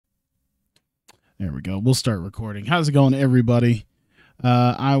There we go. We'll start recording. How's it going, everybody?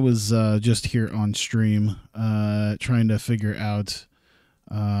 I was just here on stream trying to figure out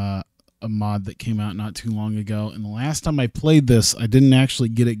a mod that came out not too long ago. And the last time I played this, I didn't actually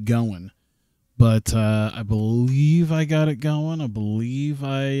get it going. But I believe I got it going. I believe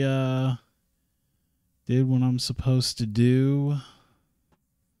I did what I'm supposed to do.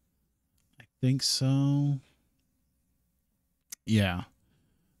 I think so. Yeah.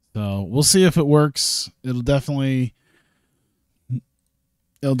 So we'll see if it works. It'll definitely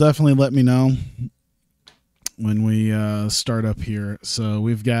let me know when we start up here. So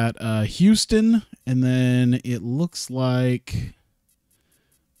we've got Houston, and then it looks like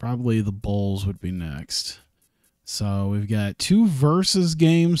probably the Bulls would be next. So we've got 2 versus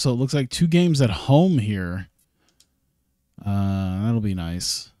games. So it looks like 2 games at home here. That'll be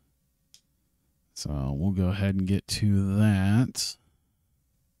nice. So we'll go ahead and get to that.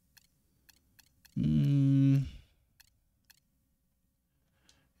 There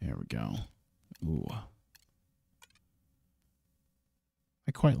we go. Ooh.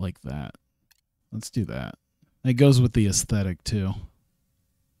 I quite like that. Let's do that. It goes with the aesthetic too.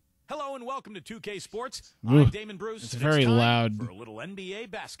 Hello and welcome to 2K Sports. Ooh, I'm Damon Bruce. it's very loud. For a little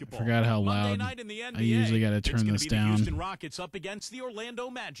NBA basketball. I forgot how Monday loud. night in the NBA, I usually got to turn this down. The Houston Rockets up against the Orlando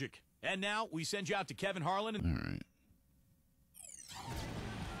Magic. And now we send you out to Kevin Harlan. All right.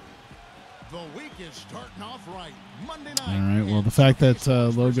 The week is starting off right. Monday night. All right. Well, the fact that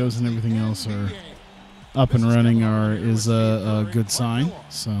logos and everything else are up and running is a good sign.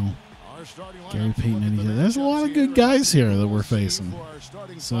 So Gary Payton and there's a lot of good guys here that we're facing.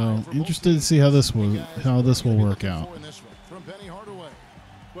 So interested to see how this will work out.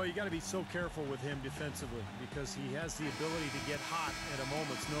 Well, you got to be so careful with him defensively because he has the ability to get hot at a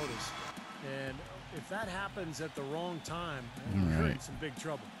moment's notice. And if that happens at the wrong time, you're in some big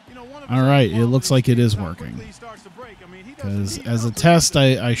trouble. All right, it looks like it is working. Because as a test,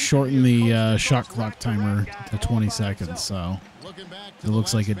 I shortened the shot clock timer to 20 seconds, so it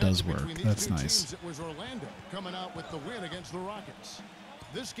looks like it does work. That's nice. It was Orlando coming out with the win against the Rockets.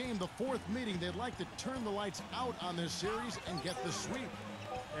 This game, the 4th meeting, they'd like to turn the lights out on this series and get the sweep.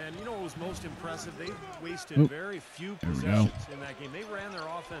 And you know what was most impressive? They wasted very few There we possessions go. in that game. They ran their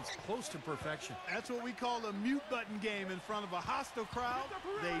offense close to perfection. That's what we call a mute button game in front of a hostile crowd.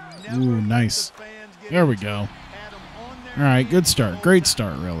 They never Ooh, nice. the fans get There we into go. it. Had 'em on their All right, good feet start. all Great time.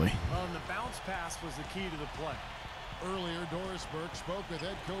 start, really. The bounce pass was the key to the play. Earlier, Doris Burke spoke with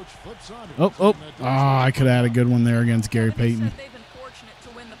head coach Flip Saunders. Oh. I could have had a good one there against Gary Payton.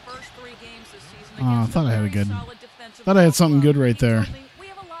 I thought I had a good. Thought I had something good right there.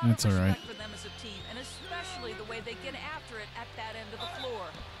 That's all right.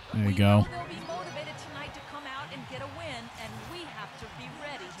 There you go. They'll be motivated tonight to come out and get a win, and we have to be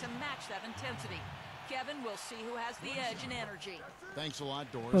ready to match that intensity. Kevin, we'll see who has the edge and energy. Thanks a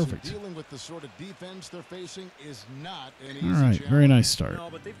lot, Doris. Perfect. Dealing with the sort of defense they're facing is not an easy All right, challenge. very nice start. No,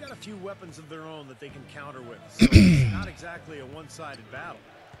 but they've got a few weapons of their own that they can counter with. So it's not exactly a one-sided battle.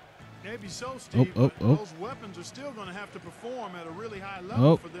 Maybe so, Steve. Oh. Those weapons are still going to have to perform at a really high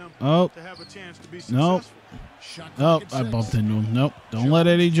level for them to have a chance to be successful. Oh, I bumped into him. Nope. Don't let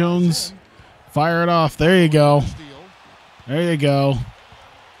Eddie Jones fire it off. There you go. There you go.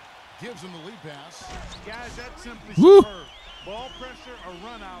 Gives him the lead pass. Guys, that's simply Woo. superb. Ball pressure, a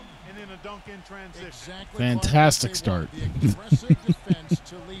run out, and then a dunk in transition. Exactly. Fantastic start. The aggressive defense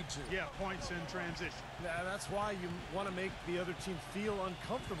to lead to. Yeah, points in transition. Yeah, that's why you want to make the other team feel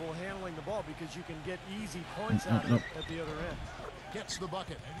uncomfortable handling the ball because you can get easy points out of it at the other end. Gets the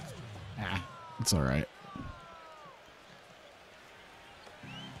bucket. It's all right.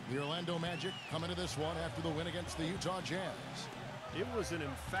 The Orlando Magic coming to this one after the win against the Utah Jazz. It was an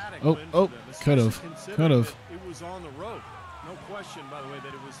emphatic Oh, win for them, could've, especially considering could've. that it was on the road. No question, by the way,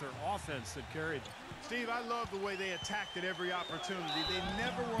 that it was their offense that carried. Steve, I love the way they attacked at every opportunity. They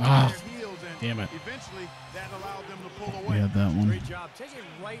never were on their heels, and damn it. eventually that allowed them to pull We away. had that one. Great job. Take it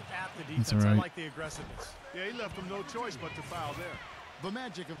right at the defense. That's all right. I like the aggressiveness. Yeah, he left them no choice but to foul there. The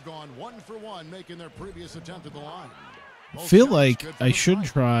Magic have gone 1 for 1, making their previous attempt at the line. Feel like I should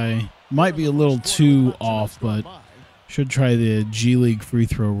try. Might be a little too off, but should try the G League free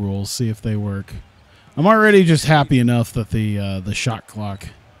throw rules. See if they work. I'm already just happy enough that the shot clock.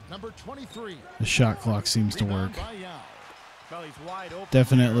 Number 23. The shot clock seems to work. Well, he's wide open.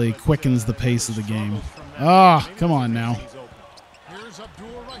 Definitely quickens the pace of the game. Ah, come on now. Here's Abdul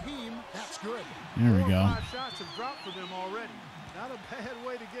Rahim. That's good. There we go. 5 shots have dropped for them already. Not a bad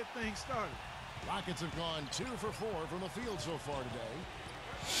way to get things started. Rockets have gone 2 for 4 from the field so far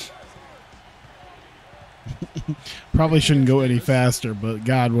today. Probably shouldn't go any faster, but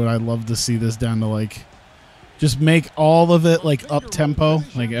God, would I love to see this down to like, just make all of it like up tempo.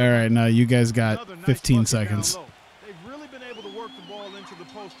 Like, all right, now you guys got 15 seconds. They've really been able to work the ball into the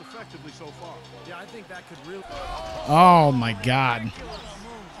post effectively so far. Yeah, I think that could really. Oh my God.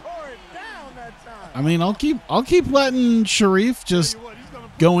 I mean, I'll keep letting Sharif just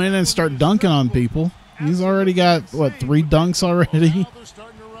go in and start dunking on people. He's already got what, 3 dunks already?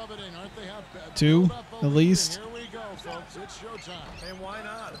 2 at least. And why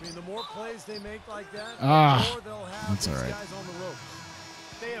not? I mean, the more plays they make like that, the more they'll have that's all right. guys on the rope.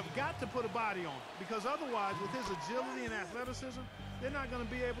 They have got to put a body on it, because otherwise, with his agility and athleticism, they're not going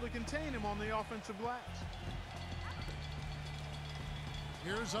to be able to contain him on the offensive glass.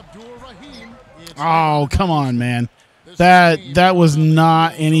 Here's Abdul-Rahim. Oh, come on, man. That was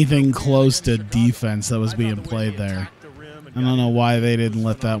not anything close to defense that was being played there. I don't know why they didn't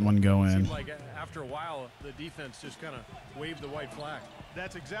let that one go in. Like after a while, the defense just kind of waved the white flag.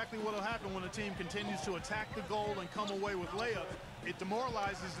 That's exactly what will happen when a team continues to attack the goal and come away with layups. It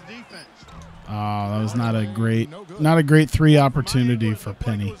demoralizes the defense. Oh, that was not a great 3 opportunity for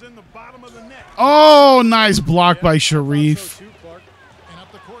Penny. Oh, nice block by Sharif.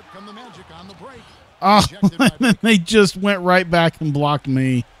 Oh, they just went right back and blocked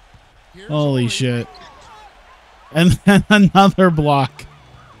me. Holy shit. And then another block.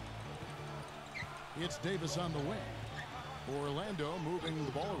 It's Davis on the wing. Orlando moving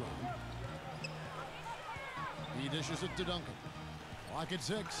the ball around. He dishes it to Duncan. Clock at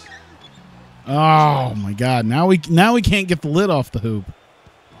 6. Oh my God! Now we can't get the lid off the hoop.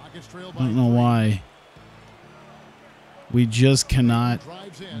 I don't know why. We just cannot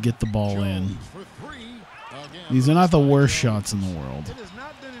get the ball in. These are not the worst shots in the world. It has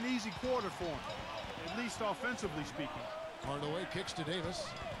not been an easy quarter for him, at least offensively speaking. Hardaway kicks to Davis.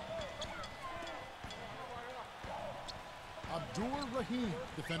 Abdul-Rahim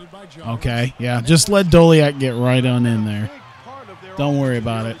defended by Jones. Okay, yeah, just let Doliak get right on in there. Don't worry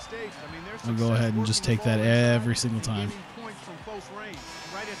about it. I'll go ahead and just take that every single time.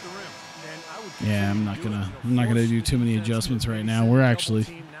 Yeah, I'm not gonna do too many adjustments right now. We're actually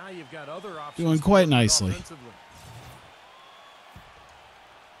doing quite nicely.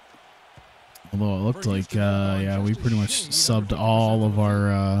 Although it looked like, yeah, we pretty much subbed all of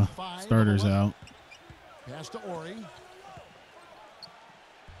our starters out. Pass to Ori.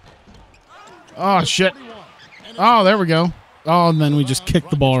 Oh, shit. Oh, there we go. Oh, and then we just kicked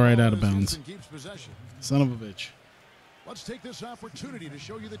the ball right out of bounds. Son of a bitch. Let's take this opportunity to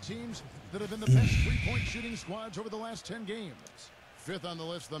show you the teams that have been the best three-point shooting squads over the last 10 games. 5th on the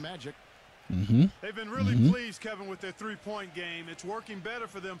list, the Magic. They've been really pleased, Kevin, with their three-point game. It's working better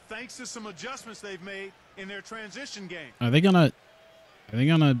for them thanks to some adjustments they've made in their transition game. Are they gonna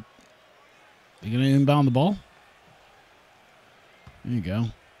inbound the ball? There you go.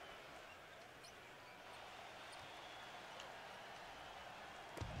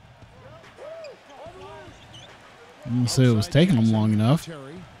 I'm gonna say it was taking them long enough.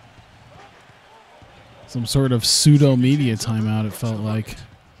 Some sort of pseudo media timeout, it felt like.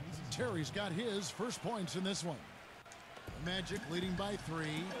 Terry's got his first points in this one. Magic leading by 3.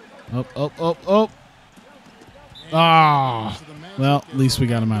 Oh. Ah. Well, at least we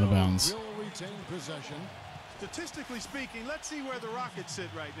got him out of bounds. Statistically speaking, let's see where the Rockets sit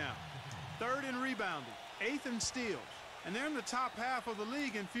right now. 3rd in rebounding, 8th in steals, and they're in the top half of the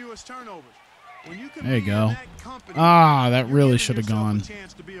league in fewest turnovers. There you go. Ah, that really should have gone.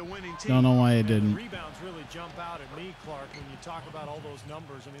 Don't know why it didn't. Rebounds really jump out at me, Clark, when you talk about all those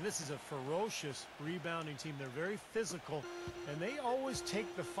numbers. I mean, this is a ferocious rebounding team. They're very physical, and they always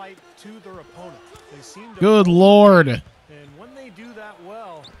take the fight to their opponent. They seem to. Good Lord. And when they do that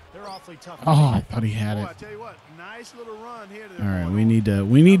well, they're awfully tough. Oh, I thought he had it. I tell you what, nice little run here. All right, we need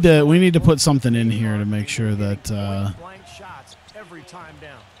to put something in here to make sure that. Blank shots every time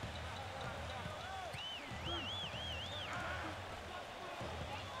down.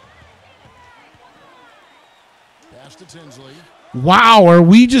 To Tinsley. Wow,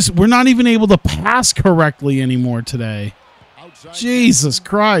 we're not even able to pass correctly anymore today. Jesus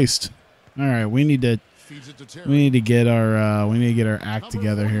Christ. All right, we need to get our act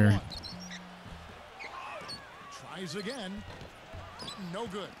together here. Tries again. No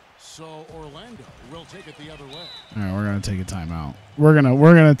good. So Orlando will take it the other way. All right, we're going to take a timeout. We're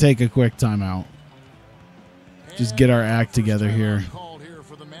going to take a quick timeout. Just get our act together here.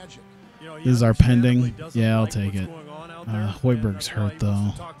 This is our pending. Yeah, I'll take it. Hoiberg's hurt, though. All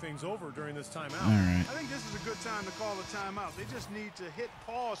right. I think this is a good time to call a timeout. They just need to hit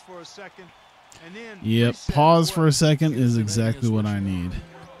pause for a second. And then yep, pause for a second is exactly what I need.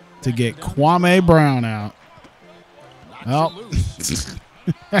 to get Kwame Brown out. Well,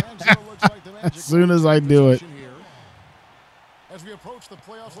 as soon as I do it. As we approach the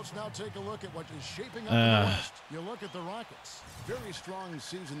playoffs, let's now take a look at what is shaping up in the West. You look at the Rockets. Very strong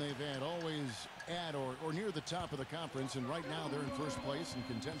season they've had, always at or near the top of the conference, and right now they're in first place in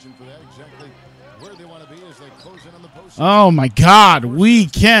contention for that, exactly where they want to be as they close in on the postseason. Oh, my God. We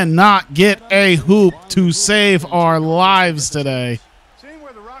cannot get a hoop to save our lives today.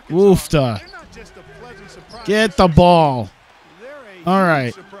 Woofta. Get the ball. All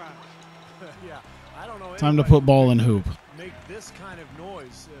right. Time to put ball in hoop.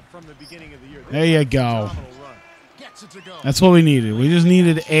 There you go. That's what we needed. We just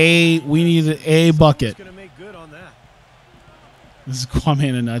needed a bucket. This is Kwame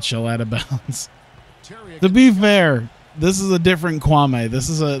in a nutshell, out of bounds. To be fair, this is a different Kwame. This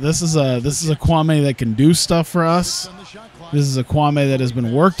is a Kwame that can do stuff for us. This is a Kwame that has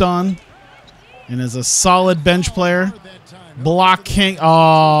been worked on and is a solid bench player. Block king.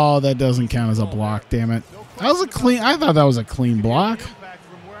 Oh, that doesn't count as a block. Damn it. That was a clean. I thought that was a clean block.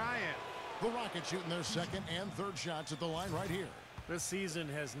 The Rockets shooting their second and third shots at the line right here. This season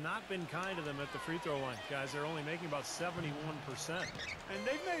has not been kind to them at the free throw line, guys. They're only making about 71%. And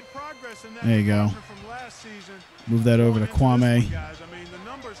they've made progress in that there you go. From last season. Move that over to Kwame. Guys, I mean, the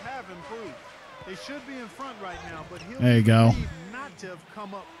numbers have improved. They should be in front right now, but there you go. Not to have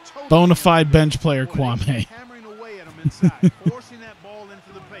come up totally Bonafide bench player Kwame. Hammering away at them inside, forcing that ball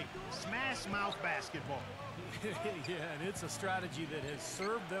into the paint. Smash mouth basketball. Yeah, and it's a strategy that has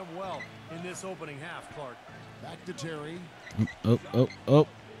served them well in this opening half, Clark. Back to Terry. Oh.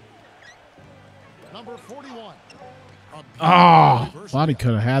 Number 41. Oh, thought he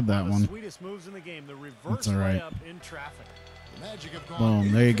could have had that one. Sweetest moves in the game, the reverse That's all right. layup in traffic.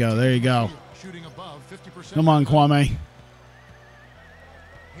 Boom, there you go, there you go. Shooting above 50%. Come on, Kwame.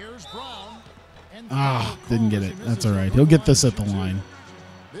 Here's Brown. Ah, didn't get it. That's all right. He'll get this at the line.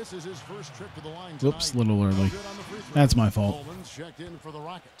 This is his first trip to the line tonight. Whoops, a little early. That's my fault. Checked in for the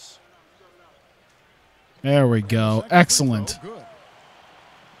Rockets. There we go. Excellent.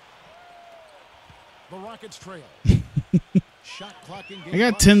 The Rockets trail. Shot clock in I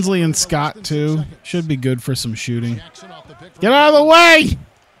got Tinsley and Scott too. Should be good for some shooting. Jackson off the pick Get out of the way!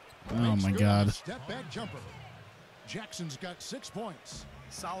 Oh my God. Step back jumper. Jackson's got 6 points.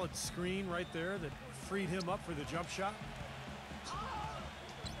 Solid screen right there that freed him up for the jump shot.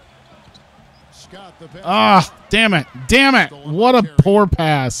 Scott, the pass. Ah, damn it. Damn it. What a poor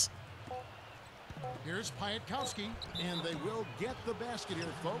pass. Here's Piatkowski, and they will get the basket here,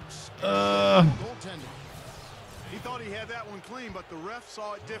 folks. Goaltending. He thought he had that one clean, but the ref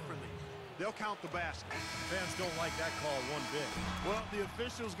saw it differently. They'll count the basket. Fans don't like that call one bit. Well, the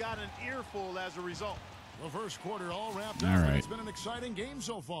officials got an earful as a result. The first quarter all wrapped up. All right. It's been an exciting game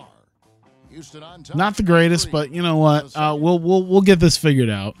so far. Houston on top. Not the greatest, but you know what? We'll get this figured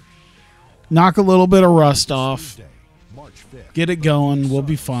out. Knock a little bit of rust off. Get it going. We'll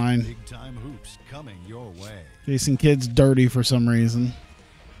be fine. Big time hoops coming your way. Jason Kidd's dirty for some reason.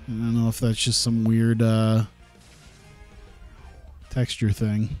 I don't know if that's just some weird texture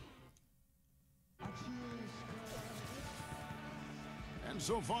thing. And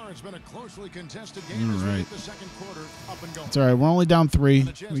so far, it's been a closely contested game. All right. The second quarter up and going. It's all right. We're only down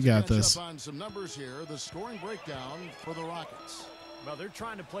 3. We got this. On some numbers here, the scoring breakdown for the Rockets. Well, they're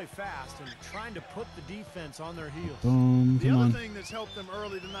trying to play fast and trying to put the defense on their heels. Boom. The Come other on. thing that's helped them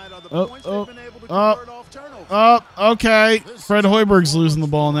early tonight are the points they've been able to convert off turnovers. Oh, okay. Fred Hoiberg's losing the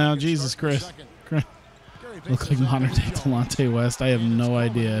ball now. Jesus Christ. Look like modern day Delonte West. I have no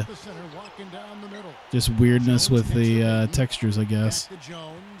idea. Just weirdness with the textures, I guess.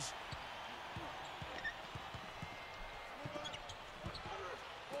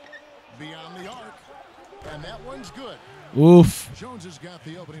 Beyond the arc. And that one's good. Oof. Jones has got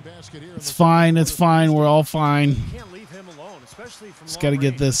the opening basket here. It's fine. It's fine. We're all fine. Can't leave him alone, especially from Just got to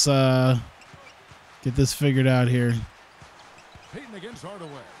get this figured out here. Payton against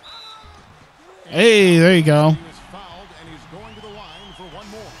Hardaway. Hey, there you go. He was fouled, and he's going to the line for one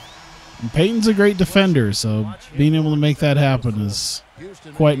more. And Peyton's a great defender, so being able to make that happen is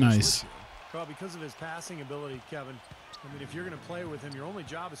quite nice. Well, because of his passing ability, Kevin, I mean, if you're going to play with him, your only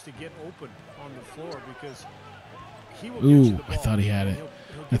job is to get open on the floor because he will get you the ball. I thought he had it.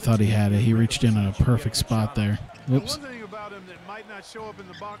 I thought he had it. He reached in on a perfect spot there. Whoops. One thing about him that might not show up in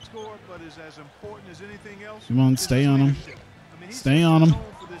the box score, but is as important as anything else. Come on, stay on him. I mean, he's Stay on him.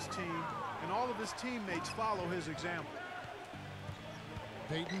 For this team, and all of his teammates follow his example.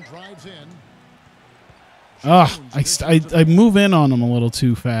 Payton drives in. I move in on him a little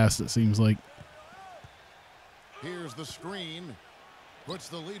too fast, it seems like. Here's the screen. Puts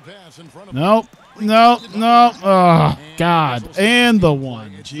the lead pass in front of Nope. Nope. Nope. Oh, God. And the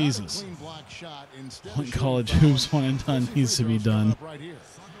one. Jesus. One college hoops one and done needs to be done.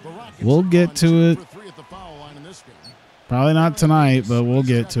 We'll get to it. Probably not tonight, but we'll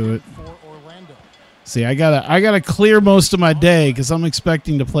get to it. See, I gotta clear most of my day because I'm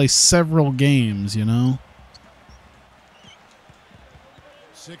expecting to play several games, you know?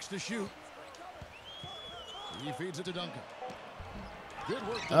 6 to shoot. He feeds it to Duncan.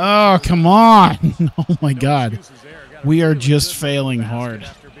 Oh, come on. Oh, my God. We are just failing hard.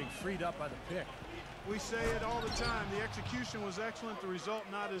 We say it all the time. The execution was excellent. The result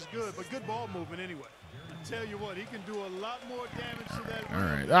not as good, but good ball movement anyway. I tell you what, he can do a lot more damage to that. All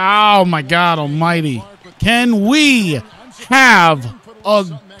right. Oh, my God almighty. Can we have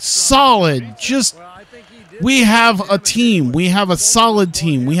a solid, we have a team. We have a solid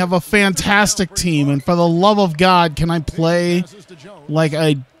team. We have a fantastic team. And for the love of God, can I play like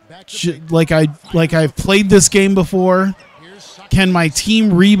I've played this game before? Can my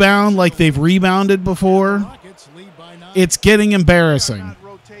team rebound like they've rebounded before? It's getting embarrassing.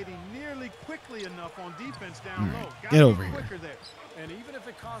 All right, get over here. And even if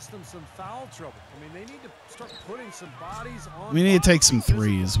it costs them some foul trouble, I mean, they need to start putting some bodies on. We need to take some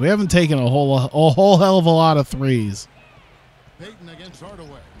threes. We haven't taken a whole hell of a lot of threes.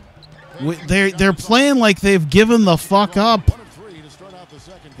 They're playing like they've given the fuck up.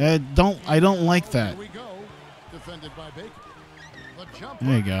 I don't like that.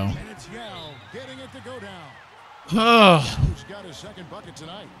 There you go.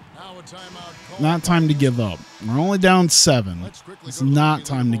 Not time to give up. We're only down 7. It's not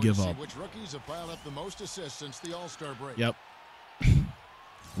time to give up. Yep.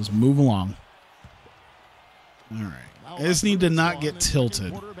 Let's move along. All right. I just need to not get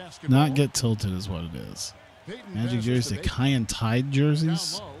tilted. Not get tilted is what it is. Magic jersey, Kai and Tide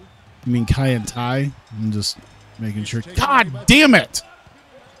jerseys? You mean Kai and Ty? I'm just making sure. God damn it!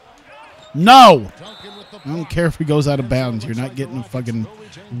 No! I don't care if he goes out of bounds. You're not getting a fucking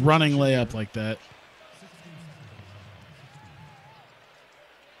running layup like that.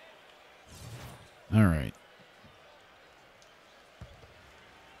 All right.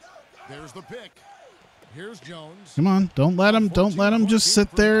 There's the pick. Here's Jones. Come on, don't let him just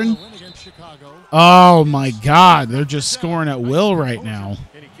sit there and oh my God, they're just scoring at will right now.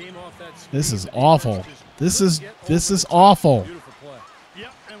 This is awful. This is awful.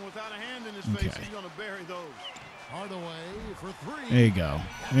 Okay. There you go.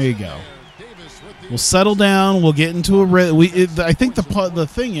 There you go. We'll settle down. We'll get into a I think the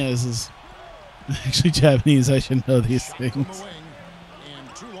thing is actually Japanese. I should know these things.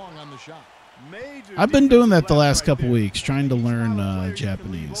 I've been doing that the last couple weeks, trying to learn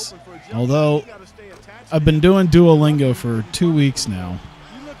Japanese. Although I've been doing Duolingo for 2 weeks now.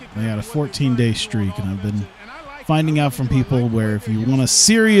 I got a 14-day streak, and I've been finding out from people where if you want to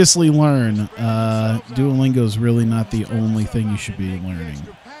seriously learn, Duolingo is really not the only thing you should be learning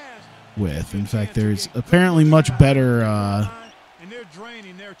with. In fact, there's apparently much better.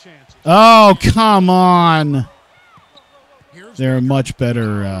 Oh, come on! There are much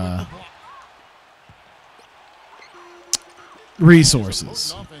better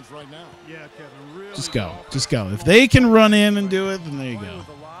resources. Just go. Just go. If they can run in and do it, then there you go.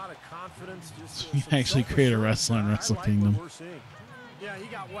 You can actually create a wrestler in Wrestle Kingdom.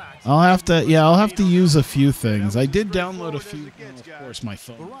 I'll have to use a few things. I did download a few, of course, my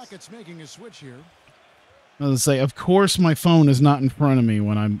phone. I was say, of course, my phone is not in front of me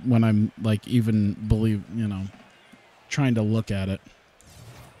when I'm like even trying to look at it.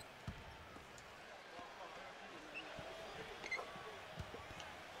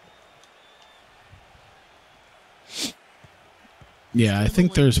 Yeah, I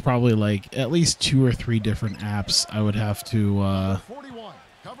think there's probably like at least 2 or 3 different apps I would have to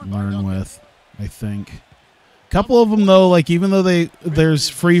learn with, I think. A couple of them though, like even though there's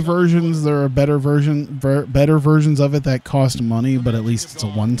free versions, there are better versions of it that cost money, but at least it's a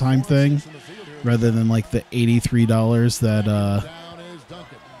one-time thing rather than like the $83 that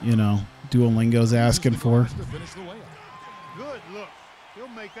Duolingo's asking for.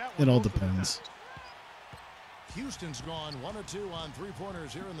 It all depends. Houston's gone 1 or 2 on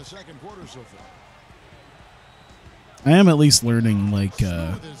 3-pointers here in the second quarter so far. I am at least learning like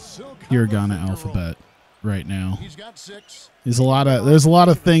Hiragana alphabet right now. There's a lot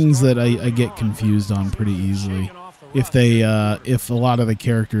of things that I get confused on pretty easily if a lot of the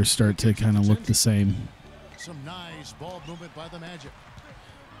characters start to kind of look the same. Some nice ball movement by the Magic.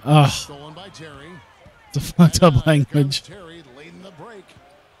 Stolen by Terry. It's a fucked up language. Terry late in the break.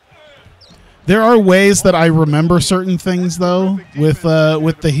 There are ways that I remember certain things though with the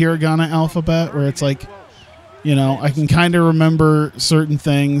hiragana alphabet, where it's like, you know, I can kind of remember certain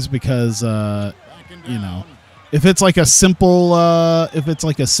things because you know, if it's like a simple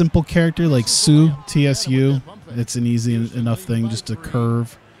character like Su, TSU, it's an easy enough thing just to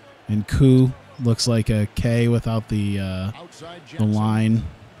curve, and Ku looks like a K without the line.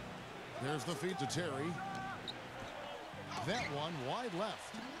 There's the feed to Terry. That one wide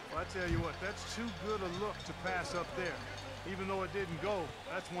left. Well, I tell you what, that's too good a look to pass up there. Even though it didn't go,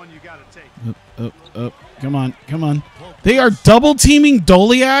 that's one you got to take. Up. Come on, come on. They are double teaming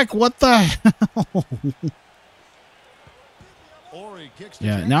Doliak? What the hell?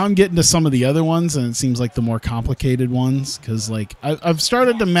 Yeah, now I'm getting to some of the other ones, and it seems like the more complicated ones, because like I've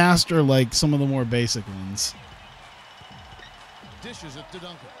started to master like some of the more basic ones. Dishes it to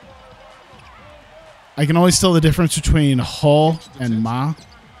Duncan. I can always tell the difference between Ho and Ma,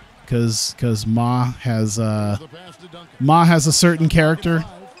 because Ma has a certain character,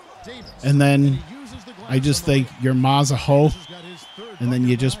 and then I just think your Ma's a Ho, and then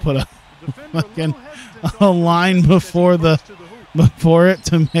you just put a fucking a line before it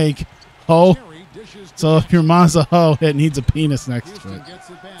to make Ho. So if your Ma's a Ho, it needs a penis next to it.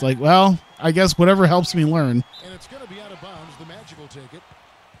 It's like, well, I guess whatever helps me learn. And it's going to be out of bounds. The Magic will take it.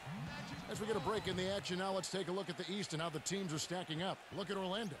 As we get a break in the action now, let's take a look at the East and how the teams are stacking up. Look at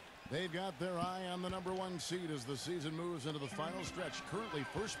Orlando. They've got their eye on the #1 seed as the season moves into the final stretch. Currently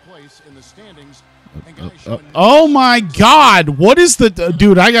first place in the standings. Oh my God! What is the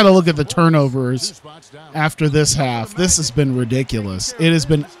dude? I got to look at the turnovers after this half. This has been ridiculous. It has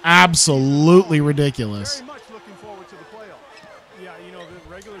been absolutely ridiculous.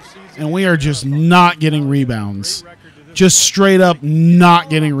 And we are just not getting rebounds. Just straight up not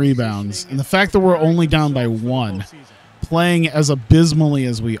getting rebounds. And the fact that we're only down by 1, playing as abysmally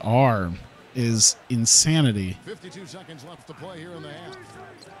as we are, is insanity. 52 seconds left to play here in the half.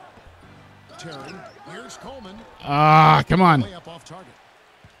 Terry, here's Coleman. Come on.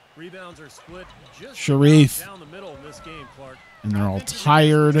 Rebounds are split just Sharif. down the middle in this game, Clark. And they're all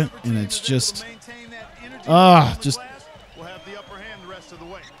tired, and it's just just We'll have the upper hand the rest of the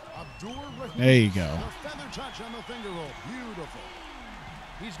way. there you go. Feather touch on the finger roll. Beautiful.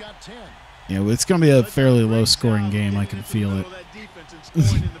 He's got 10. Yeah, it's going to be a fairly low-scoring game. I can feel it.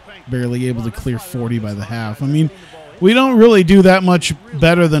 Barely able to clear 40 by the half. I mean, we don't really do that much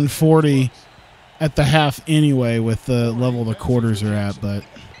better than 40 at the half anyway with the level the quarters are at, but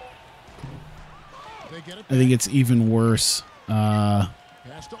I think it's even worse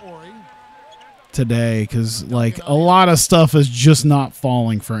today because, like, a lot of stuff is just not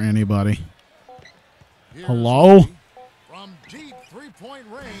falling for anybody. Hello? From deep three-point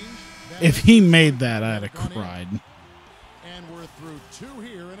range. If he made that, I'd have cried. And we're through 2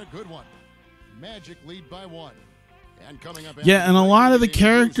 here and a good one. Magic lead by 1. And coming up, yeah, and a lot of the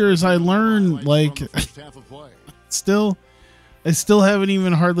characters I learned, like, I still haven't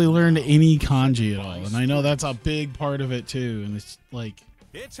even hardly learned any kanji at all. And I know that's a big part of it, too. And it's like,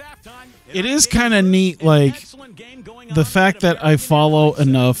 it is kind of neat, like, the fact that I follow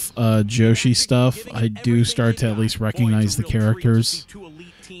enough Joshi stuff, I do start to at least recognize the characters.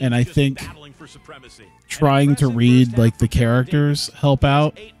 And I think trying to read, like, the characters help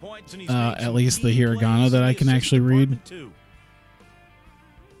out, at least the hiragana that I can actually read.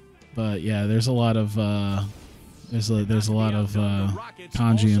 But yeah, there's a lot of there's a lot of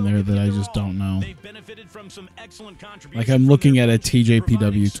kanji in there that I just don't know. Like, I'm looking at a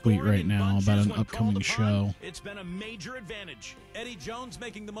TJPW tweet right now about an upcoming show. And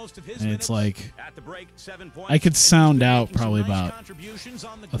it's like, I could sound out probably about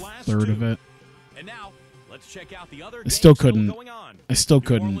a third of it. I still couldn't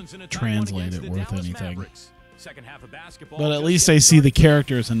translate it worth anything. But at least I see the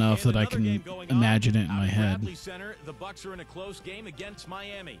characters enough that I can imagine it in my head. The Bucks are in a close game against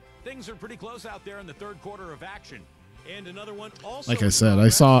Miami. Things are pretty close out there in the third quarter of action. And another one also, like I said, I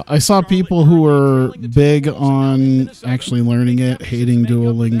saw people who were big on actually learning it, hating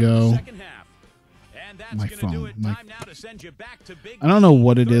Duolingo. My phone. I don't know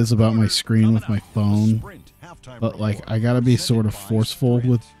what it is about my screen with my phone, but like I gotta be sort of forceful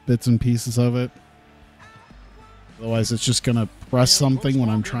with bits and pieces of it. Otherwise, it's just gonna press something when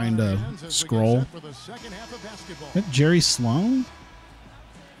I'm trying to scroll. Is that Jerry Sloan?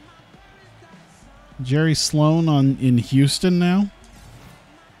 Jerry Sloan in Houston now?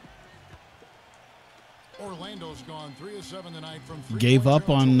 Orlando's gone 3 of 7 tonight from Gave up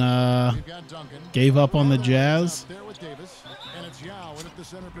on the Jazz. There with Davis, and it's Yao in at the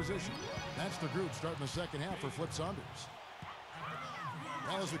center position. That's the group starting the second half for Flip Saunders.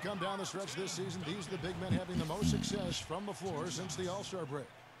 Well, as we come down the stretch this season, these are the big men having the most success from the floor since the All-Star break.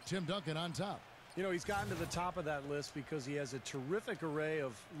 Tim Duncan on top. You know, he's gotten to the top of that list because he has a terrific array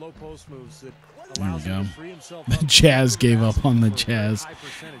of low post moves that allows him to free himself up. The Jazz gave up on the Jazz.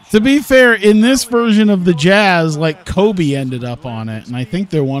 To be fair, in this version of the Jazz, like Kobe ended up on it, and I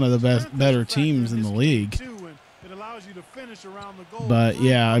think they're one of the better teams in the league. But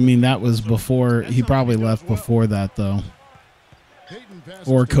yeah, I mean that was before. He probably left before that though.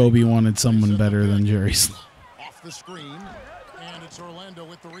 Or Kobe wanted someone better than Jerry Sloan. Off the screen, and it's Orlando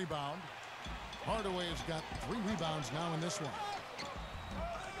with the rebound. Hardaway has got 3 rebounds now in this one.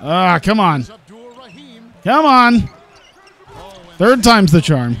 Ah, come on. Come on. Third time's the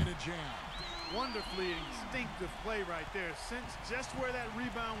charm. Wonderfully instinctive play right there. Sense just where that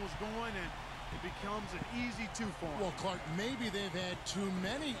rebound was going, and it becomes an easy 2 for him. Well, Clark, maybe they've had too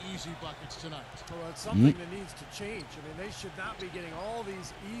many easy buckets tonight. Well, that's something that needs to change. I mean, they should not be getting all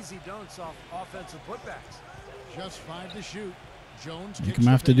these easy dunks off offensive putbacks. Just 5 to shoot. Jones You're going to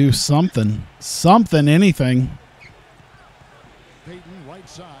have to do something. Something, anything. Peyton, right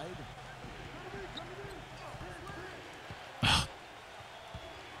side.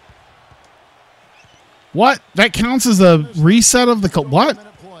 What? That counts as a reset of the what?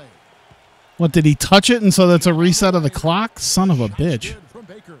 What, did he touch it and so that's a reset of the clock? Son of a bitch.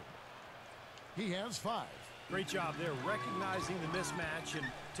 He has 5. Great job there, recognizing the mismatch and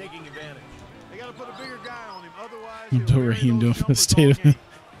taking advantage. They got to put a bigger guy on him, otherwise Raheem doing the state of it.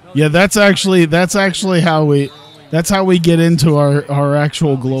 Yeah, that's actually how we get into our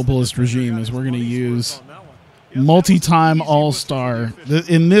actual globalist regime. Is we're going to use multi-time all-star.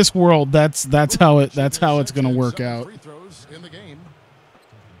 In this world, that's how it's going to work out.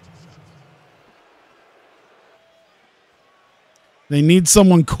 They need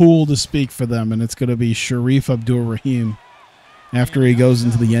someone cool to speak for them, and it's going to be Sharif Abdul-Rahim after he goes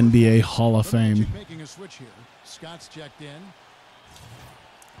into the NBA Hall of Fame. Making a switch here. Scott's checked in.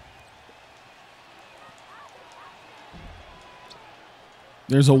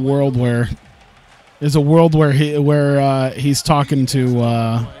 There's a world where he's talking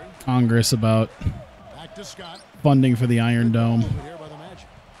to Congress about funding for the Iron Dome.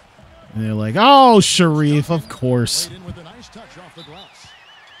 And they're like, "Oh, Sharif, of course."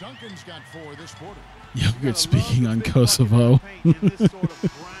 Duncan's got 4 this quarter. Yeah, good speaking on Kosovo. Yeah,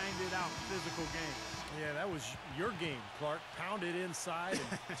 that was your game, Clark. Pound it inside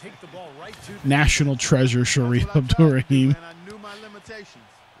and take the ball right to National treasure, Sharif Abdul-Rahim.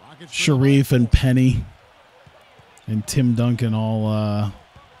 Sharif and Penny and Tim Duncan all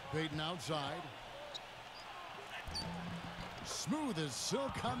Peyton outside. Smooth as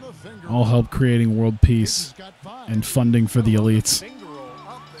silk on the finger. all help creating world peace and funding for the elites. finger roll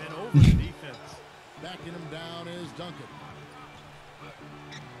up and over the defense. Backing him down is Duncan.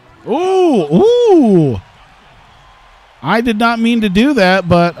 Ooh! I did not mean to do that,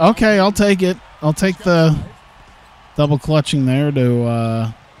 but okay, I'll take it. I'll take the double clutching there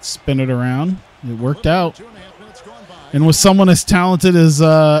to spin it around. It worked out. And with someone as talented as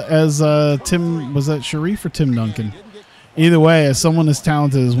Tim, was that Sharif or Tim Duncan? Either way, as someone as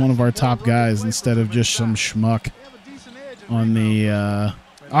talented as one of our top guys instead of just some schmuck on the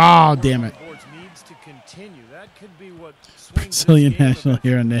damn it. Brazilian national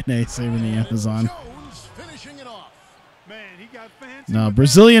hero Nene saving the Amazon. No,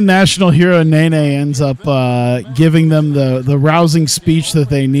 Brazilian national hero Nene ends up giving them the rousing speech that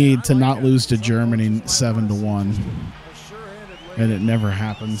they need to not lose to Germany 7-1. And it never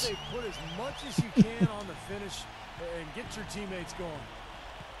happens. Put as much as you can on the finish and get your teammates going.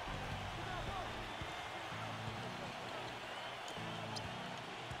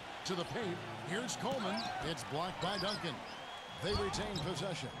 To the paint. Here's Coleman. It's blocked by Duncan. They retain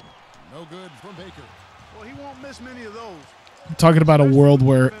possession. No good from Baker. Well, he won't miss many of those. I'm talking about a world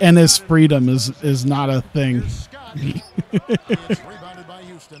where NS freedom is not a thing. Here's Scott. It's rebounded by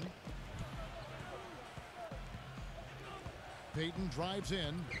Houston. Peyton drives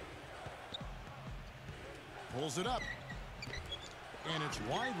in. Pulls it up. And it's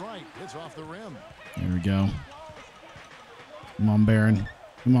wide right. It's off the rim. There we go. Come on, Barron.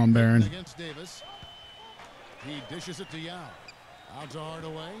 Come on, Barron. Against Davis. He dishes it to Yao. Out to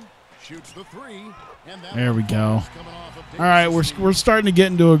Hardaway. Shoots the 3. And that There we go. coming off of All right, we're starting to get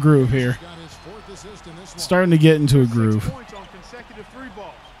into a groove here. got his 4th assist in this one. Starting to get into a groove. Points on consecutive 3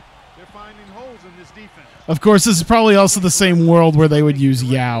 balls. They're finding holes in this defense. Of course, this is probably also the same world where they would use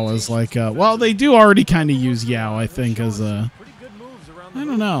Yao as like well, they do already kind of use Yao, I think, as a I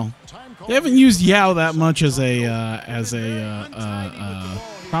don't know. They haven't used Yao that much as a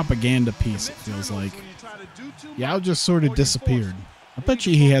propaganda piece. It feels like Yao just sort of disappeared. I bet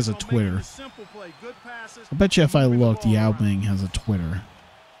you he has a Twitter. I bet you if I looked, Yao Ming has a Twitter.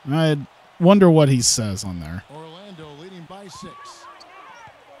 I wonder what he says on there. Orlando leading by 6.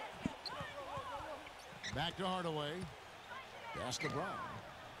 Back to Hardaway. Pass to Brown.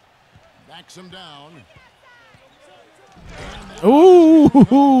 Backs him down.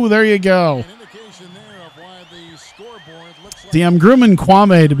 Ooh, there you go. An indication there of why the scoreboard looks like I'm grooming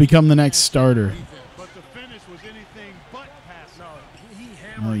Kwame to become the next starter. But the finish was anything but passive.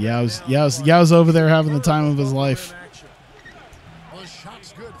 Oh, Yao's over there having the time of his life. the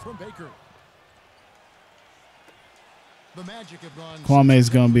shot's good from Baker. The Magic have gone. Kwame's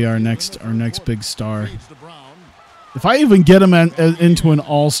going to be our next big star. Feeds to Brown. If I even get him into an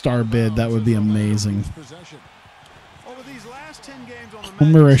all-star bid, that would be amazing. Possession. Over these last 10 games on the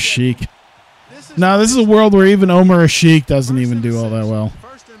Omer Magic, Ashik. No, this is a world where even Omer Ashik doesn't even do all that well.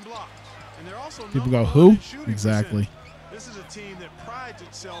 First in blocks. And they're also People number go, one who? in shooting Exactly. percentage. This is a team that prides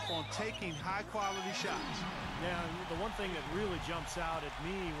itself on taking high-quality shots. Yeah, the one thing that really jumps out at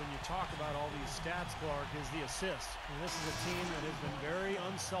me when you talk about all these stats, Clark, is the assists. And this is a team that has been very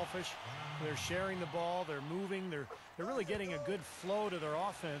unselfish. They're sharing the ball, they're moving, they're really getting a good flow to their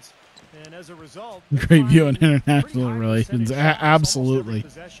offense. And as a result, Great view on international relations. Absolutely.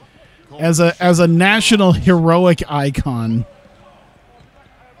 As a national heroic icon.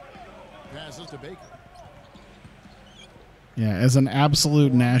 Passes to Baker. Yeah, as an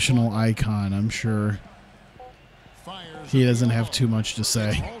absolute national icon, I'm sure Fires he doesn't have too much to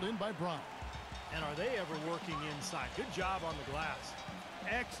say. hauled in by Brown. and are they ever working inside? Good job on the glass.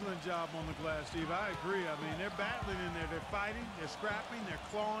 Excellent job on the glass, Steve. I agree. I mean, they're battling in there. They're fighting, they're scrapping, they're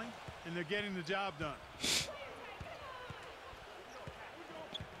clawing, and they're getting the job done.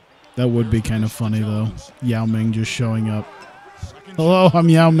 That would be kind of funny, though. Yao Ming just showing up. Hello, I'm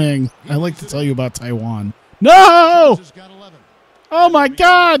Yao Ming. I'd like to tell you about Taiwan. No! Has got 11. Oh, my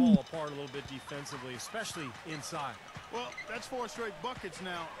God! Fall apart a little bit defensively, especially inside. Well, that's 4 straight buckets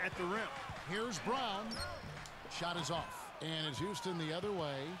now at the rim. Here's Brown. Shot is off. And it's Houston the other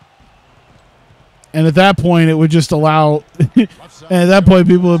way. And at that point, it would just allow... and at that point,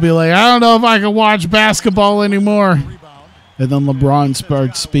 people would be like, I don't know if I can watch basketball anymore. Rebound. And then LeBron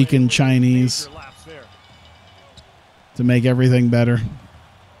starts speaking Chinese Major lapse there. to make everything better.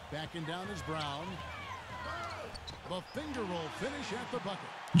 Backing down is Brown. The finger roll finish at the bucket.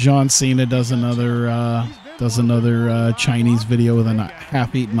 John Cena does another Chinese video with a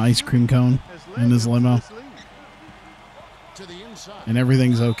half-eaten ice cream cone in his limo, To the inside. and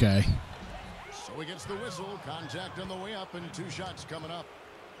everything's okay. So he gets the whistle. Contact on the way up and 2 shots coming up.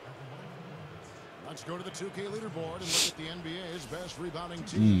 Let's go to the 2K leaderboard and look at the NBA's best rebounding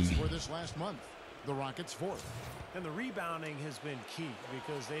teams for this last month. The Rockets 4th. And the rebounding has been key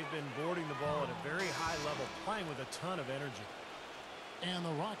because they've been boarding the ball at a very high level, playing with a ton of energy. And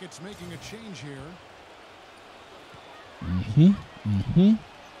the Rockets making a change here.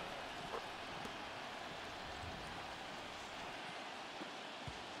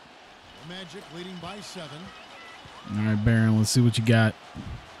 The Magic leading by 7. All right, Baron, let's see what you got.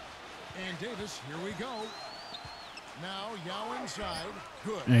 And Davis, here we go. Now Yao inside.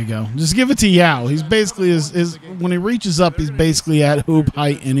 Good. There you go. Just give it to Yao. He's basically his when he reaches up, he's basically at hoop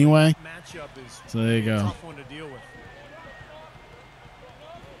height anyway. Matchup is So there you a go. tough one to deal with.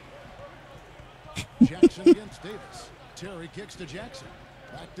 Jackson against Davis. Terry kicks to Jackson.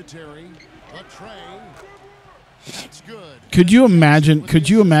 Back to Terry. A tray. That's good. Could you imagine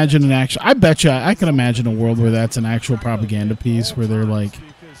an actual? I bet you I can imagine a world where that's an actual propaganda piece where they're like,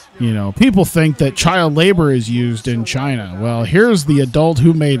 you know, people think that child labor is used in China. Well, here's the adult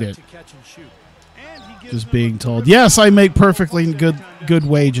who made it. To catch and shoot. And he gives Just them being a told, perfect yes, I make perfectly good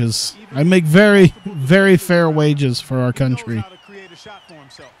wages. I make very, very fair wages for our He knows country. how to create a shot for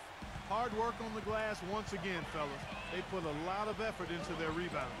himself. Hard work on the glass once again, fellas. They put a lot of effort into their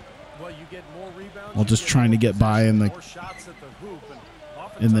rebound. Well, you get more rebounds. While you just get trying to more get by in the more shots at the hoop, and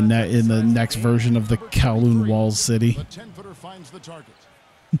in the oftentimes in the that's next game. version of the Kowloon Walls City. The 10-footer finds the target.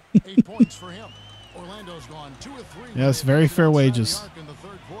 8 points for him. Orlando's gone 2 of 3. Yes, very fair Outside the wages. arc in the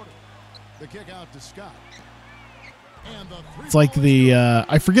third quarter. The kick out to Scott. And the It's like the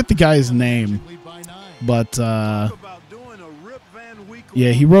I forget the guy's name, lead by 9. but Talk about doing a Rip Van Winkle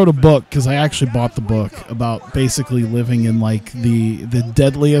yeah, he wrote a book because I actually bought the book about basically living in like the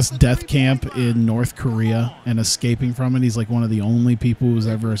deadliest death camp in North Korea and escaping from it. He's like one of the only people who's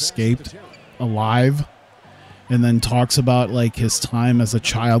ever escaped alive, and then talks about like his time as a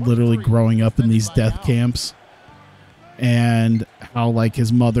child, literally growing up in these death camps, and how like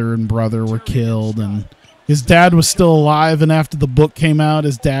his mother and brother were killed, and His dad was still alive, and after the book came out,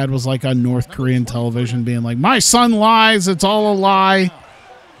 his dad was like on North Korean television being like, my son lies, it's all a lie.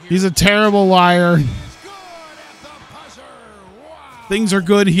 He's a terrible liar. Things are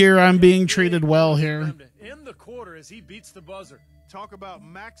good here. I'm being treated well here. In the quarter as he beats the buzzer. Talk about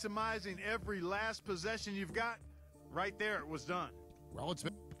maximizing every last possession you've got. Right there, it was done. Well, it's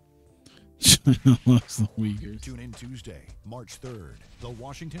been the Uyghurs. Tune in Tuesday, March 3rd. The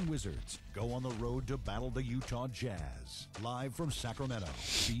Washington Wizards go on the road to battle the Utah Jazz. Live from Sacramento.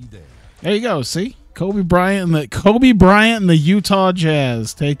 Be there. There you go. See, Kobe Bryant and the Utah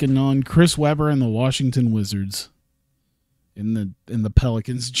Jazz taking on Chris Webber and the Washington Wizards in the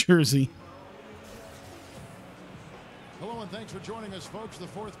Pelicans jersey. hello and thanks for joining us, folks. The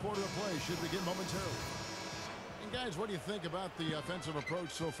fourth quarter of play should begin momentarily. And guys, what do you think about the offensive approach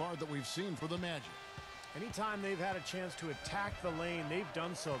so far that we've seen for the Magic? Anytime they've had a chance to attack the lane, they've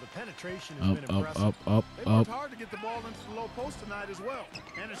done so. The penetration has been impressive. They worked hard to get the ball into the low post tonight as well,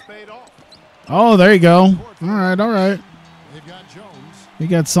 and it's paid off. Oh, there you go. All right. They've got Jones. We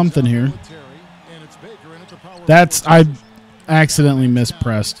got something here. And it's Baker in at the power That's forward I accidentally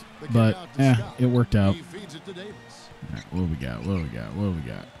mispressed, but yeah, it worked out. He feeds it to Davis. All right, what we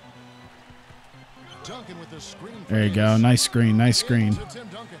got? Duncan with the screen. There you go. Nice screen.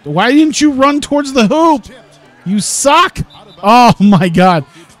 Why didn't you run towards the hoop? You suck. Oh, my God.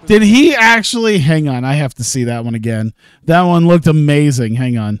 Did he actually? Hang on. I have to see that one again. That one looked amazing.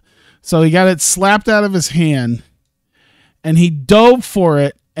 Hang on. So he got it slapped out of his hand, and he dove for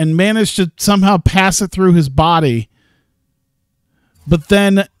it and managed to somehow pass it through his body. But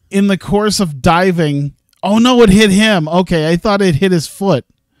then in the course of diving, oh, no, it hit him. Okay, I thought it hit his foot.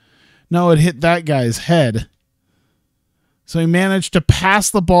 No, it hit that guy's head. So he managed to pass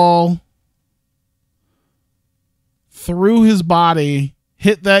the ball through his body,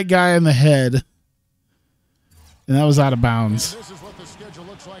 hit that guy in the head, and that was out of bounds.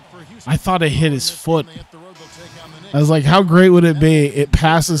 I thought it hit his foot. I was like, how great would it be? It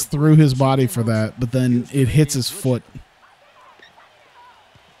passes through his body for that, but then it hits his foot.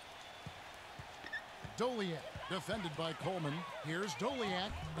 Doliak defended by Coleman. Here's Doliak,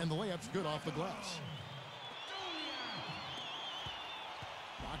 and the layup's good off the glass.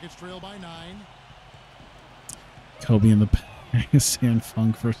 Rockets trail by 9. Kobe and the Pakistan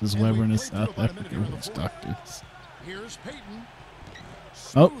Funk versus Weber and the South African Witch Doctors. Here's Peyton.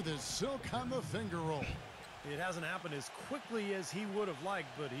 Oh. Smooth as silk on the finger roll. It hasn't happened as quickly as he would have liked,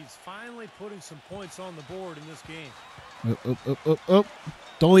 but he's finally putting some points on the board in this game.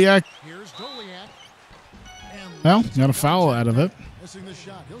 Doliak. Here's Doliak. Well, got a foul out of it. Missing the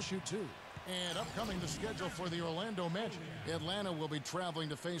shot. He'll shoot 2. And upcoming the schedule for the Orlando Magic. Atlanta will be traveling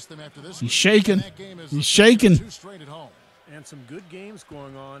to face them after this. He's shaking. He's shaking. 2 straight at home. And some good games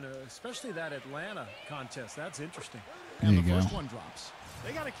going on, especially that Atlanta contest. That's interesting. And there you the first go. one drops.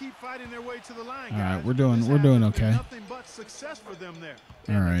 They got to keep fighting their way to the line, All guys. right, we're doing okay. Nothing but success for them there.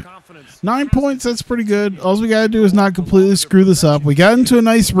 All right. 9 points, that's pretty good. All we got to do is not completely screw this up. We got into a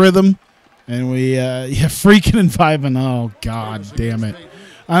nice rhythm, and we, freaking and 5-0. Oh, God damn it.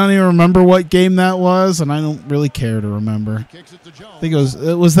 I don't even remember what game that was, and I don't really care to remember. I think it was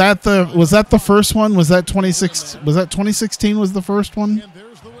that the first one? Was that 2016 was the first one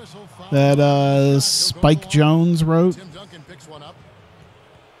that Spike Jones wrote? Tim Duncan picks one up.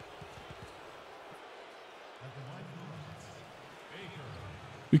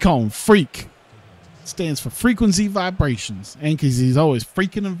 We call him Freak. Stands for frequency vibrations, and because he's always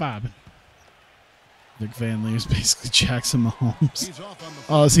freaking and vibing. Vic Van Leer is basically Jackson Mahomes.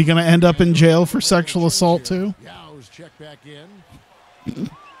 Oh, is he going to end up in jail for sexual assault too? Check back in.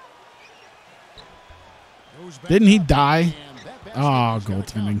 Didn't he die? Oh,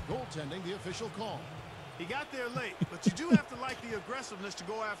 goaltending. Goaltending, the official call. He got there late, but you do have to like the aggressiveness to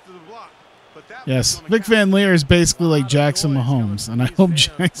go after the block. But that Yes, Vic Van Leer is basically like Jackson Mahomes, and I hope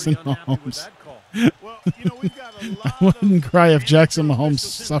Jackson Mahomes. Well, we've got a lot I wouldn't cry if Jackson Mahomes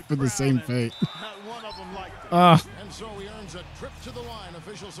suffered the same fate. one of them liked it. And so he earns a trip to the line.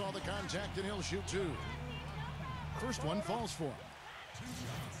 Officials saw the contact, and he'll shoot 2. First one falls for him.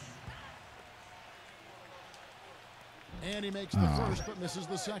 And he makes the first, but misses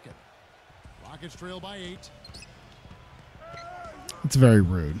the second. Rockets trail by 8. It's very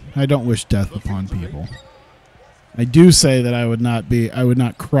rude. I don't wish death upon people. I do say that I would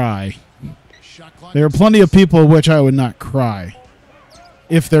not cry. There are plenty of people which I would not cry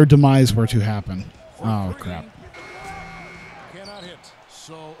if their demise were to happen. Oh, crap. Cannot hit.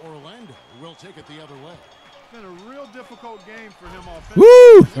 So Orlando will take it the other way. It's been a real difficult game for him offensively.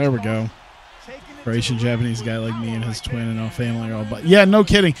 Woo! There we go. Croatian Japanese guy like me and his twin and all family are all, but yeah, no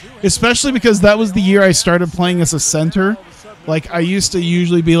kidding. Especially because that was the year I started playing as a center. Like I used to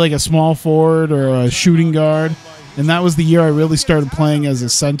usually be like a small forward or a shooting guard, and that was the year I really started playing as a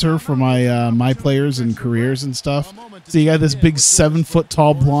center for my players and careers and stuff. So you got this big 7-foot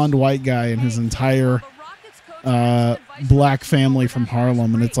tall blonde white guy and his entire black family from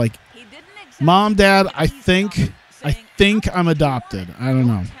Harlem, and it's like, Mom, Dad, I think I'm adopted. I don't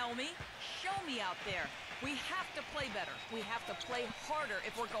know.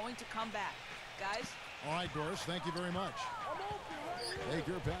 All right, Doris, thank you very much.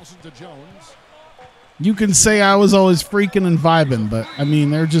 Baker passes to Jones. You can say I was always freaking and vibing, but I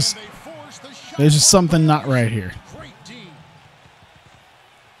mean, there's just something not right here. Great D.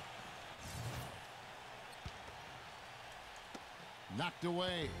 Knocked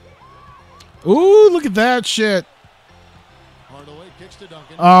away. Ooh, look at that shit. Hardaway kicks to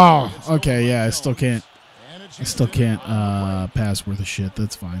Duncan. Oh, okay, yeah, I still can't pass worth a shit.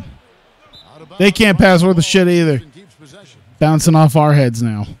 That's fine. They can't pass worth a shit either. Bouncing off our heads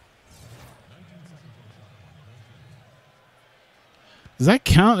now. Does that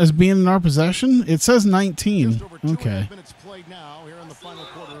count as being in our possession? It says 19. Okay.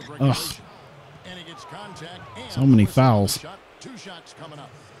 Ugh. So many fouls. 2 shots coming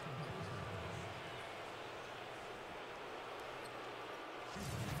up.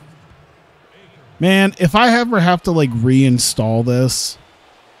 Man, if I ever have to like reinstall this,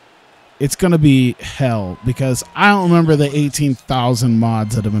 it's going to be hell because I don't remember the 18,000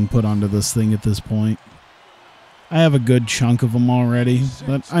 mods that have been put onto this thing at this point. I have a good chunk of them already,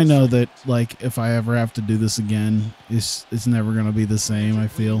 but I know that like if I ever have to do this again, it's never going to be the same, I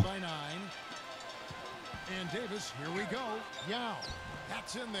feel. And Davis, here we go. Yao.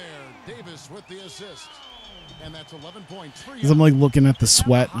 That's in there. Davis with the assist. And that's 11 points. Because I'm like looking at the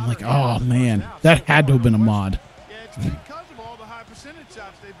sweat, I'm like, oh man, that had to have been a mod. Yeah, it's because of all the high percentage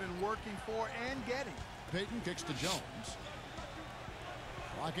shots they've been working for and getting. Payton kicks to Jones.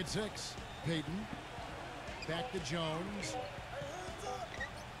 Clock at 6. Payton. Back to Jones.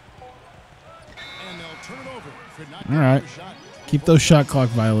 And they'll turn it over. Could not all right. shot. Keep those shot clock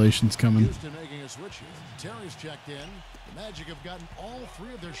violations coming. Houston making a switch. Terry's checked in. The Magic have gotten all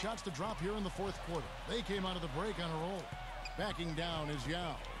 3 of their shots to drop here in the 4th quarter. They came out of the break on a roll. Backing down is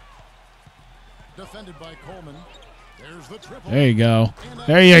Yao. Defended by Coleman. There's the triple. There you go.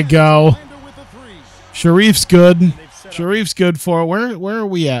 There you go. Sharif's good. Sharif's good for it. Where are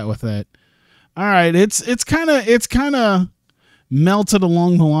we at with it? All right, it's kind of melted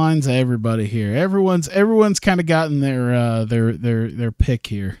along the lines of everybody here. Everyone's kind of gotten their pick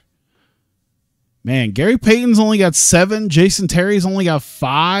here. Man, Gary Payton's only got 7. Jason Terry's only got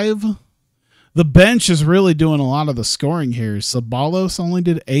 5. The bench is really doing a lot of the scoring here. Sabalos only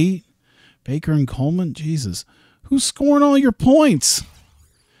did 8. Baker and Coleman, Jesus. Who's scoring all your points?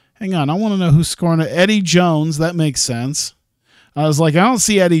 Hang on, I want to know who's scoring it. Eddie Jones, that makes sense. I was like, I don't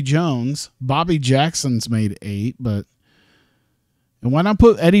see Eddie Jones. Bobby Jackson's made 8, but... And why not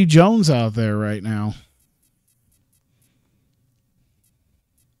put Eddie Jones out there right now?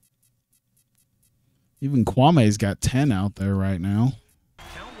 Even Kwame's got 10 out there right now.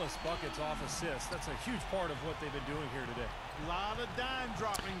 Countless buckets off assists. That's a huge part of what they've been doing here today. A lot of dime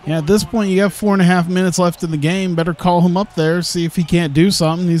dropping. Yeah, at this point, you got 4.5 minutes left in the game. Better call him up there, see if he can't do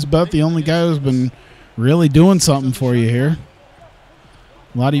something. He's about the only guy who's been really doing something for you here.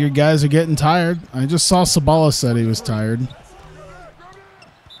 A lot of your guys are getting tired. I just saw Sabalos said he was tired.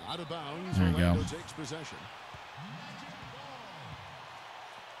 There you go.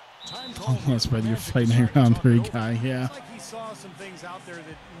 That's right, you're fighting around 3 guy, yeah. He saw some things out there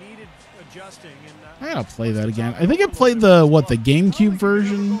that needed adjusting. And, I gotta play that again. I think I played the GameCube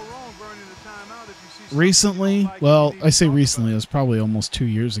version recently. Well, I say recently. It was probably almost 2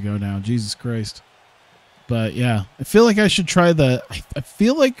 years ago now. Jesus Christ. But yeah, I feel like I should try the. I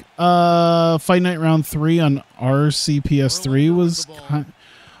feel like Fight Night Round 3 on RCPS3 was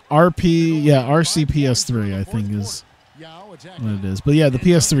RCPS3. I think is what it is. But yeah, the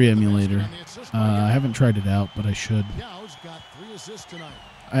PS3 emulator. I haven't tried it out, but I should.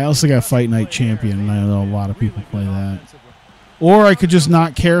 I also got Fight Night Champion, and I know a lot of people play that. Or I could just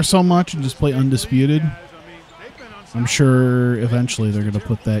not care so much and just play Undisputed. I'm sure eventually they're going to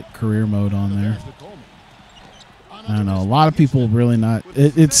put that career mode on there. I don't know. A lot of people really not.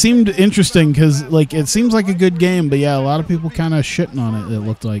 It seemed interesting because like it seems like a good game, but yeah, a lot of people kind of shitting on it. It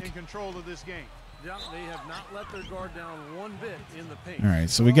looked like. All right,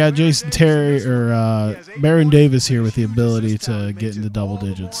 so we got Jason Terry or Baron Davis here with the ability to get into double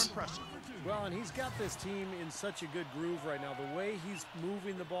digits. Well, and he's got this team in such a good groove right now. The way he's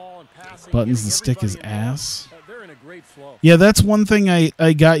moving the ball and passing. Buttons the stick his ass. They're in a great flow. Yeah, that's one thing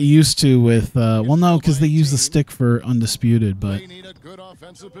I got used to with, well, no, because they use the stick for Undisputed, but They need a good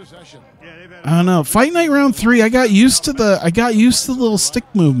offensive possession. I don't know. Fight Night Round 3, I got used to the little stick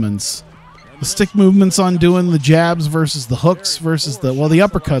movements. The stick movements on doing the jabs versus the hooks versus the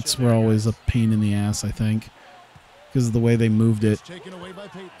uppercuts were always a pain in the ass, I think, because of the way they moved it. Taken away by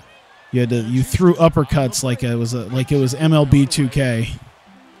Peyton. You threw uppercuts like it was MLB 2K.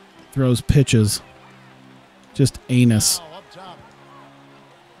 Throws pitches. Just anus. Now up top.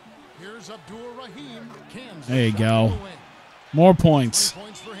 Here's Abdul-Rahim. Kansas There you go. with the win. More points. 20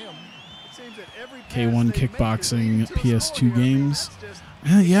 points for him. Seems that every pass K1 they make, kickboxing they lead to a PS2 score here. games. That's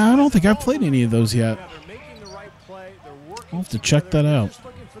just- Yeah, I don't think I've played any of those yet. They're making the right play. They're working I'll have to check together. that They're out. just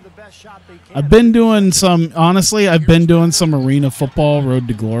looking for the best shot they can. I've been doing some arena football Road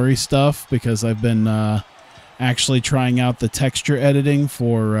to Glory stuff because I've been actually trying out the texture editing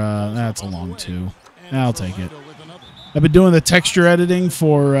for that's a long two. I'll take it. With another. I've been doing the texture editing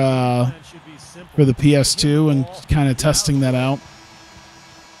for That should be simple. the PS2 and kind of testing that out.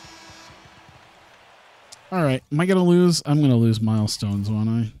 All right, am I going to lose? I'm going to lose milestones, won't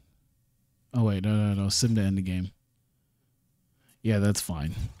I? Oh, wait, no. Sim to end the game. Yeah, that's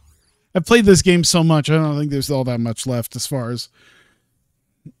fine. I've played this game so much, I don't think there's all that much left as far as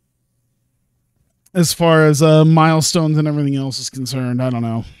milestones and everything else is concerned. I don't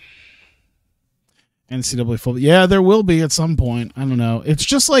know. NCAA football. Yeah, there will be at some point. I don't know.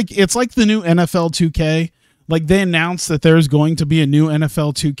 It's like the new NFL 2K. Like they announced that there's going to be a new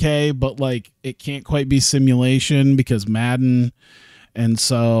NFL 2K, but like it can't quite be simulation because Madden. And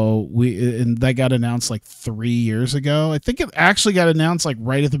so that got announced like 3 years ago. I think it actually got announced like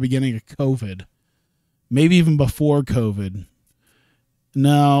right at the beginning of COVID, maybe even before COVID.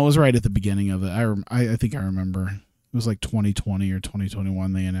 No, it was right at the beginning of it. I think I remember. It was like 2020 or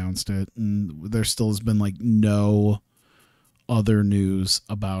 2021 they announced it, and there still has been like no other news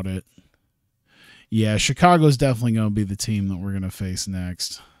about it. Yeah, Chicago's definitely going to be the team that we're going to face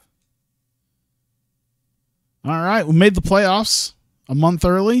next. All right, we made the playoffs a month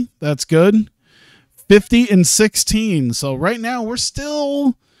early. That's good. 50-16. So right now we're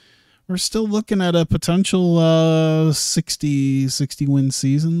still looking at a potential 60 win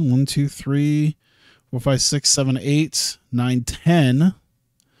season. 1, 2, 3, 4, 5, 6, 7, 8, 9, 10.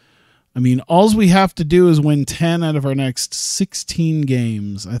 I mean, all we have to do is win 10 out of our next 16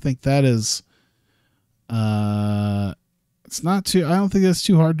 games. I think that is it's not too, I don't think that's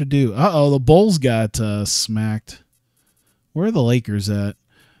too hard to do. The Bulls got smacked. Where are the Lakers at?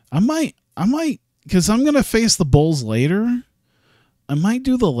 I might, because I'm going to face the Bulls later. I might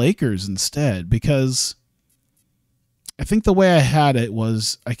do the Lakers instead because I think the way I had it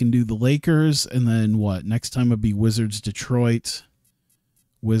was I can do the Lakers and then what? Next time it'd be Wizards, Detroit,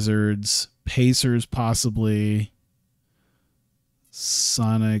 Wizards, Pacers possibly,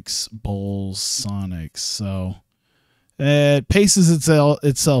 Sonics, Bulls, Sonics. So it paces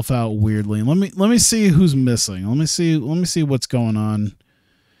itself out weirdly. Let me see who's missing. Let me see what's going on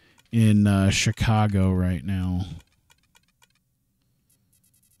in Chicago right now.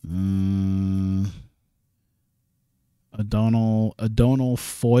 O'Donnell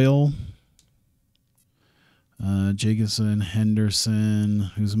Foyle, Jacobson,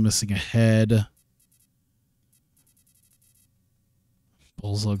 Henderson, who's missing a head.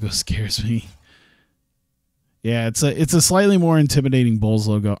 Bulls logo scares me. Yeah, it's a slightly more intimidating Bulls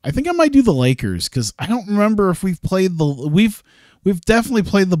logo. I think I might do the Lakers because I don't remember if we've definitely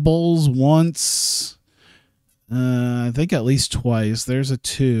played the Bulls once. I think at least twice. There's a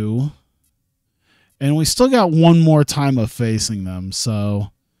 2. And we still got one more time of facing them.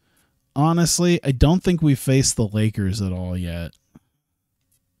 So, honestly, I don't think we faced the Lakers at all yet.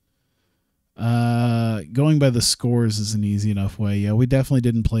 Going by the scores is an easy enough way. Yeah, we definitely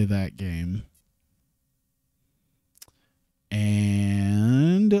didn't play that game.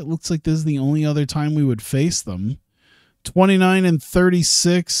 And it looks like this is the only other time we would face them.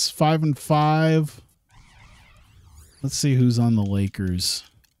 29-36, 5-5. Let's see who's on the Lakers.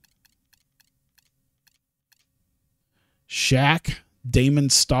 Shaq, Damon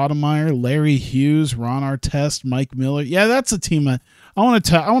Stoudemire, Larry Hughes, Ron Artest, Mike Miller. Yeah, that's a team I want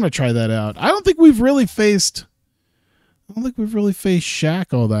to try that out. I don't think we've really faced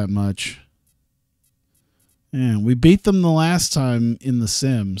Shaq all that much. Yeah, we beat them the last time in the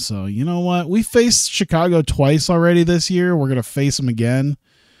sim. So, you know what? We faced Chicago twice already this year. We're going to face them again.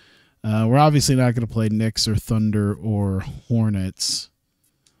 We're obviously not going to play Knicks or Thunder or Hornets.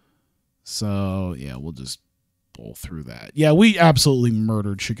 So, yeah, we'll just bowl through that. Yeah, we absolutely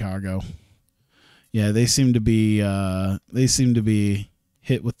murdered Chicago. Yeah, they seem to be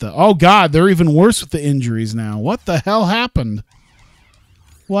hit with the. Oh God, they're even worse with the injuries now. What the hell happened?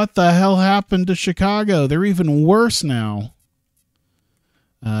 What the hell happened to Chicago? They're even worse now.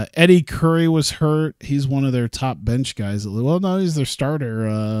 Eddie Curry was hurt. He's one of their top bench guys. Well, no, he's their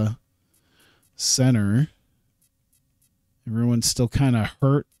starter center. Everyone's still kind of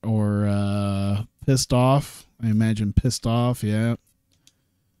hurt or pissed off. I imagine pissed off, yeah.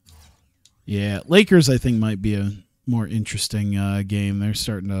 Yeah, Lakers, I think, might be a more interesting game. They're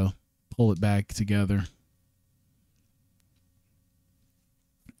starting to pull it back together.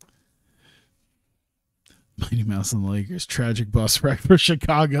 Mighty Mouse and the Lakers. Tragic bus wreck for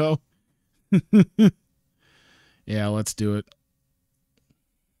Chicago. Yeah, let's do it.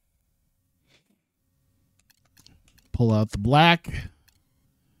 Pull out the black.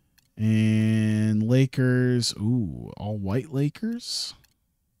 And Lakers. Ooh, all white Lakers.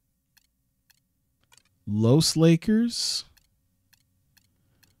 Los Lakers.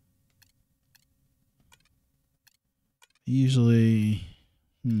 Usually,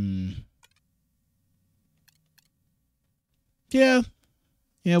 Yeah,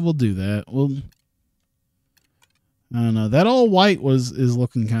 we'll do that. I don't know. That all white is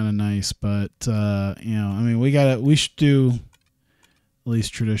looking kind of nice, but I mean, we should do at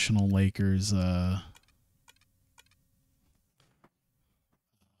least traditional Lakers.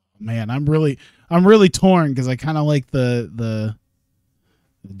 Man, I'm really torn because I kind of like the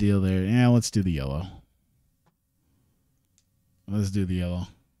deal there. Yeah, let's do the yellow. Let's do the yellow.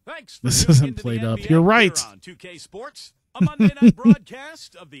 Thanks. This isn't played up. You're right. On 2K Sports, a Monday night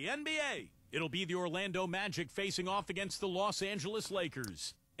broadcast of the NBA. It'll be the Orlando Magic facing off against the Los Angeles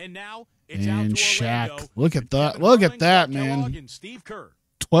Lakers. And now it's out to Shaq. Orlando. Look at that. Look at that, man. And Steve Kerr.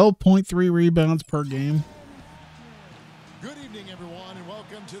 12.3 rebounds per game. Good evening, everyone, and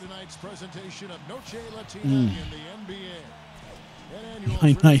welcome to tonight's presentation of Noche Latina in the NBA. An annual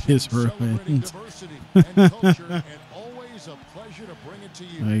My night is celebrating ruined. diversity and culture, and always a pleasure to bring it to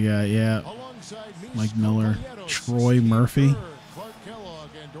you. Yeah. Alongside me, Mike Scott Miller, Nieto, Troy Steve Murphy. Kerr, Clark Kellogg,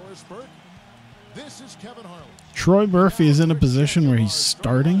 and Doris Burke. This is Kevin Harlan. Troy Murphy is in a position where he's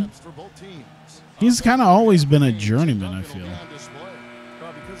starting. He's kind of always been a journeyman, I feel.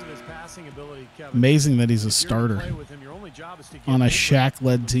 Well, because of his passing ability, Kevin, Amazing that he's a if you're gonna starter play with him, your only job is to get on a open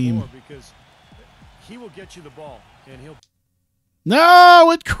Shaq-led the team. floor, because he will get you the ball, and he'll.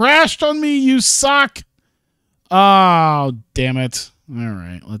 No, it crashed on me, you suck. Oh, damn it. All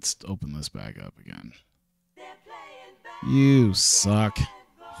right, let's open this back up again. You suck.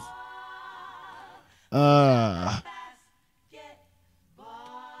 All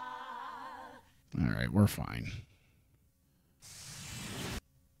right, we're fine.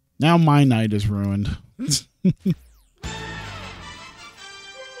 Now my night is ruined. All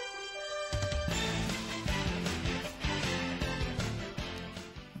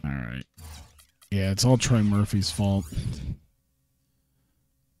right. Yeah, it's all Troy Murphy's fault.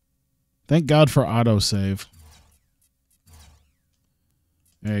 Thank God for autosave.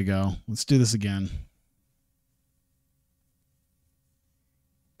 There you go. Let's do this again.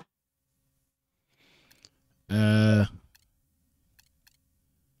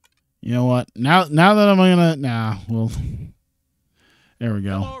 You know what? Now that I'm gonna well, there we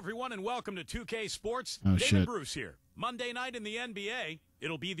go. Hello, everyone, and welcome to 2K Sports. Oh, David shit. Bruce here. Monday night in the NBA,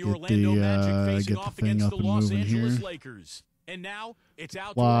 it'll be the Get Orlando the, Magic facing get the off thing against up the and Los moving Angeles here. Lakers. And now it's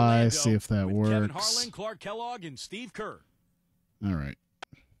out to Why, Orlando see if that with Kevin works. Harlan, Clark Kellogg, and Steve Kerr. All right.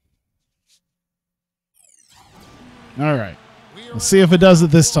 Let's see if it does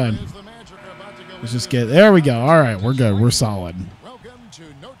it this time. Let's just get there. We go. All right, we're good. We're solid. Welcome to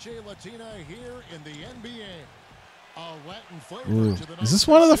Noche Latina here in the NBA. A Latin flavor Ooh. to the Is this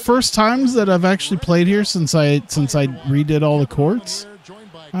one of the first times that I've actually played here since I redid all the courts?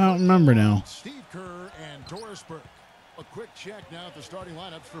 I don't remember now. Steve Kerr and Doris Burke. A quick check now at the starting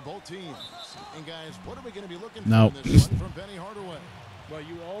lineups for both teams. And guys, what are we going to be looking for Nope. in this one from Benny Hardaway? Well,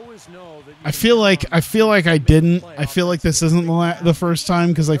 you always know that. I feel like I didn't. I feel like this isn't the first time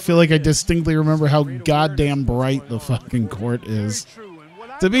because I feel like I distinctly remember how goddamn bright the fucking court is.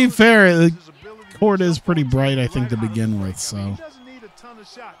 To be fair, the court is pretty bright, I think, to begin with. So. He doesn't need a ton of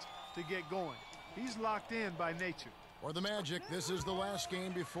shots to get going. He's locked in by nature. For the Magic, this is the last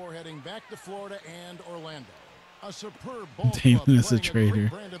game before heading back to Florida and Orlando. A superb ball Damon club is a playing traitor.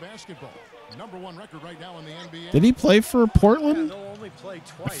 great brand of basketball. #1 record right now in the NBA. Did he play for Portland? They'll only play I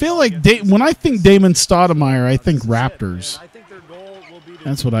twice feel like against when I think Damon Stoudemire, I think Raptors. And I think their goal will be to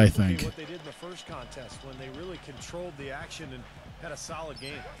That's what I duplicate think. What they did in the first contest when they really controlled the action and had a solid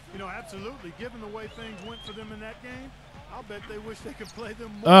game. You know, absolutely. Given the way things went for them in that game, I'll bet they wish they could play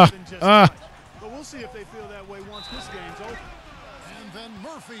them more than just twice. But we'll see if they feel that way once this game's over. And then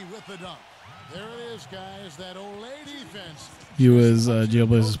Murphy with the dunk. There it is, guys. That Olay defense. He was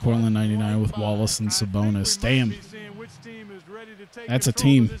Jailblazers Portland '99 with Wallace and Sabonis. Damn. That's a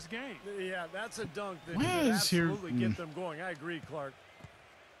team. Yeah, that's a dunk that Why could is here- absolutely get them going. I agree, Clark.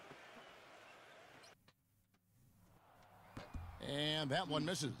 And that one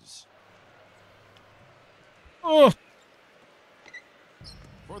misses. Oh,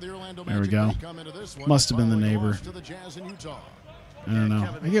 For the Orlando there we Magic, go. they come into this one Must have been the following a neighbor. loss to the Jazz in Utah. I don't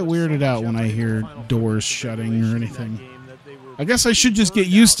know. I get weirded out when I hear doors shutting or anything. I guess I should just get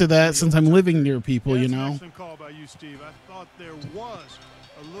used to that since I'm living near people, you know. Excellent call by you, Steve. I thought there was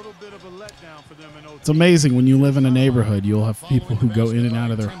a little bit of a letdown for them in OT. It's amazing when you live in a neighborhood, you'll have people who go in and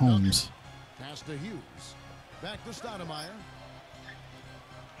out of their homes. Pass to Hughes. Back to Stoudemire.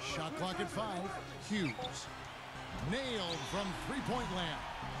 Shot clock at 5. Hughes. Nailed from three-point land.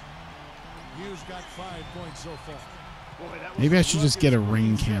 Hughes got 5 points so far. Boy, that was Maybe I a should just lucky get a move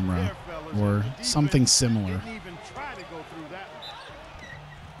ring there, camera fellas. or The defense something similar. didn't even try to go through that one.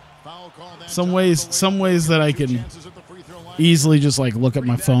 Foul call that Some time ways, away. some ways that I Two can chances at the free throw line. easily just like look at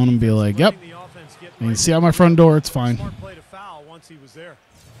my phone and be like, "Yep, Letting the offense get you right see out my front door, it's fine." Smart play to foul once he was there.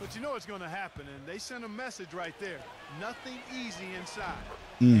 But you know what's going to happen, and they sent a message right there. Nothing easy inside.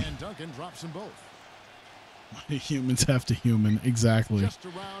 And Duncan drops them both. Humans have to human, exactly. Just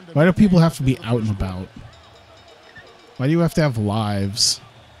around Why do people have the to be first out and quarter. about? Why do you have to have lives?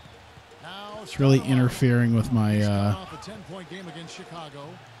 Now It's really Stoudemire. interfering with He's coming my off a 10-point game against Chicago.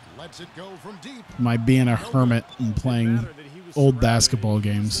 Lets it go from deep. my being a hermit and playing Matter that he was old surrounded. basketball He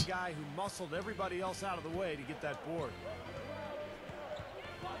was games. the guy who muscled everybody else out of the way to get that board.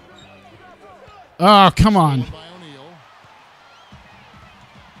 Oh, come on. By O'Neal.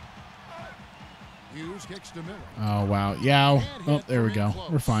 Hughes kicks to Miller. Oh, wow. Yeah. Oh, there we go.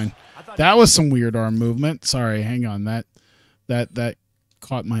 We're fine. That was some weird arm movement. Sorry, hang on. That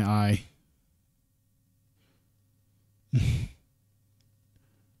caught my eye.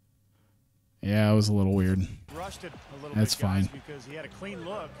 Yeah, it was a little weird. Rushed it a little That's bit, guys, fine. because he had a clean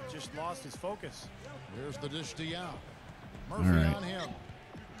look, just lost his focus. Here's the dish to Yao. Murphy All right. on him.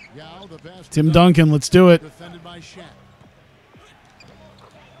 Yao, the best. Tim Duncan, let's do it. Defended by Shaq.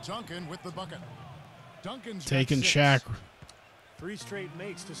 Duncan with the bucket. Duncan's got Taking 6. Shaq. 3 straight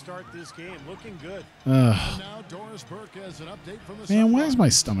makes to start this game. Looking good. Ugh. And now Doris Burke has an update from the Man, Sun why is my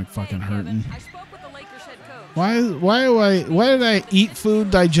Rockets. stomach fucking Hey, Kevin, hurting? I spoke with the Lakers head coach. Why did I eat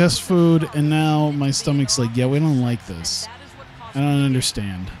food, digest food, and now my stomach's like, yeah, we don't like this. That is what cost I don't me the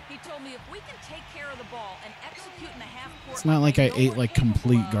understand. game. He told me if we can take care of the ball and execute in the half court It's not like I know ate we're like capable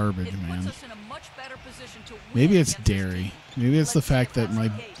complete of, garbage, it puts man. us in a much better position to win Maybe it's against this dairy. team. Maybe it's the Let's see fact if that that's my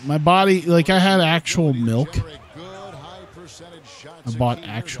the case. my body, like I had actual milk. Generate good, high percentage shots I bought 16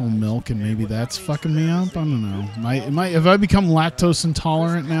 actual guys. milk, and maybe that's fucking me up. I don't know. Have I become lactose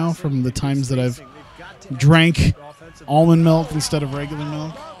intolerant now from the times that I've drank almond milk instead of regular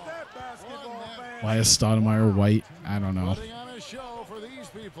milk? Why is Stoudemire white? I don't know. Putting on a show for these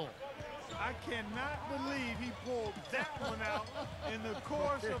people. I cannot believe he pulled that one out in the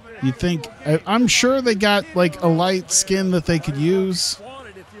course of an You'd think, I'm sure they got like a light skin that they could use. Want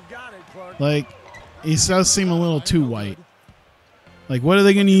it if you've got it, Clark. Like, he does seem a little too white. Like, what are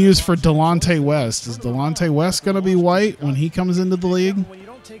they going to use for Delonte West? Is Delonte West going to be white when he comes into the league? When you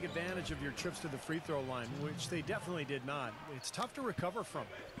don't take advantage of your trips to the free throw line, which they definitely did not, it's tough to recover from.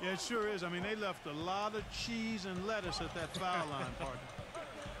 Yeah, it sure is. I mean, they left a lot of cheese and lettuce at that foul line, partner.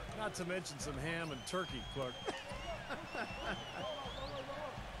 Not to mention some ham and turkey, Clark.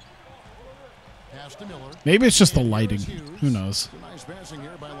 Pass to Miller. Maybe it's just the lighting. Who knows? Nice passing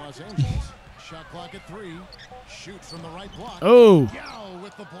here by Los Angeles. Shot clock at 3. Shoots from the right block. Oh, Yao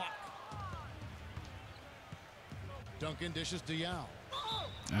with the block. Duncan dishes to Yao.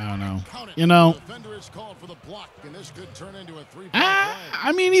 I don't know. Count it. You know, The defender is called for the block, and this could turn into a 3-point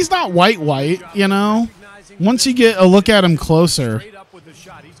I mean, he's not white, you know? Once you get a look at him closer, Straight up with the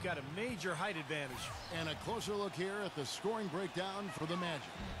shot. He's got a major height advantage. And a closer look here at the scoring breakdown for the Magic.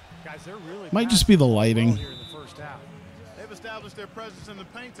 Guys, they're really might just be the lighting. here in the first half. They've established their presence in the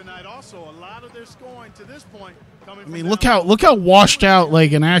paint tonight. Also, a lot of their scoring to this point coming I from mean, down look how washed out,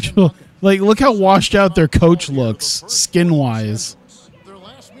 like an actual, like look how washed out their coach looks, skin-wise. Their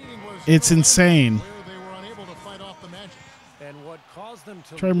last meeting was It's insane. where they were unable to fight off the Magic. And what caused them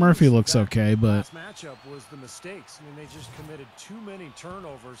to Trey lose Murphy looks that okay, but last matchup was the mistakes. I mean, they just committed too many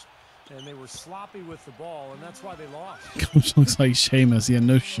turnovers, and they were sloppy with the ball, and that's why they lost. coach looks like Sheamus. Yeah,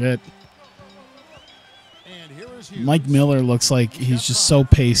 no shit. And here is Hughes. Mike Miller looks like he's just so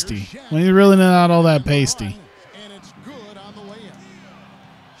pasty. When he's really not all that pasty. And it's good on the way in.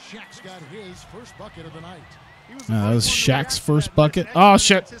 Shaq's got his first bucket of the night. That was Shaq's first bucket. Oh,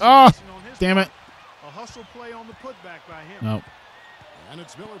 shit. Oh, damn it. A hustle play on the putback by him. Nope. And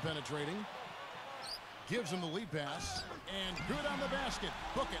it's Miller penetrating. Gives him the lead pass. And good on the basket.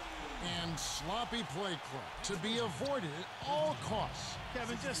 Book it. And sloppy play clock to be avoided at all costs.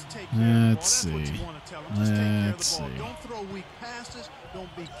 Kevin, just take care of the ball. Let's That's what see. you want to tell him. Just take care of Let's the ball. see. Don't throw weak passes.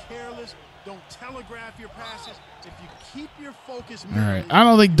 Don't be careless. Don't telegraph your passes. If you keep your focus. All right. I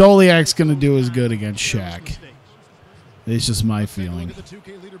don't think Doliak's going to do as good against Shaq. It's just my feeling. Look at the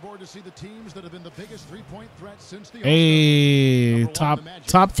 2K leaderboard to see the teams that have been the biggest three-point threat since the Hey, top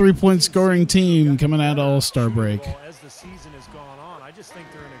 3-point scoring team coming out of All-Star break. As the season has gone on, I just think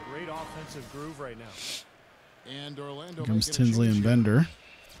they're in a great offensive groove right now. And Orlando Here comes making a Tinsley change and here. Bender.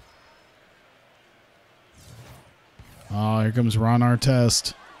 Oh, here comes Ron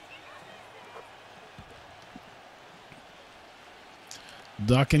Artest.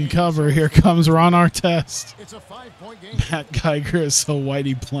 Duck and cover. Here comes Ron Artest. It's a 5-point game. Matt Geiger is so white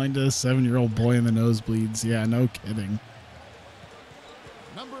he blinded a 7-year-old boy in the nosebleeds. Yeah, no kidding.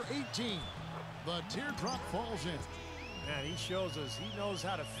 Number 18. The teardrop falls in. Man, he shows us he knows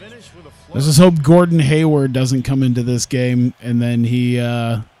how to finish with a flow. Let's just hope Gordon Hayward doesn't come into this game and then he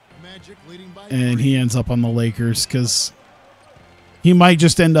Magic leading by and 3. he ends up on the Lakers because he might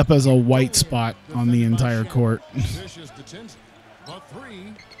just end up as a white spot on the entire court. Vicious to Tinsley. The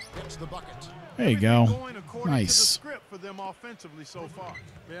 3 gets the bucket. There you go. Going according Nice. to the script for them offensively so far.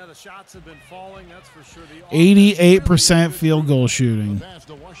 Yeah, the shots have been falling, that's for sure. The 88% field goal shooting. Pass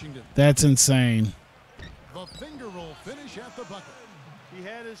to Washington. That's insane. The finger roll finish at the bucket. He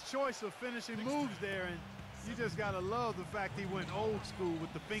had his choice of finishing moves there, and you just got to love the fact he went old school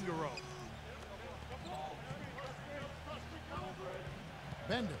with the finger roll.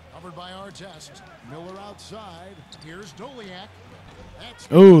 Bender covered by Artest. Miller outside. Here's Doliak. That's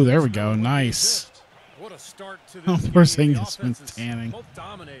Oh, there we go. Nice. What a start to Oh, this poor game. The Porzingis offense been is tanning. both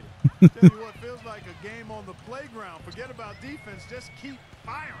dominated. Tell you what, feels like a game on the playground. Forget about defense. Just keep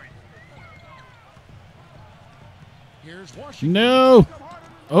firing. Here's Washington. No.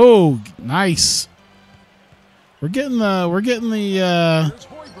 Oh, nice. We're getting the Here's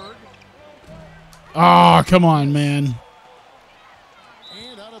Hoiberg. Oh, come on, man.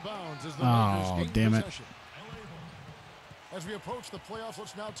 And out of bounds as the Oh, Lakers gain damn it. possession. As we approach the playoffs,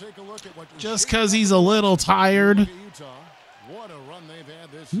 let's now take a look at what Just because he's a little tired. Look at Utah. What a run they've had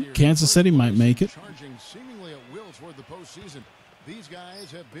this year. Kansas City might make it. Charging seemingly at will toward the postseason. These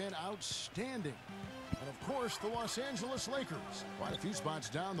guys have been outstanding. And of course, the Los Angeles Lakers. Quite a few spots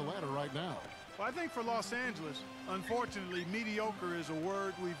down the ladder right now. Well, I think for Los Angeles, unfortunately, mediocre is a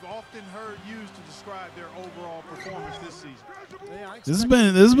word we've often heard used to describe their overall performance this season. This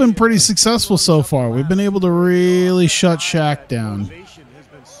has been pretty successful so far. We've been able to really shut Shaq down.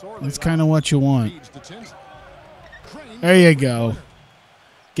 That's kind of what you want. Feeds to Tinsley. Crane There you go.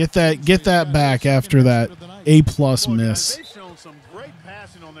 Get that back after that A+ miss. They've shown some great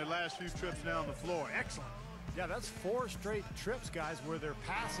passing on their last few trips down the floor. Excellent. Yeah, that's 4 straight trips, guys, where their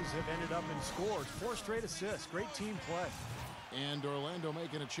passes have ended up in scores. 4 straight assists. Great team play. And Orlando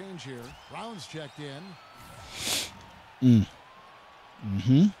making a change here. Brown's checked in.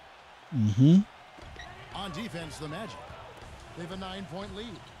 On defense, the Magic. They have a 9-point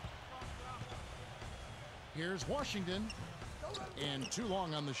lead. Here's Washington. And too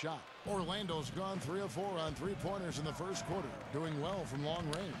long on the shot. Orlando's gone 3 of 4 on 3-pointers in the first quarter. Doing well from long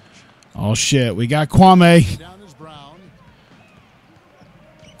range. Oh, shit. We got Kwame. Down is Brown.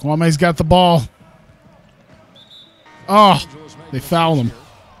 Kwame's got the ball. Oh, Angeles making they a fouled switch him.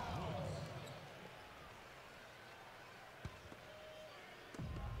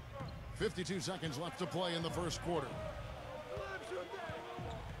 here. 52 seconds left to play in the first quarter.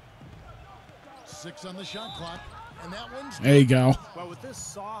 6 on the shot clock. And that one's There you go. Well, with this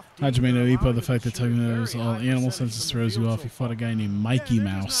soft Hajime no defense, Ippo, the fact that shooting Tugman very knows all high animal percentage senses from the throws you field off. so He fought a guy named Yeah, Mikey they're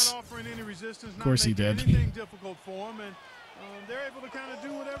just Mouse. not offering any resistance, Of course he not did. making anything difficult for them, and they're able to kind of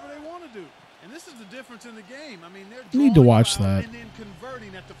do whatever they want to do. And this is the difference in the game. I mean, they're You need to drawing watch foul that. and then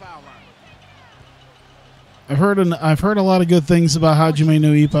converting at the foul line. I've heard a lot of good things about Hajime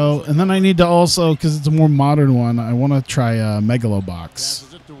no Ippo, and then I need to also, because it's a more modern one, I want to try Megalobox.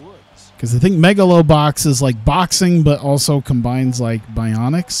 passes it to Woods. Because I think Megalobox is like boxing, but also combines like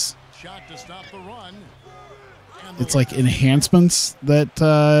bionics. Shot to stop the run. And the It's like Lakers enhancements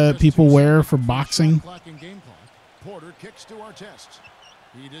that people wear for boxing. Shot clock and game clock. Porter kicks to Artest.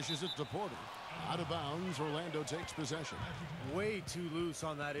 He dishes it to Porter. Out of bounds, Orlando takes possession. way too loose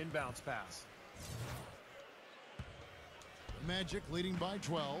on that inbounds pass. Magic leading by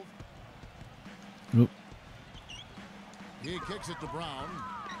 12. Oop. He kicks it to Brown.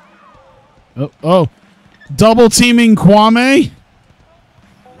 Oh. Double teaming Kwame.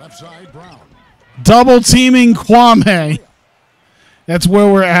 Left side, Brown. Double teaming Kwame. That's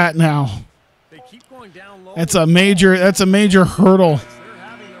where we're at now. They keep going down low. That's a major hurdle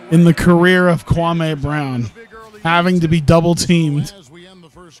in the career of Kwame Brown, having to be double teamed. As we end the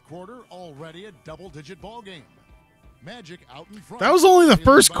first quarter, already a double-digit ball game. Magic out in front. That was only the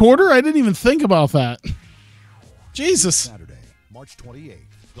first quarter? I didn't even think about that. Jesus. Saturday, March 28th,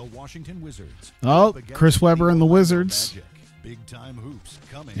 the Washington Wizards. Oh, Chris Webber and the Wizards. Big time hoops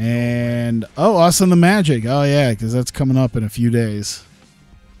coming. And, us and the Magic. Oh, yeah, because that's coming up in a few days.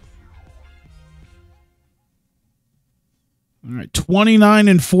 All right,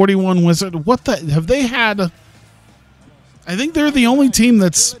 29-41 Wizard. What the? Have they had? I think they're the only team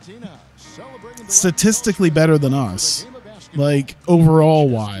that's statistically better than us, like overall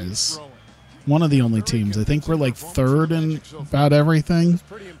wise. One of the only teams. I think we're like third in about everything,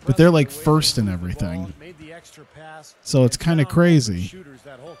 but they're like first in everything. So it's kind of crazy.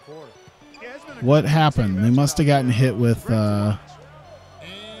 What happened? They must have gotten hit with. They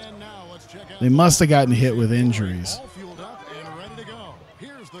must have gotten hit with injuries.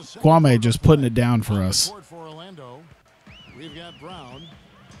 Kwame just putting it down for us.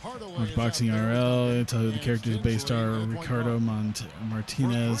 Boxing RL, tell who the characters based are. Ricardo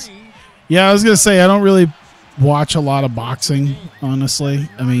Martinez. Yeah, I was going to say, I don't really watch a lot of boxing, honestly.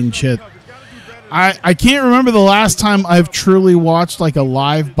 I mean, shit. I can't remember the last time I've truly watched like a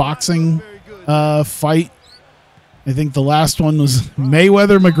live boxing fight. I think the last one was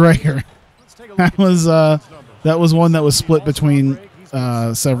Mayweather-McGregor. That was one that was split between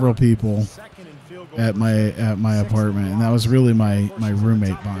several people at my apartment, and that was really my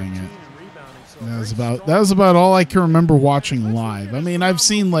roommate buying it. And that was about all I can remember watching live. I mean, I've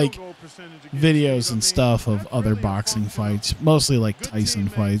seen like videos and stuff of other boxing fights, mostly like Tyson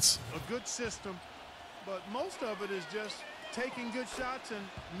fights. A good system, but most of it is just taking good shots and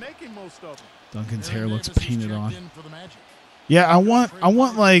making most of them. Duncan's hair looks painted on. Yeah, I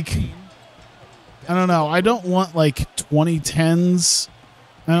want like, I don't know. I don't want like 2010s.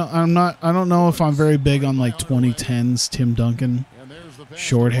 I don't know if I'm very big on like 2010s Tim Duncan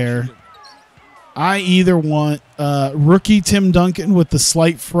short hair. I either want rookie Tim Duncan with the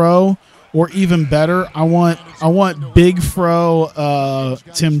slight fro, or even better, I want big fro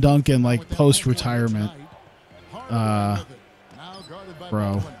Tim Duncan like post retirement.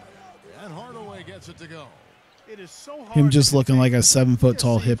 Bro. Him just looking like a 7-foot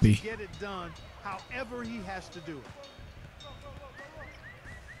tall hippie. Get it done however he has to do it.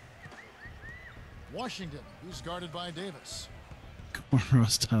 Washington, who's guarded by Davis.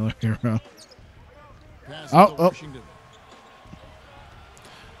 Cornrows Tyler Hero. Oh.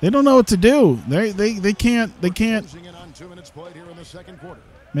 They don't know what to do. They can't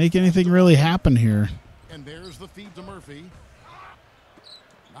make anything really happen here. And there's the feed to Murphy.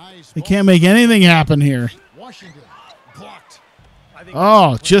 Nice. They can't make anything happen here. Washington blocked.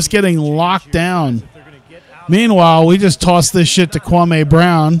 Oh, just getting locked down. Meanwhile, we just toss this shit to Kwame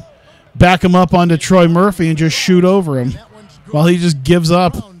Brown, back him up onto Troy Murphy, and just shoot over him while he just gives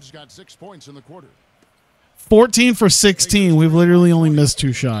up. Brown's got 6 points in the quarter. 14 for 16. We've literally only missed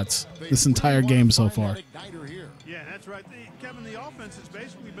 2 shots this entire game so far. Yeah, that's right. Kevin, the offense has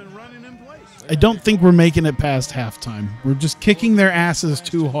basically been running in place. I don't think we're making it past halftime. We're just kicking their asses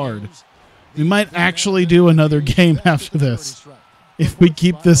too hard. We might actually do another game after this if we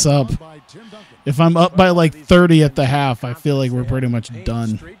keep this up. If I'm up by like 30 at the half, I feel like we're pretty much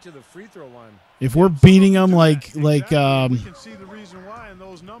done. If we're beating them like Luka,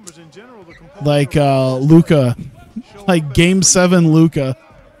 like Game 7 Luka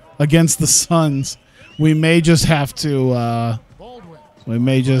against the Suns, we may just have to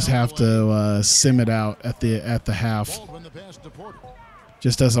sim it out at the half,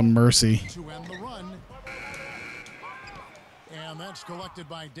 just as a mercy. And that's collected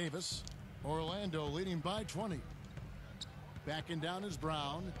by Davis. Orlando leading by 20. Backing down is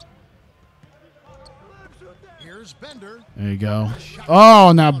Brown. Here's Bender. There you go.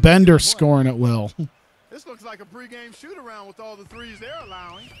 Oh, now Bender scoring at will. This looks like a pregame shoot-around with all the threes they're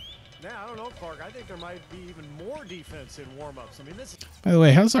allowing. Now, I don't know, Clark. I think there might be even more defense in warm-ups. I mean, this. By the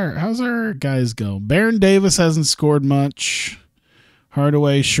way, how's our guys go? Baron Davis hasn't scored much.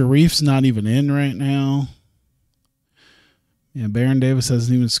 Hardaway, Sharif's not even in right now. Yeah, Baron Davis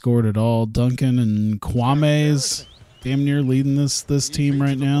hasn't even scored at all. Duncan and Kwame's damn near leading this team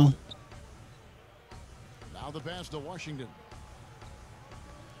right now. Now the pass to Washington.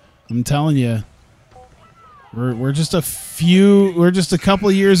 I'm telling you, We're just a couple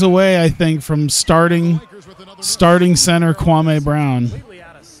of years away, I think, from starting center Kwame Brown.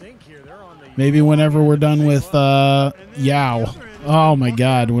 Maybe whenever we're done with Yao. Oh my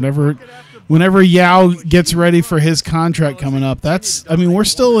God! Whenever Yao gets ready for his contract coming up, we're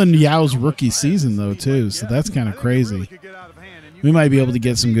still in Yao's rookie season though too, so that's kind of crazy. We might be able to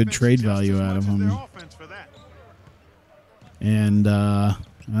get some good trade value out of him. And I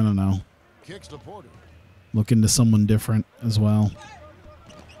don't know. Look into someone different as well.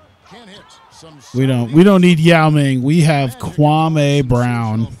 We don't need Yao Ming. We have Kwame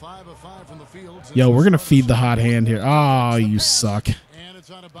Brown. Yo, we're gonna feed the hot hand here. Oh, you suck.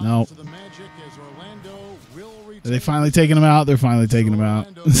 No. Are they finally taking him out? They're finally taking him out.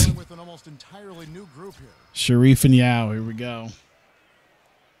 Sharif and Yao. Here we go.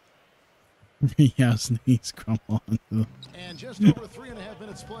 Yao's knees crumble. And just over 3.5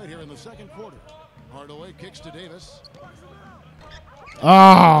 minutes played here in the second quarter. Hardaway kicks to Davis.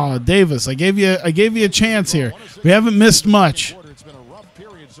 Oh, Davis, I gave you a chance here. We haven't missed much. It's been a rough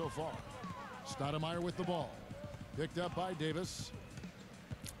period so far. Stoudemire with the ball. Picked up by Davis.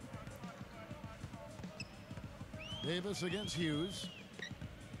 Davis against Hughes.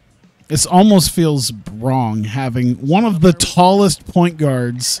 This almost feels wrong having one of the tallest point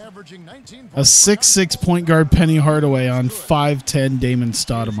guards, a 6'6" point guard Penny Hardaway on 5'10" Damon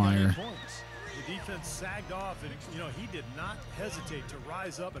Stoudemire. The defense sagged off, and he did not hesitate to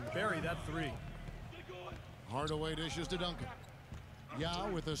rise up and bury that three. Hardaway dishes to Duncan. Yao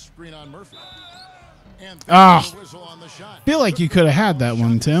with a screen on Murphy. And whistle on the shot. Feel like you could have had that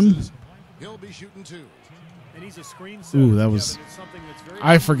one, Tim. He'll be shooting two. And he's a screen ooh, that was.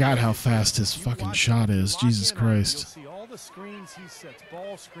 I forgot how fast his fucking shot is. Jesus Christ. You'll see all the screens he sets,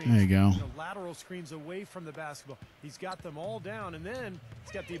 ball screens, there you go. Lateral screens away from the basketball. He's got them all down, and then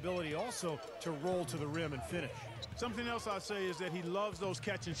he's got the ability also to roll to the rim and finish. Something else I'll say is that he loves those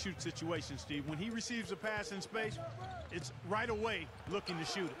catch-and-shoot situations, Steve. When he receives a pass in space, it's right away looking to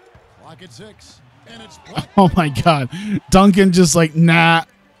shoot it. Clock at 6, and it's oh, my God. Duncan just like, nah,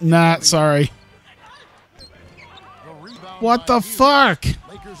 sorry. What the fuck?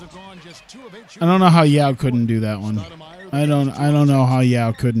 I don't know how Yao couldn't do that one. I don't know how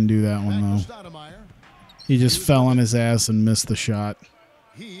Yao couldn't do that one, though. He just fell on his ass and missed the shot.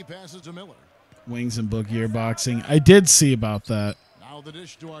 He passes to Miller. Wings and book gearboxing. I did see about that.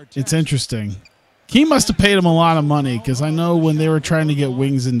 It's interesting. He must have paid him a lot of money because I know when they were trying to get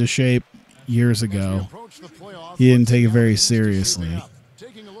Wings into shape years ago, he didn't take it very seriously.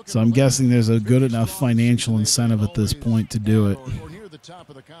 So I'm guessing there's a good enough financial incentive at this point to do it. Or near the top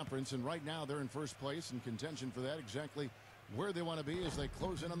of the conference, and right now they're in first place in contention for that, exactly where they want to be as they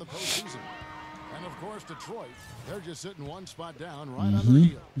close in on the postseason. And of course, Detroit, they're just sitting one spot down right on their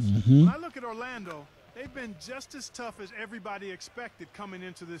heels. When I look at Orlando, they've been just as tough as everybody expected coming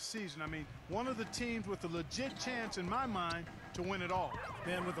into this season. I mean, one of the teams with a legit chance, in my mind, to win it all.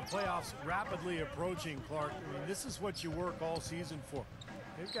 Man, with the playoffs rapidly approaching, Clark, I mean, this is what you work all season for.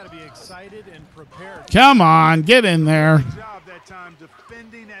 They've got to be excited and prepared. Come on, get in there.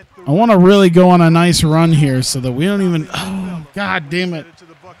 I want to really go on a nice run here so that we don't even, oh, God damn it.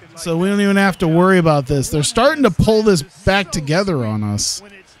 So we don't even have to worry about this. They're starting to pull this back together on us.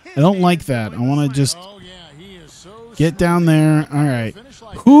 I don't like that. I want to just get down there. All right.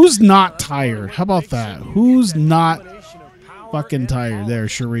 Who's not tired? How about that? Who's not fucking tired? There,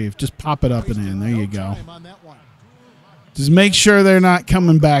 Sharif. Just pop it up and in. There you go. Just make sure they're not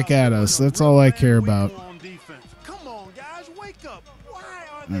coming back at us. That's all I care about. All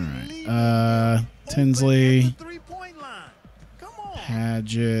right. Tinsley.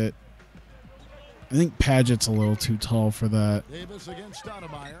 Padgett. I think Padgett's a little too tall for that.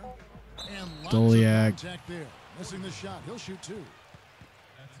 Doliak. Missing the shot. He'll shoot two.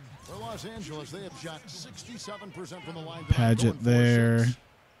 For Los Angeles, they have shot 67% from the line. Padgett there.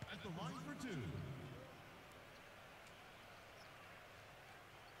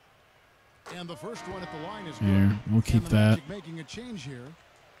 And the first one at the line is here. We'll keep that. Making a change here.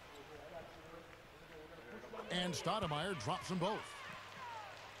 And Stoudemire drops them both.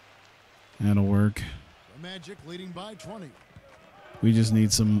 That'll work. The Magic leading by 20. We just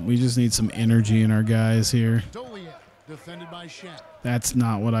need some energy in our guys here. Doliak, defended by Shaq. That's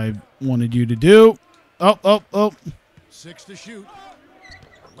not what I wanted you to do. Oh. 6 to shoot.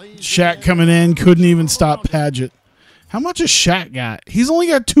 Shaq coming in, couldn't even stop Padgett. How much has Shaq got? He's only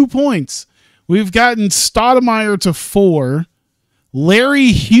got 2 points. We've gotten Stoudemire to 4. Larry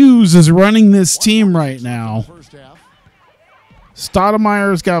Hughes is running this team right now.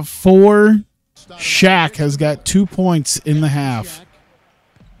 Stoudemire's got 4. Shaq has got 2 points in the half.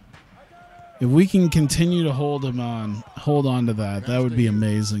 If we can continue to hold on to that, that would be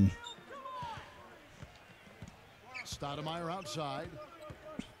amazing. Stoudemire outside.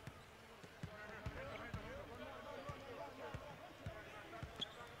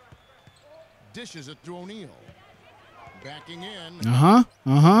 Dishes it to O'Neal. Backing in.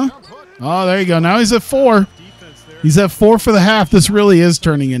 Oh, there you go. Now he's at 4. He's at 4 for the half. This really is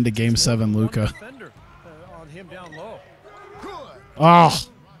turning into Game 7, Luka. Oh,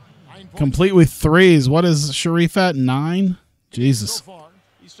 complete with threes. What is Sharif at? 9? Jesus. All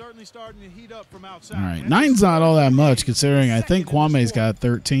right, 9's not all that much considering I think Kwame's got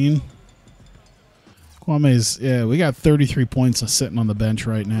 13. Kwame's, yeah, we got 33 points sitting on the bench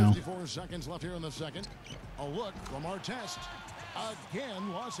right now. 54 seconds left here in the second. A look from our test.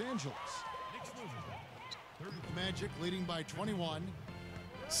 Again, Los Angeles. Magic leading by 21.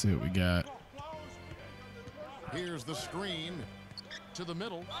 Let's see what we got. Here's the screen to the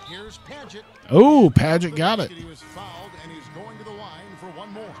middle. Here's Padgett. Oh, Padgett got it. He was fouled and he's going to the line for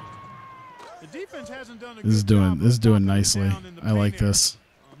one more. The defense hasn't done a This is doing nicely. I like this.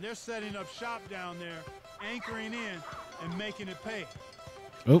 They're setting up shop down there, anchoring in and making it pay.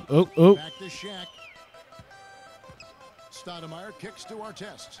 Oh. Back to Shaq. Stoudemire kicks to our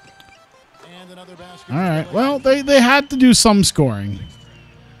test. And another basket. All right. Well, they had to do some scoring.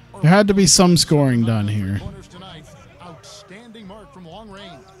 There had to be some scoring done here. Outstanding mark from long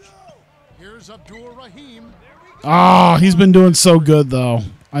range. Here's Abdul Rahim. Oh, he's been doing so good, though.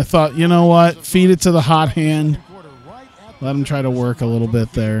 I thought, you know what? Feed it to the hot hand. Let him try to work a little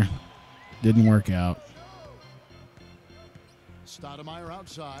bit there. Didn't work out. Stoudemire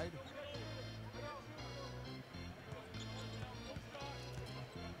outside.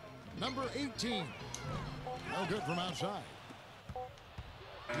 Number 18. No good from outside.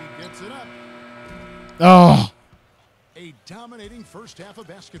 He gets it up. Oh. A dominating first half of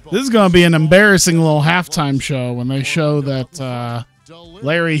basketball. This is going to be an embarrassing little halftime show when they show that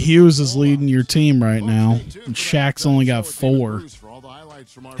Larry Hughes is leading your team right now. And Shaq's only got 4.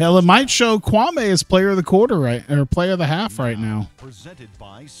 Hell, it might show Kwame as player of the quarter or player of the half right now. Presented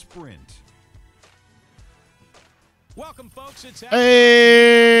by Sprint. Welcome, folks. It's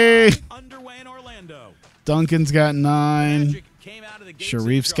Hey! underway in Orlando. Duncan's got 9. Magic came out of the gates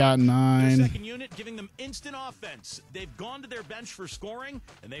Sharif's in got charge. 9. Their second unit giving them instant offense. They've gone to their bench for scoring,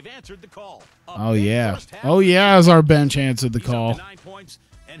 and they've answered the call. Oh, yeah. Oh, yeah, as our bench answered the call. 9 points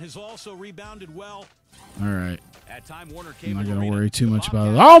and has also rebounded well. All right. At time, Warner I'm not going to worry too much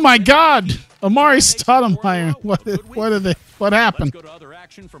about it. Oh, my God! Amari Stoudemire. What happened? Let's go to other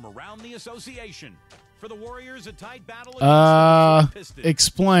action from around the association. For the Warriors, a tight battle against the Pistons.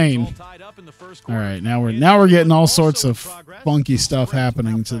 Explain. All tied up in the first All quarter. right, now we're getting all sorts of funky stuff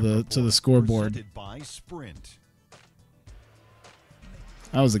happening to the scoreboard. Presented by Sprint.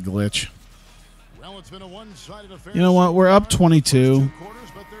 That was a glitch. Well, it's been a one-sided affair. You know what? We're up 22. Quarters,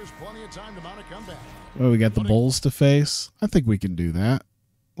 but there's plenty of time to mount a comeback. Well, we got the Bulls to face. I think we can do that.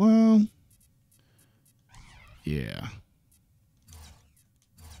 Well, yeah.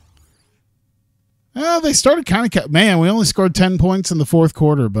 Well, they started kind of... Man, we only scored 10 points in the fourth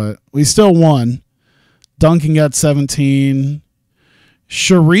quarter, but we still won. Duncan got 17.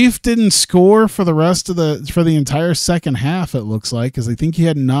 Sharif didn't score for the rest of for the entire second half, it looks like, because I think he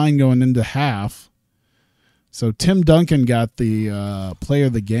had 9 going into half. So Tim Duncan got the player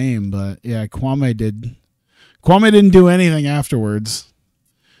of the game, but yeah, Kwame didn't do anything afterwards.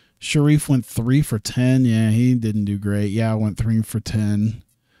 Sharif went 3 for 10. Yeah, he didn't do great. Yeah, went 3 for 10.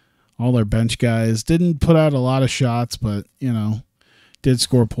 All their bench guys didn't put out a lot of shots, but, you know, did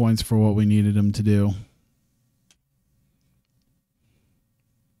score points for what we needed them to do.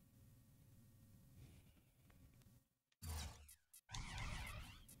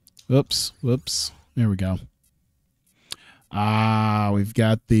 Whoops. There we go. We've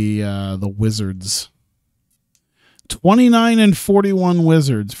got the Wizards. 29-41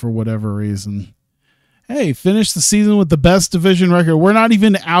 Wizards for whatever reason. Hey, finished the season with the best division record. We're not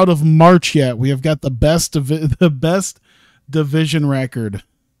even out of March yet. We have got the best division record.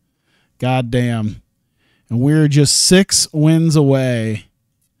 God damn. And we're just 6 wins away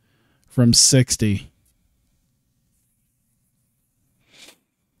from 60.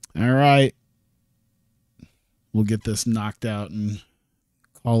 All right. We'll get this knocked out and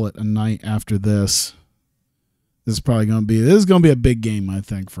call it a night after this. This is going to be a big game, I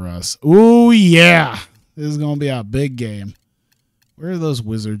think, for us. Ooh, yeah. This is going to be a big game. Where are those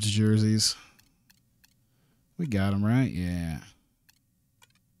Wizards jerseys? We got them, right? Yeah.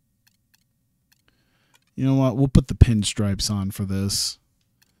 You know what? We'll put the pinstripes on for this.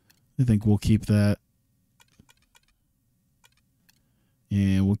 I think we'll keep that.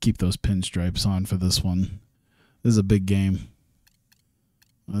 And we'll keep those pinstripes on for this one. This is a big game.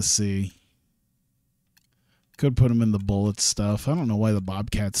 Let's see. Could put them in the Bullets stuff. I don't know why the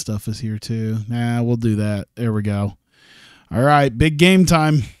Bobcat stuff is here too. Nah, we'll do that. There we go. All right, big game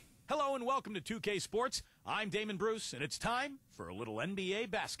time. Hello and welcome to 2K Sports. I'm Damon Bruce, and it's time for a little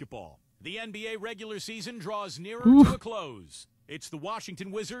NBA basketball. The NBA regular season draws nearer to a close. It's the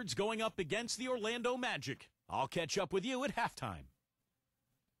Washington Wizards going up against the Orlando Magic. I'll catch up with you at halftime.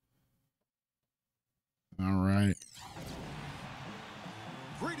 All right.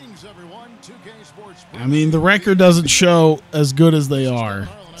 Greetings, everyone. 2K Sports. I mean, the record doesn't show as good as they are,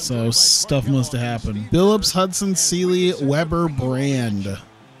 so stuff must have happened. Billups, Hudson, Seeley, Weber, Brand.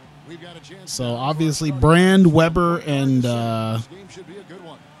 So obviously Brand, Weber, and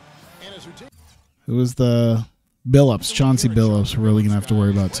who was the Billups? Chauncey Billups. We're really gonna have to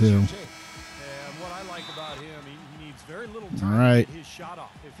worry about too. And what I like about him, he needs very little time All right. to get his shot off.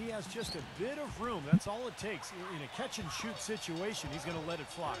 If he has just a bit of room, that's all it takes. In a catch-and-shoot situation, he's going to let it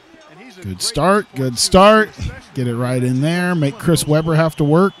fly. And he's a Good great start. football Good shooter, start. especially Get it right in there. Make Chris Webber have to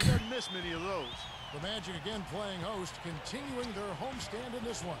work. He doesn't miss many of those. The Magic again playing host, continuing their homestand in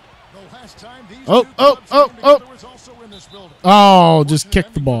this one. The last time these Oh, two oh, clubs oh, came oh. together was also in this building. Oh, just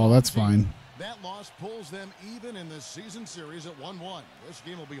kick the ball. That's fine. That loss pulls them even in this season series at 1-1. This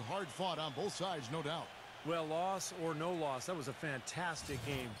game will be hard fought on both sides, no doubt. Well, loss or no loss, that was a fantastic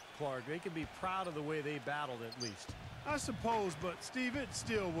game, Clark. They can be proud of the way they battled at least. I suppose, but Steve, it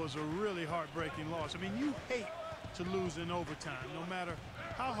still was a really heartbreaking loss. I mean, you hate to lose in overtime. No matter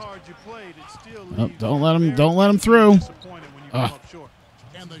how hard you played, it still leaves don't you let him very through. disappointed when you come up short.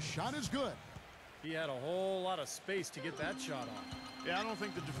 And the shot is good. He had a whole lot of space to get that shot off. Yeah, I don't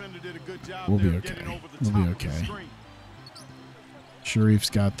think the defender did a good job We'll be there okay. getting over the We'll top be of the okay. screen. Sharif's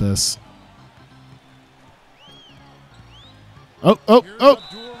got this. Oh, oh, oh.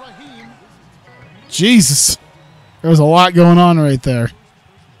 Abdul Rahim. Jesus. There was a lot going on right there.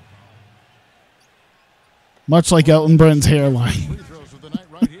 Much like Elton Brand's hairline. Free throws of the night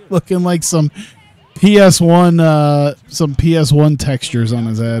right here. Looking like some PS1 textures on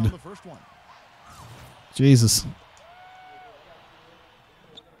his head. The first one. Jesus.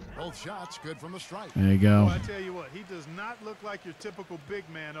 Both shots good from the stripe. There you Well, go. I tell you what, he does not look like your typical big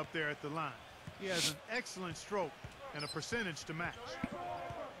man up there at the line. He has an excellent stroke and a percentage to match.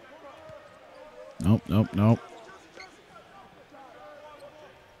 Nope, nope, nope.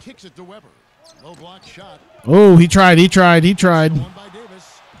 Kicks it to Weber. Low block shot. Oh, he tried. One by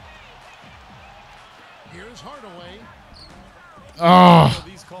Davis. Here's Hardaway. Oh,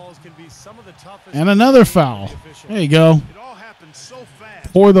 These calls can be some of the toughest. and another foul. There you go. It all happened so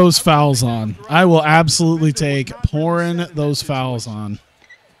fast. Pour those fouls on. I will absolutely take pouring those fouls on.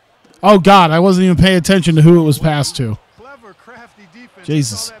 Oh, God, I wasn't even paying attention to who it was passed to. Clever, crafty defense.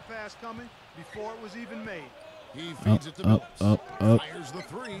 Jesus. Saw that pass coming before it was even made. He feeds it to Up, Billups. up. Fires the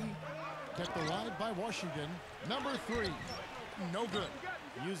three. Kept alive by Washington. Number 3. No good.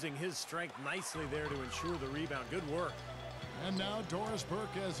 Using his strength nicely there to ensure the rebound. Good work. And now Doris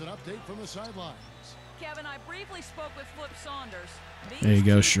Burke has an update from the sidelines. Kevin, I briefly spoke with Flip Saunders. There you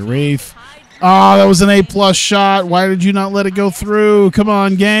go, Sharif. Oh, that was an A-plus shot. Why did you not let it go through? Come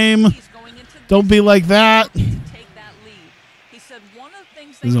on, game. Don't be like that. This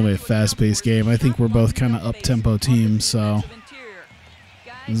is going to be a fast-paced game. I think we're both kind of up-tempo teams, so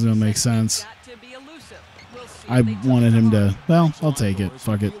this is going to make sense. I wanted him to, well, I'll take it.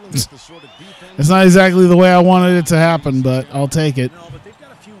 Fuck it. It's not exactly the way I wanted it to happen, but I'll take it. No, but they've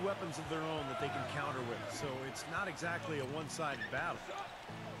got a few weapons of their own that they can counter with, so it's not exactly a one-sided battle.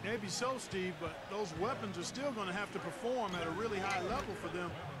 Maybe so, Steve, but those weapons are still going to have to perform at a really high level for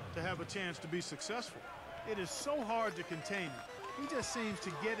them to have a chance to be successful. It is so hard to contain him. He just seems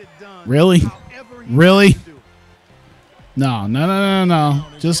to get it done. Really? However he Really? wants to do it. No.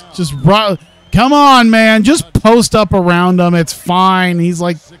 Just come on, man. Just post up around him. It's fine. He's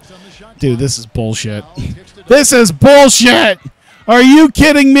like, dude, this is bullshit. This is bullshit. Are you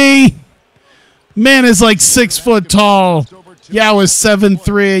kidding me? Man is like 6 foot tall. Yeah, I was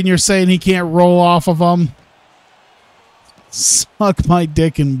 7'3", and you're saying he can't roll off of him? Suck my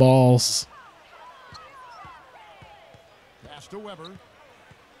dick and balls. Pass to Weber.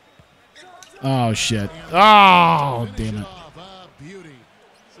 Oh, shit. Oh, damn it. Beauty.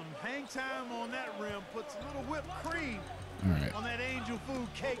 Some hang time on that rim puts a little whipped cream All right. on that angel food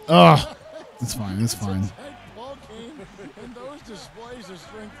cake. Oh, it's fine. It's fine. Tight ball game, and those displays of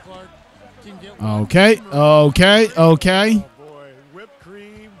strength, Clark, can get Okay. Okay. Oh, boy. Whipped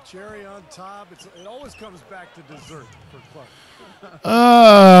cream, cherry on top. It always comes back to dessert for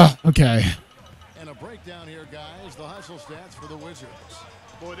Clark. Okay. And a breakdown here, guys. The hustle stats for the Wizards.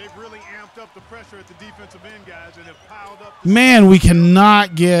 Boy, they've really amped up the pressure at the defensive end, guys, and have piled up. Man, we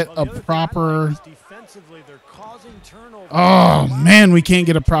cannot get a proper. Oh man, we can't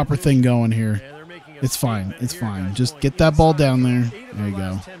get a proper thing going here. It's fine. It's fine. Just get that ball down there. There you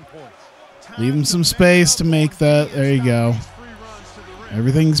go. Leave him some space to make that. There you go.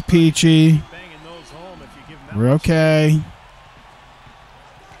 Everything's peachy. We're okay.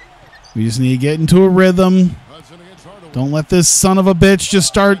 We just need to get into a rhythm. Don't let this son of a bitch just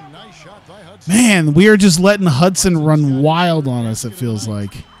start. Man, we are just letting Hudson run wild on us, it feels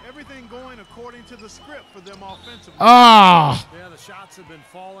like. Everything going according to the script for them offensively. Ah! Yeah, the shots have been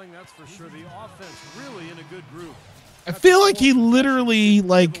falling, that's for sure. The offense really in a good group. I feel like he literally,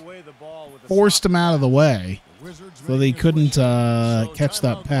 like, forced him out of the way so they couldn't catch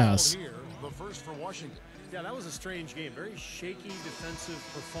that pass. Yeah, that was a strange game. Very shaky defensive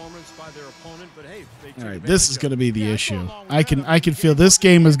performance by their opponent, but hey, they took All right, this is going to be the Yeah, issue. for a long I can time, feel this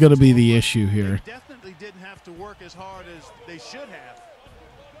game is going to be the issue here. They definitely didn't have to work as hard as they should have.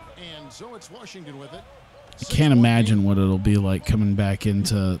 And so it's Washington with it. I can't imagine what it'll be like coming back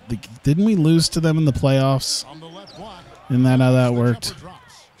into the. Didn't we lose to them in the playoffs? On the left block. Isn't that how that worked?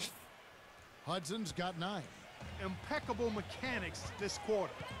 Hudson's got 9. Impeccable mechanics this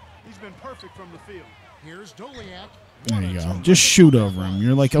quarter. He's been perfect from the field. Here's Doliak. There you go. Just shoot over him.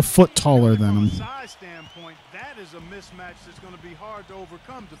 You're like a foot taller than From a him. size standpoint, that is a mismatch that's going to be hard to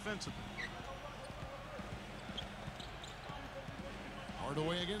overcome defensively.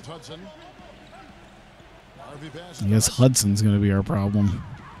 Hardaway against Hudson. Harvey pass. I guess Hudson's going to be our problem.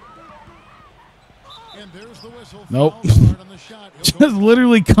 And there's the whistle. Nope. Foul hard on the shot. He'll Just go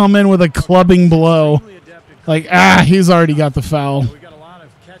literally come in with a clubbing blow. Like, he's already got the foul. We got a lot of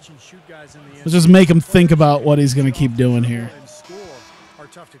catch and shoot guys in the Let's just make him think about what he's going to keep doing here. and score are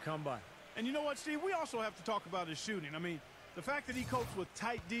tough to come by. And you know what, Steve? We also have to talk about his shooting. I mean, the fact that he copes with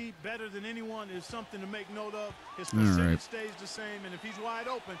tight D better than anyone is something to make note of. His percentage right. stays the same, and if he's wide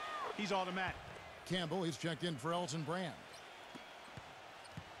open, he's automatic. Campbell, he's checked in for Elton Brand.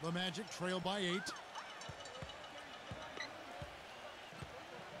 The Magic trail by 8.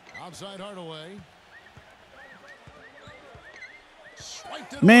 Outside Hardaway.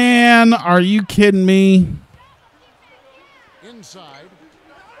 Swiped it Man, are you kidding me? inside.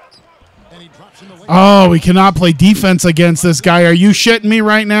 And he drops in the lane. Oh, we cannot play defense against this guy. Are you shitting me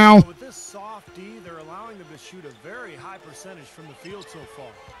right now? With this soft D, they're allowing them to shoot a very high percentage from the field so far.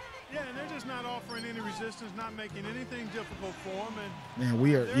 Yeah, and they're just not offering any resistance, not making anything difficult for him. And Man,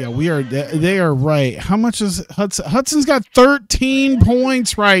 we are. They are right. How much is Hudson? Hudson's got 13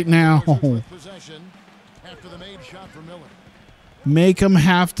 points right now. With possession after the made shot for Miller. Make him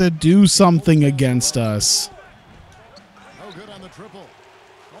have to do something against us. No good on the triple.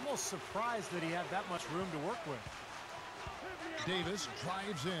 Almost surprised that he had that much room to work with. Davis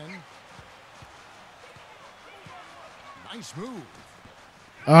drives in. Nice move.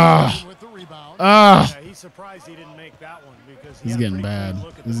 With the rebound. Yeah, he's surprised he didn't make that one because he He's had a getting pretty bad. good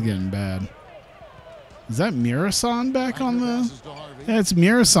look at This is the getting bad. Is that Mirasan back on the? Passes to Harvey. Yeah, it's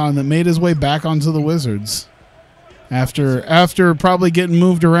Mirasan that made his way back onto the Wizards. After probably getting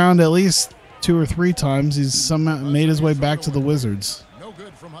moved around at least 2 or 3 times, he's somehow made his way back to the Wizards. No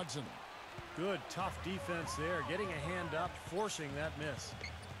good from Hudson. Good, tough defense there, getting a hand up, forcing that miss.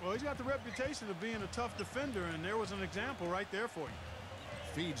 well, he's got the reputation of being a tough defender, and there was an example right there for you.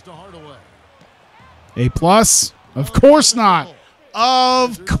 Feeds to Hardaway. A plus? Of course not.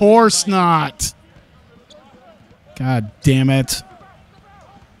 Of course not. God damn it.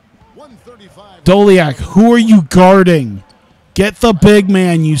 135. Doliak, who are you guarding? Get the big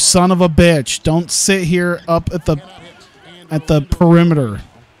man, you son of a bitch. Don't sit here up at the perimeter.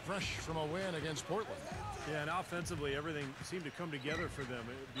 Fresh from a win against Portland. Yeah, and offensively, everything seemed to come together for them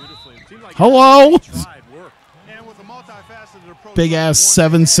beautifully. It seemed like Hello? everything they tried worked. And with a multifaceted approach, Big ass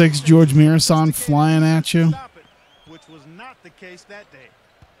 7'6" George Mirasan flying at you. Stop it, which was not the case that day.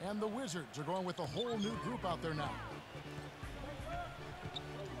 And the Wizards are going with a whole new group out there now.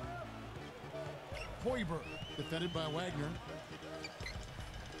 Hoiberg, defended by Wagner.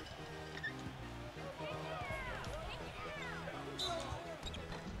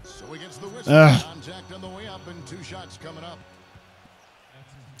 So against the Wizards, contact on the way up and 2 shots coming up.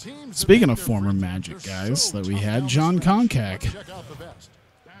 Teams Speaking that of make former their Magic they're guys so that we tough had, down the John stretch. Koncak. Check out the best.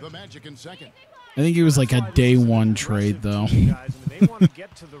 The Magic in second. I think he was like a day one trade, though. Guys, I mean, they want to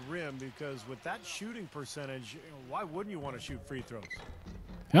get to the rim because with that shooting percentage, why wouldn't you want to shoot free throws?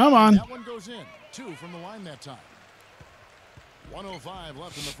 Come on. That one goes in. 2 from the line that time. 1:05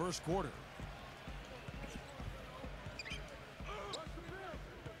 left in the first quarter.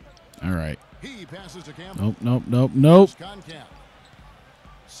 All right. He passes to Campbell. Nope. Concap.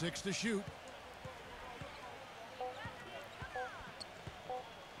 6 to shoot.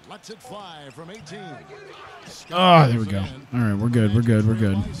 Lets it fly from 18. Oh, there we go. All right, we're good.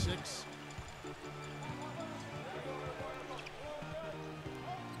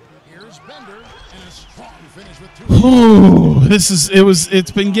 Here's Bender and a strong finish with 2. It's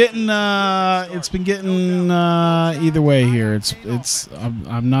been getting either way here.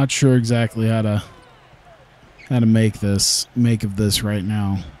 I'm not sure exactly how to make of this right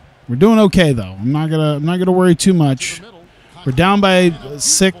now. We're doing okay though. I'm not gonna worry too much. We're down by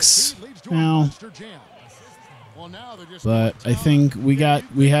 6 now, but I think we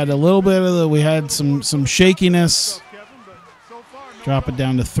had a little bit of we had some shakiness. Drop it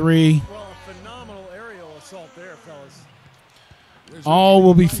down to 3. Well, a phenomenal aerial assault there, fellas. All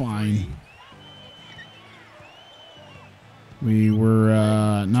will be fine. We were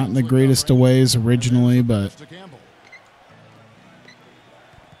not in the greatest of ways originally, but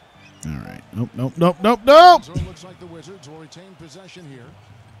all right. Nope. So it looks like the Wizards will retain possession here.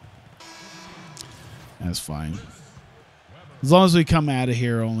 That's fine. As long as we come out of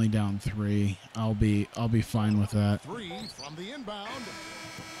here only down 3, I'll be fine with that. 3 from the inbound.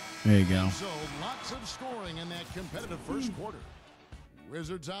 There you go. So lots of scoring in that competitive first quarter.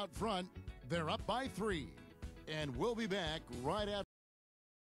 Wizards out front. They're up by 3. And we'll be back right after.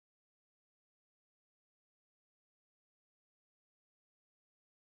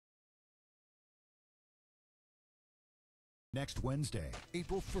 Next Wednesday,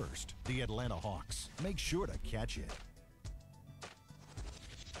 April 1st, the Atlanta Hawks. Make sure to catch it.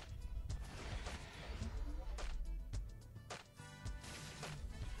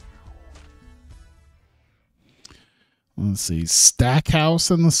 Let's see. Stackhouse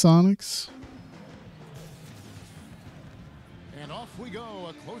and the Sonics. And off we go.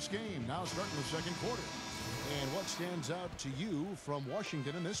 A close game now starting the second quarter. And what stands out to you from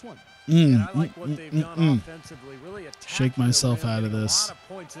Washington in this one? And I like what they've done offensively. Really Shake myself out of this.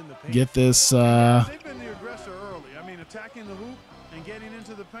 Get Get this. They've been the aggressor early. I mean, attacking the hoop and getting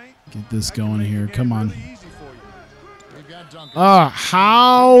into the paint. Get this going here. Come on. Really easy for you. We've got Duncan.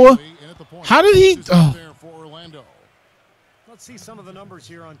 How did he? Oh, There for Orlando. Let's see some of the numbers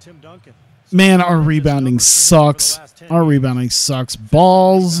here on Tim Duncan. man, our rebounding sucks. Our rebounding sucks.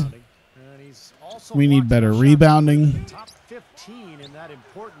 Balls. We need better rebounding. Top 15 in that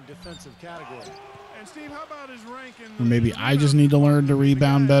important defensive category. And Steve, how about his rank in Or maybe I just need to learn to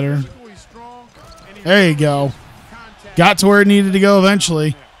rebound better. There you go. Got to where it needed to go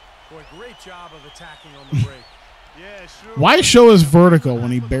eventually. Boy, great job of attacking on the break. Yeah, sure. Why show his vertical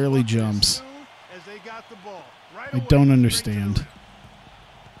when he barely jumps? As they got the ball. Right I away, don't break understand. the rim.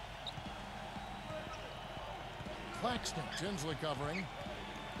 Claxton, Tinsley covering.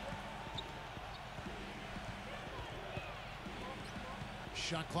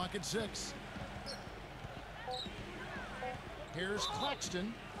 Shot clock at 6. Here's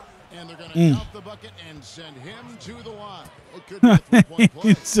Claxton. And they're going to count the bucket and send him to the line. It could be a three-point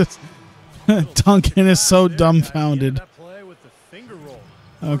play. It's just Duncan is so dumbfounded. That play with the finger roll.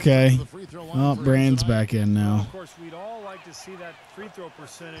 Okay. The free throw line Well, for Brand's tonight. back in now. Of course, we'd all like to see that free throw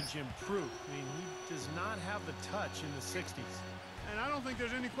percentage improve. I mean, he does not have the touch in the 60s. And I don't think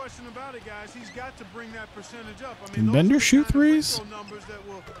there's any question about it, guys. He's got to bring that percentage up. I mean, Can those Bender are the shoot kind of free threes? throw numbers that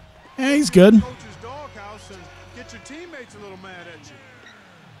will Yeah, he's good. coach's doghouse and get your teammates a little mad at you.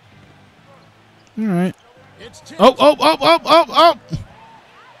 All right. It's Oh.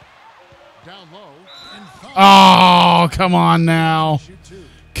 down low. And Oh, come on now. shoot 2.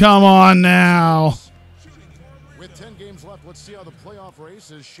 Come on now. With 10 games left, let's see how the playoff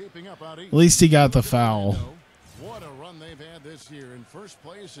race is shaping up out east. At least he got the foul. What a run they've had this year. In first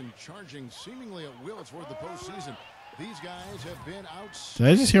place and charging seemingly at will toward the postseason. These guys have been Did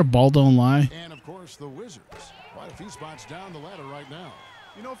I just hear ball don't lie? And, of course, the Wizards. Quite a few spots down the ladder right now.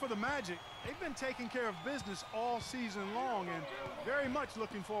 You know, for the Magic, they've been taking care of business all season long and very much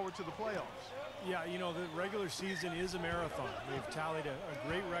looking forward to the playoffs. Yeah, you know, the regular season is a marathon. They've tallied a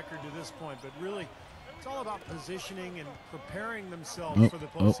great record to this point, but really, it's all about positioning and preparing themselves for the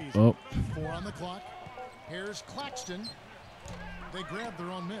postseason. 4 on the clock. Here's Claxton. They grab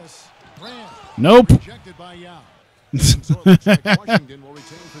their own miss. Brand. Nope. Rejected by Yao. So it looks like Washington will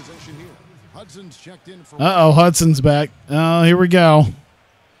retain possession here. Hudson's checked in for. Uh-oh, Hudson's back. Oh, here we go.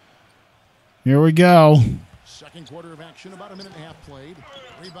 Here we go. Second quarter of action, about a minute and a half played.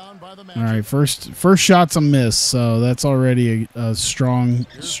 Rebound by the All Magic. right, first shot's a miss, so that's already a strong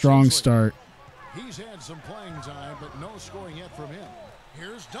start. He's had some playing time, but no scoring yet from him.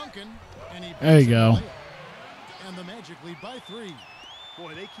 Here's Duncan, and he There you go. And the Magic lead by 3.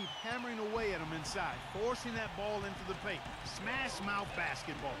 Boy, they keep hammering away at him inside, forcing that ball into the paint. Smash mouth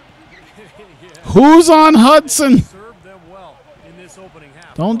basketball. Yeah. Who's on Hudson? Served them well in this opening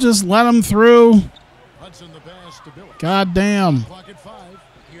half. Don't just let him through. Hudson the pass to Billups. God damn. Clock at 5.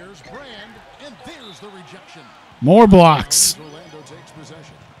 Here's Brand, and there's the rejection. More blocks. Orlando takes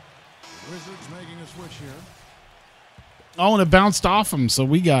possession. Wizards making a switch here. Oh, and it bounced off him, so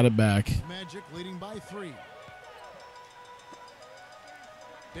we got it back. Magic leading by 3.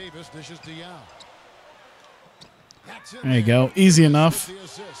 Davis dishes to Yao. That's it. There you go. Easy enough. With the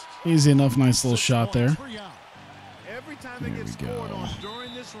assist. Easy enough. Nice little shot there. For Yao. Every time they There get we scored go. on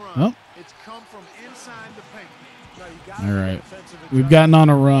during this run, Oh. it's come from inside the paint. All right. We've gotten on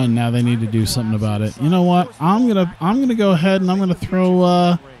a run. Now they need to do something about it. You know what? I'm gonna go ahead and I'm gonna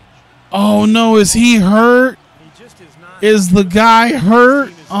throw. Oh no! Is he hurt? Is the guy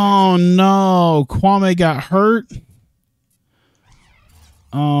hurt? Oh no! Kwame got hurt.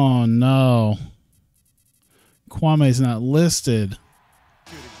 Oh no! Kwame's not listed.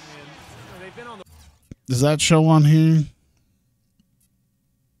 Does that show on here?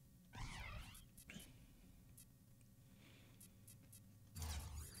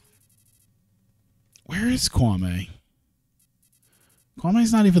 Where is Kwame?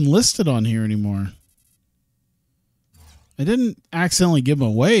 Kwame's not even listed on here anymore. I didn't accidentally give him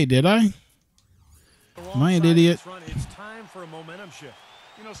away, did I? Am I an idiot? It's time for a momentum shift.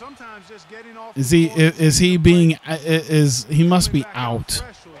 You know, sometimes just getting off Is he being he must be out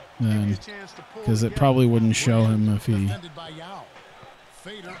then, because it probably wouldn't show him if he. Defended by Yao.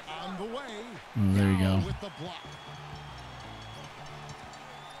 Fader on the way. Oh, there you Yao go. with the block.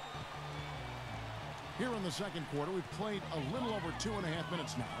 Here in the second quarter, we've played a little over 2.5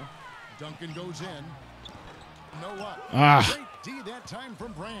 minutes now. Duncan goes in. No luck. Ah. Great D that time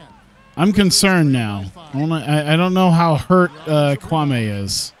from Brand. I'm concerned now. I don't know how hurt Kwame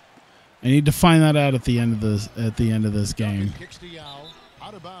is. I need to find that out at the end of this game. Duncan kicks to Yao.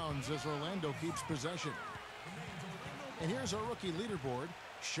 Out of bounds as Orlando keeps possession. And here's our rookie leaderboard,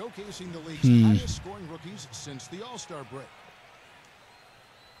 showcasing the league's highest scoring rookies since the All-Star break.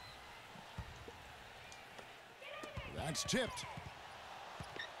 That's tipped.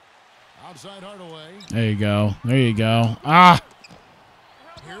 Outside Hardaway. There you go. There you go. Ah.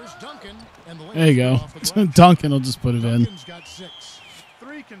 Here's Duncan. And the There you go. Duncan will just put it in. Duncan's got 6.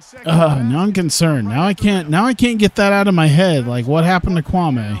 3 consecutive Now I'm concerned. Now I can't get that out of my head. Like, what happened to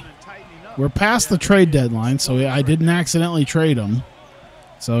Kwame? We're past the trade deadline, so I didn't accidentally trade him.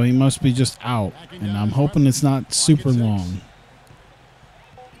 So he must be just out. And I'm hoping it's not super long.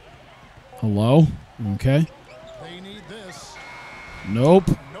 Hello? Okay. They need this. Nope.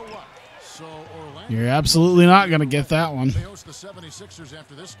 No luck. So Orlando. You're absolutely not going to get that one. They host the 76ers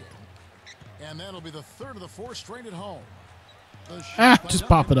after this game. And that'll be the third of the 4 straight at home. Just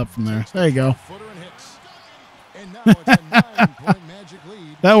pop it up from there. There you go. Footer and hits. And now it's a 9-point Magic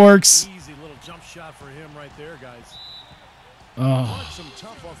lead. That works. Easy little jump shot for him right there, guys. Oh, Some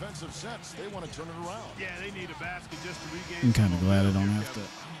tough offensive sets. They want to turn it around. Yeah, they need a basket just to regain. I'm kind of glad I don't have to.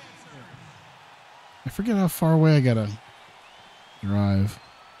 I forget how far away I got to drive.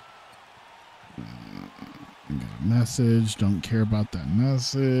 I got a message. Don't care about that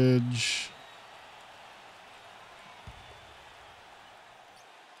message.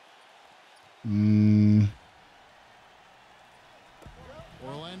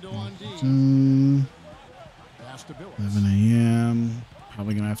 Orlando on D. Pass to Billups. 11 a.m.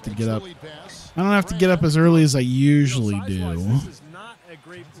 Probably going to have to get up. Lead pass. I don't have to get up as early as I usually do, This is not a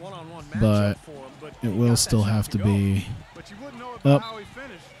great one-on-one but matchup for him, but it he will got still that shot have to go. be But you wouldn't know it Up. by how he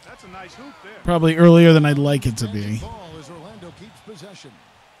finished. That's a nice hoop there. probably earlier than I'd like it to be. Ball as Orlando keeps possession.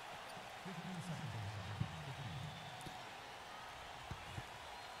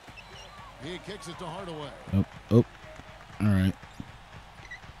 He kicks it to Hardaway. Oh. All right.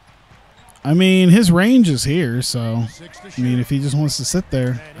 I mean, his range is here, so 6 to I shoot. mean, if he just wants to sit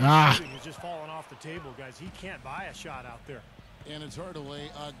there. Man, his shooting is just falling off the table, guys. He can't buy a shot out there. And it's Hardaway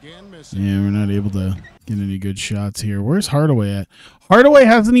again missing. Yeah, we're not able to get any good shots here. Where's Hardaway at? Hardaway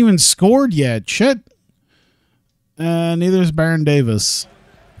hasn't even scored yet. Shit. Neither is Baron Davis.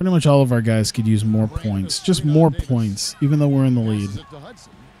 Pretty much all of our guys could use more points. Just more points, even though we're in the lead. Passes it to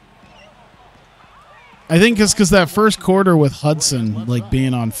Hudson. I think it's because that first quarter with Hudson, like,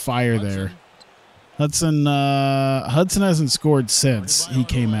 being on fire there. Hudson hasn't scored since he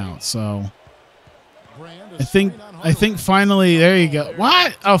came out, so Brand I is think straight on I think finally there you go.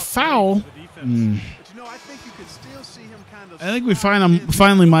 What? A foul? The defense. But you know, I think you could still see him kind of. I think we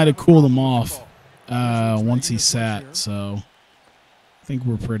finally might have cooled him off once he sat. So I think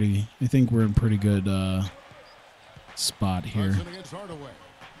we're in pretty good spot here. Hudson against Hardaway.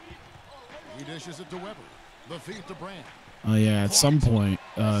 He dishes it to Weber. The feed to Brand. Oh yeah, at some point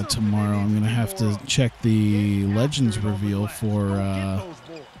tomorrow I'm gonna have to check the Legends reveal for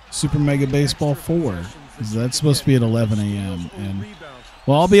Super Mega Baseball 4. That's supposed to be at 11 a.m. and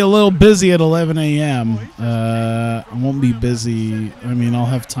well, I'll be a little busy at 11 a.m. I won't be busy. I mean, I'll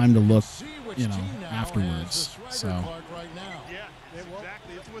have time to look, you know, afterwards. So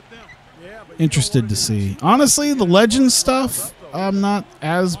interested to see. Honestly, the Legends stuff I'm not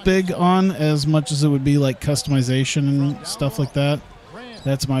as big on as much as it would be like customization and stuff like that.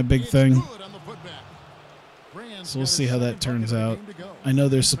 That's my big thing. So we'll see how that turns out. I know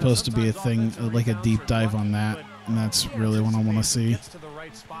there's supposed to be a thing, like a deep dive on that, and that's really what I want to see.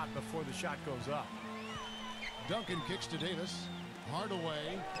 Duncan kicks to Davis.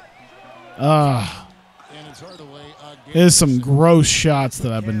 Hardaway. There's some gross shots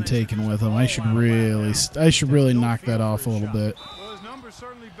that I've been taking with him. I should really knock that off a little bit.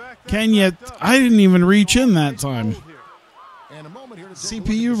 Can you? I didn't even reach in that time.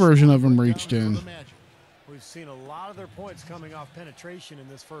 CPU version of him reached in. We've seen a lot of their points coming off penetration in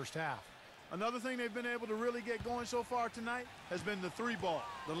this first half. Another thing they've been able to really get going so far tonight has been the 3-ball,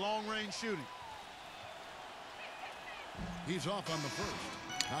 the long-range shooting. He's off on the first.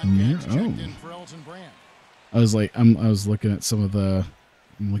 I was like, I was looking at some of the,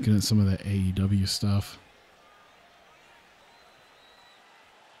 AEW stuff.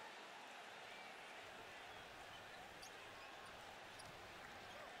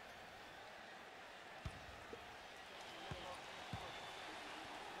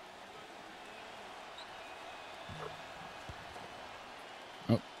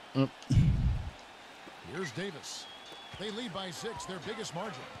 Oh. Here's Davis. They lead by 6, their biggest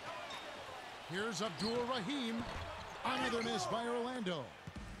margin. Here's Abdul-Rahim. Another miss by Orlando.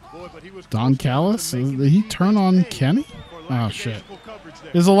 Don Callis? Did he turn on Kenny? Oh, shit.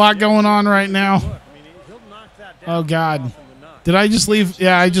 There's a lot going on right now. Oh, God. Did I just leave?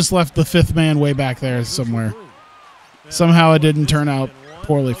 Yeah, I just left the 5th man way back there somewhere. Somehow it didn't turn out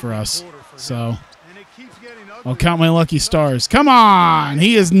poorly for us. So I'll count my lucky stars. Come on.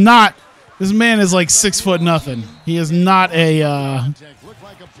 He is not. This man is like 6 foot nothing. He is not a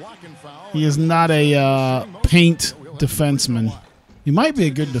paint defenseman. He might be a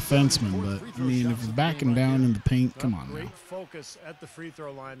good defenseman, but I mean, if he's backing down in the paint, come on now. Great focus at the free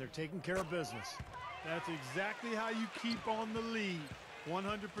throw line. They're taking care of business. That's exactly how you keep on the lead.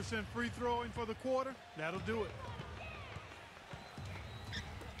 100% free throwing for the quarter. That'll do it.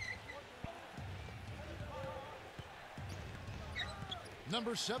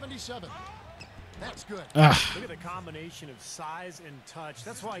 Number 77. That's good. Look at the combination of size and touch.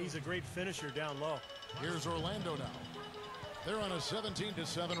 That's why he's a great finisher down low. Here's Orlando now. They're on a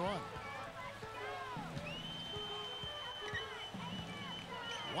 17-7 run.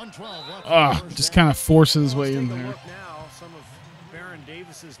 112 left. Just kind of forcing his way in there. Look now, some of Baron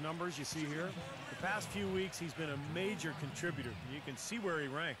Davis's numbers you see here. The past few weeks, he's been a major contributor. You can see where he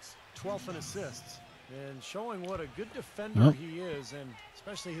ranks. 12th in assists. And showing what a good defender he is, and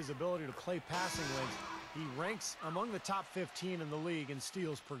especially his ability to play passing lanes. He ranks among the top 15 in the league in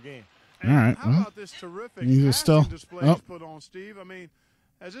steals per game. All right. How about this terrific still display put on, Steve? I mean,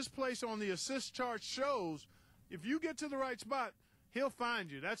 as this place on the assist chart shows, if you get to the right spot, he'll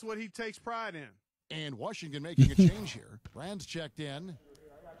find you. That's what he takes pride in. And Washington making a change here. Brand's checked in.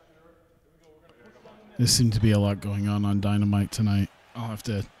 There seemed to be a lot going on Dynamite tonight. I'll have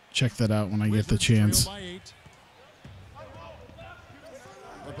to check that out when I get the chance.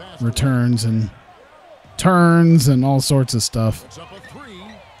 Returns and turns and all sorts of stuff. It's up a 3.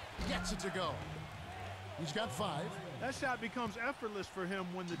 Gets it to go. He's got 5. That shot becomes effortless for him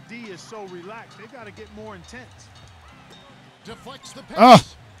when the D is so relaxed. They've got to get more intense. Deflects the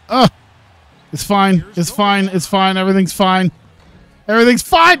pass. It's fine. It's fine. It's fine. Everything's fine. Everything's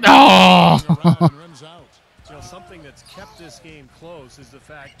fine. Oh! Something that's kept this game close is the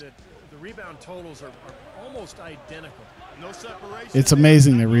fact that the rebound totals are almost identical. No separation. It's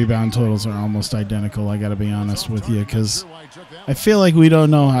amazing the rebound totals are almost identical. I got to be honest with you, because I feel like we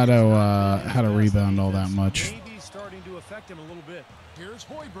don't know how to rebound all that much. Starting to affect him a little bit. Here's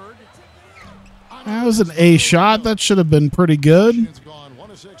Hoiberg. That was an A shot. That should have been pretty good.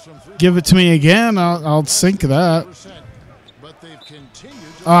 Give it to me again. I'll sink that.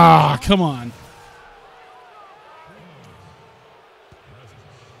 Come on.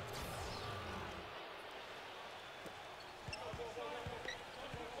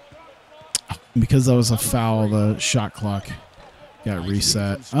 Because that was a foul, the shot clock got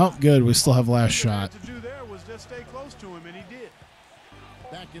reset. Oh, good. We still have last shot. To do there was just stay close to him, and he did.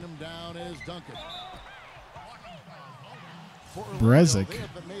 Backing him down is Duncan. For Brezic. They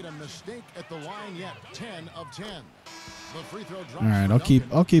haven't made a mistake at the line yet. 10 of 10. The free throw drops All right, for I'll keep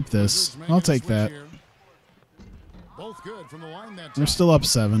Duncan. this. Wizards making I'll a take switch that. here. Both good from the line that We're time. still up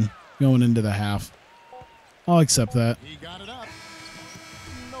 7 going into the half. I'll accept that. He got it up.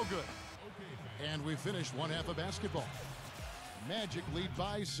 No good. And we finished one half of basketball. Magic lead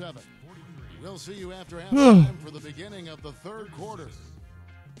by 7. We'll see you after halftime for the beginning of the third quarter.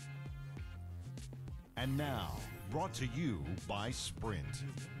 And now, brought to you by Sprint.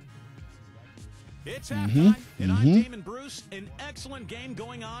 It's halftime, and I'm Damon Bruce. An excellent game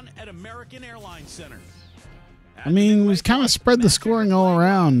going on at American Airlines Center. I mean, we've kind of spread the scoring all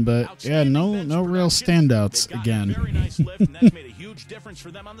around, but yeah, no real standouts They've gotten again. a very nice lift, and that's made a huge difference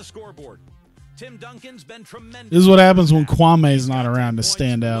for them on the scoreboard. Tim Duncan's been tremendous. This is what happens when Kwame's not around to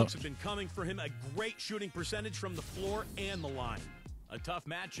stand out. Looks have been coming for him, a great shooting percentage from the floor and the line. A tough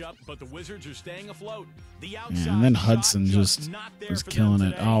matchup, but the Wizards are staying afloat. The outside Yeah, and then shot Hudson just not there was for them killing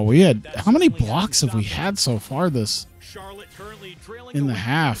it. today. Oh, we had That's how many certainly blocks hasn't have we stopped had so far this? Charlotte currently trailing in the the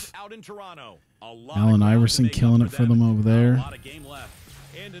half? out in Toronto. A lot Allen of ground Iverson to make killing up it for them over A there. lot of game left.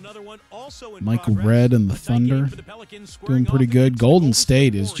 And another one also in Michael progress. Redd and the A tight game Thunder for the Pelicans, squaring doing pretty off good. against the Golden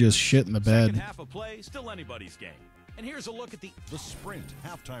State is Warriors. just shit in the Second bed. half of play, still anybody's game. And here's a look at the The Sprint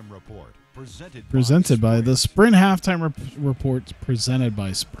Halftime Report, Presented by the Sprint halftime reports presented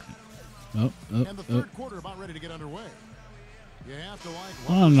by Sprint. Oh. And the third quarter about ready to get underway. You have to like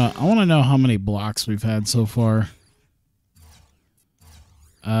I don't know. I want to know how many blocks we've had so far.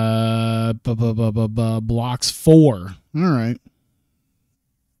 Blocks 4. All right.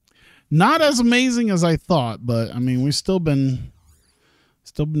 Not as amazing as I thought, but I mean, we've still been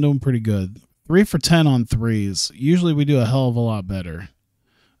doing pretty good. 3 for 10 on threes. Usually we do a hell of a lot better.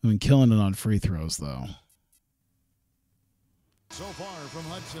 I've been killing it on free throws though. so far from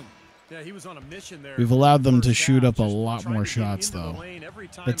Hudson. Yeah, he was on a mission there. We've allowed them to First shoot half, up a just lot trying more to get shots into the though. lane every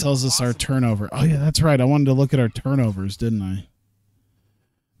time That tells us our possible. turnover. Oh yeah, that's right. I wanted to look at our turnovers, didn't I?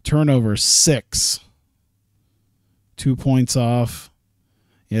 Turnover 6. 2 points off.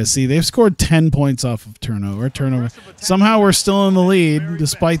 Yeah, see, they've scored 10 points off of turnover. Somehow we're still in the lead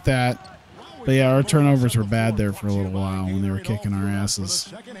despite that. But yeah, our turnovers were bad there for a little while when they were kicking our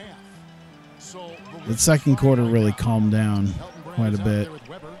asses. The second quarter really calmed down quite a bit.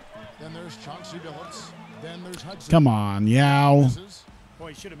 Come on, Yao. Boy,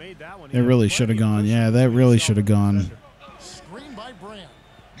 he should have made that one. He They had really plenty should have of gone. cushion Yeah, to that get really himself should have in the gone. defender. Screen by Brand.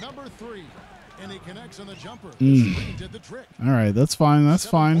 Number 3. And he connects on the jumper. Mm. The screen did the trick. All right, that's fine. That's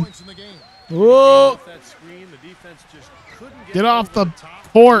 7 fine. points in the game. Whoa! Off that screen, the defense just couldn't Get off over the top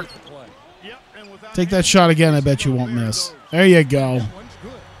court. to play. Yep, and without Take that him, shot again. I bet you won't there it miss. goes. There you go. That one's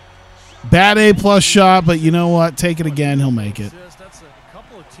good. Bad A+ shot, but you know what? Take it again. He'll make it. Assist, that's a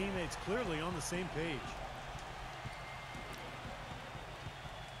couple of teammates clearly on the same page.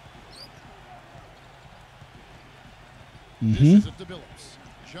 Dishes it to Billups.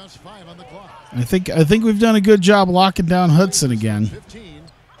 Just 5 on the clock. I think we've done a good job locking down Hudson again. 15.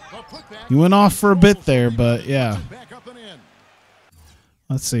 A putback. He went off for a bit there, but yeah. Back up and in.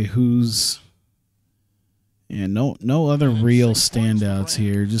 Let's see who's. Yeah, no other real standouts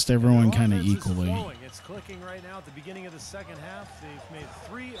here. Just everyone kind of Offense is equally. flowing. It's clicking right now at the beginning of the second half. They've made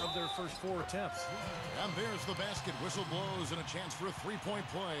 3 of their first 4 attempts. And there's the basket. Whistle blows and a chance for a three-point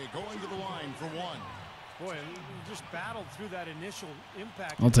play. Going to the line for 1. Boy, and we just battled through that initial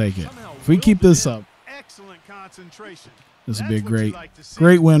impact. I'll take it. Somehow If we keep willed it this in. up, Excellent concentration. this will be a That's what you great, like to see.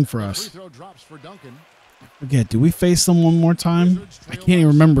 great win for Free us. throw drops for Duncan. Forget, do we face them one more time? I can't even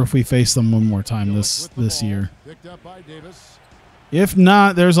remember if we faced them one more time With the this ball. year. Picked up by Davis. If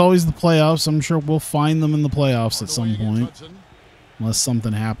not, there's always the playoffs. I'm sure we'll find them in the playoffs at some Hardaway against point, Hudson. unless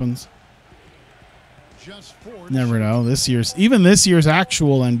something happens. Just 4 to Never shoot. know. Even this year's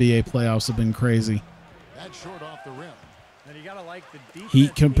actual NBA playoffs have been crazy. That's short off the rim. And you gotta like the defense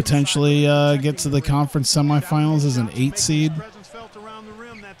Heat could inside potentially protecting get to the rim. conference semifinals as an 8 seed. Presence felt around the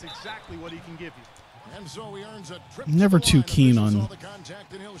rim. That's exactly what he can give you. And so he earns a trip I'm never to the too line. keen Officials on saw the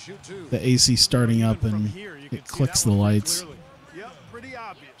contact and he'll shoot 2. The AC starting up Even from and here, you can it see clicks that the one pretty lights. clearly. Yep, pretty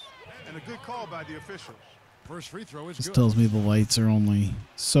obvious. And a good call by the officials. First free throw is This good. tells me the lights are only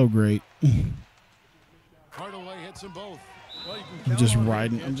so great. Hardaway hits them both. Well, you can I'm count just on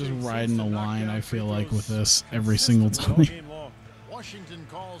riding. the I'm just defense riding the to knock line. down I free feel like with throws this every single consistently all time. game long. Washington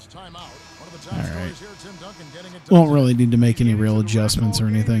calls timeout. One of the top All scorers right. here, Tim Duncan, getting it done. Won't really need to make any real adjustments or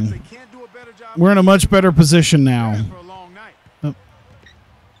If anything. they can't do a better job, We're in a much better position now. for a long night.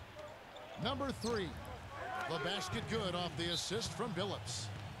 Number 3. The basket good off the assist from Billups.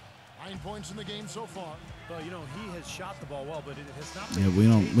 9 points in the game so far. Well, you know, he has shot the ball well, but it has not Yeah,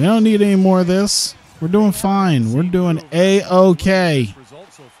 been we don't need any more of this. We're doing fine. We're doing A-OK.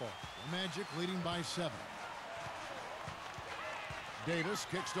 Result so far. Magic leading by 7. Davis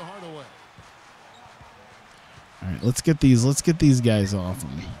kicks to Hardaway. All right, let's get these guys off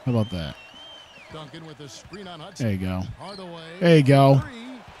him. How about that? Duncan with a screen on Hudson. There you go. Hardaway. There you go. Three.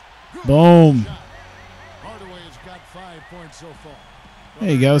 Good Boom. shot. Hardaway has got 5 points so far.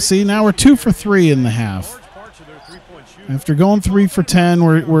 There you go. See, now we're 2 for 3 in the half. Large parts of their three-point shooting. After going 3 for 10,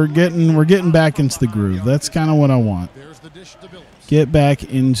 we're getting back into the groove. That's kind of what I want. There's the dish to Billups. Get back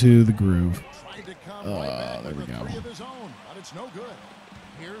into the groove. Tried to come right back there we with a go. 3 of his own, but it's no good.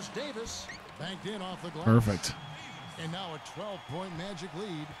 Here's Davis, banked in off the glass. Perfect. And now a 12-point Magic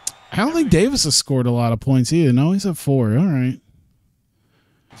lead. I don't think Davis has scored a lot of points either. No, he's at 4. All right.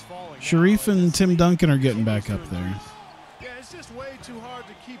 It's falling Sharif now. and Tim Duncan are getting back up there. Yeah, it's just way too hard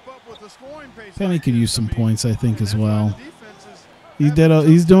to keep up with the scoring pace. Penny like could this. use some I mean, points, I think, as that's why well. the defense is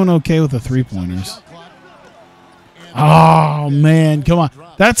He's doing okay with the 3-pointers. Shot clock. And Oh, man. Come on.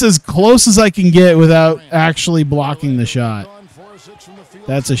 That's as close as I can get without actually blocking the shot. gone 4-6 from the field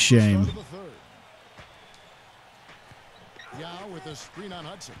That's a since the start shame. of the third. Yao with a screen on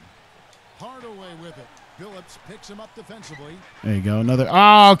Hudson. Hardaway with it. Billups picks him up defensively. There you go. Another.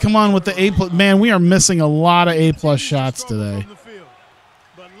 Oh, come on with the A+. Man, we are missing a lot of A+ shots struggle today. from the field.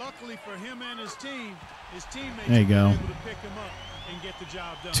 But luckily for him and his teammates There you go. were able to pick him up and get the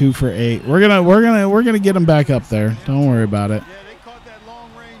job done. 2 for 8. We're gonna get him back up there. Don't worry about it. Yeah, they caught that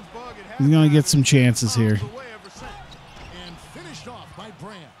long-range bug at He's gonna get some halftime. chances here. Miles away ever since. And finished off by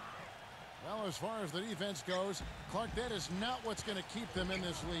Brand. Well, as far as the defense goes, Clark, that is not what's going to keep them in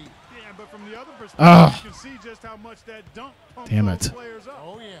this lead. Yeah, but from the other perspective, Ah. you can see just how much that dunk pumped Damn those it. players up.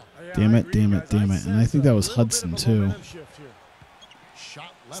 Oh, yeah. Yeah, Damn I it, agree, damn it, guys. damn it. And I sense think that a was little bit Hudson, of a too. momentum shift here. Shot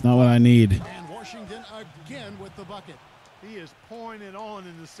left. It's not what I need. And Washington again with the bucket. He is pouring it on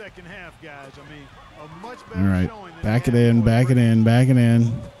in the second half, guys. I mean, a much All better right. showing than Back it he had in, before. back it in, back it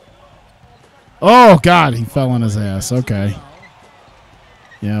in. Oh, God. He fell on his ass. Okay.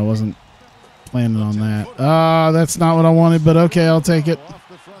 Yeah, I wasn't planning on that. That's not what I wanted, but okay, I'll take it. Off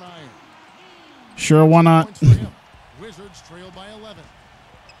the front iron. Sure, why not? Points for him. Wizards trail by 11.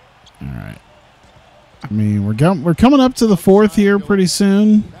 All right. I mean, we're coming up to the 4th here pretty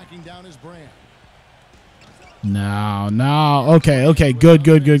soon. Backing down his Brand. No. Okay. Good.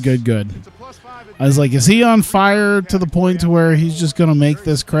 It's a +5 I was like, is he on fire to the point to where he's just going to make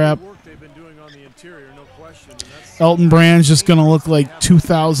this crap? Work they've been doing on the interior, no question. And that's Elton Brand's just going to look like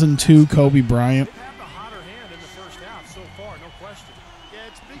 2002 Kobe Bryant. They have the hotter hand in the first half so far, no question. Yeah,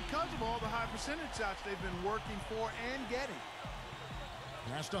 it's because of all the high percentage shots they've been working for and getting.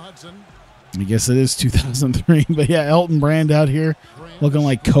 Pass to Hudson. I guess it is 2003, but yeah, Elton Brand out here Brand looking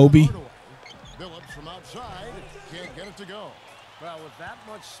like Kobe. Hardaway. Billups from outside. Can't get it to go. Well, with that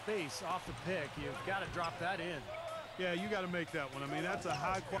much space off the pick, you've got to drop that in. Yeah, you got to make that one. I mean, that's a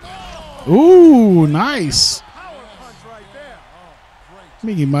high quality Ooh, nice. power punch right there. I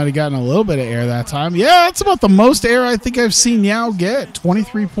think he might have gotten a little bit of air that time. Yeah, that's about the most air I think I've seen Yao get,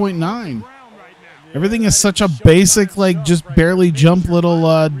 23.9. Ground right now. Everything is such a basic, like, just barely jump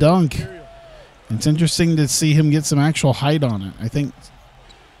little dunk. It's interesting to see him get some actual height on it. I think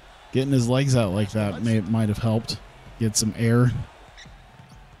getting his legs out like that might have helped get some air.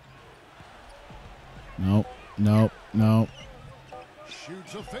 Nope.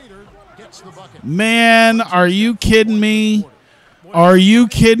 Shoots a fader. Gets the bucket. Man, are you kidding me? Are you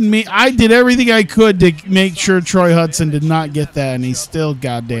kidding me? I did everything I could to make sure Troy Hudson did not get that, and he still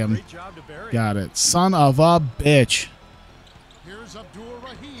goddamn Great job to bury. got it. Son of a bitch. Here's Abdul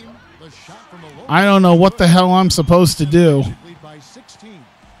Rahim. The shot from the low. I don't know what the hell I'm supposed to do. Lead by 16.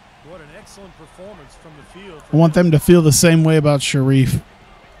 What an excellent performance from the field. I want them to feel the same way about Sharif.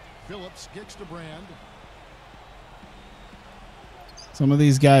 Billups kicks to Brand. Some of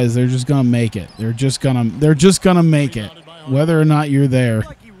these guys, they're just gonna make it. They're just gonna make it, whether or not you're there. Looked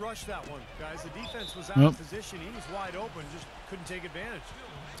like he rushed that one, guys. The defense was out Yep. of position. He was wide open, just couldn't take advantage.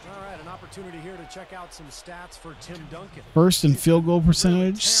 All right, an opportunity here to check out some stats for Tim Duncan. First in field goal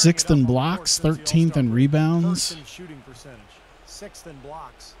percentage, Tearing 6th it in up on the blocks, court since the 13th in All-Star break. rebounds. First in shooting percentage, 6th in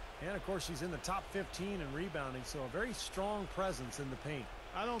blocks. And, of course, he's in the top 15 in rebounding, so a very strong presence in the paint.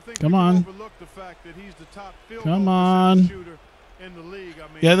 I don't think Come we can on. overlook the fact that he's the top field Come goal on. percentage shooter in the league. I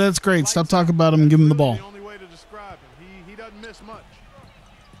mean, Yeah, that's great. Stop lights out. talking about him and give him the That's ball. really the only way to describe him. He doesn't miss much.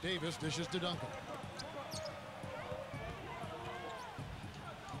 Davis dishes to Duncan.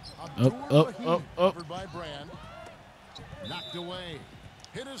 Up. Covered by Brand. Knocked away.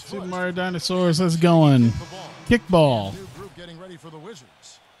 Hit his Super foot. Mario Dinosaurs, let's going. The ball. Kickball. New group getting ready for the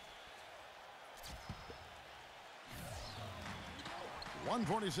Wizards.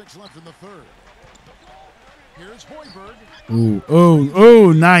 1:46 left in the third. Here's Hoiberg.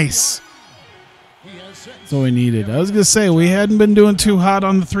 Ooh, nice. He has 6. That's all we needed. I was gonna say we hadn't been doing too hot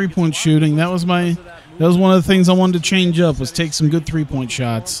on the 3-point shooting. That was one of the things I wanted to change up, was take some good 3-point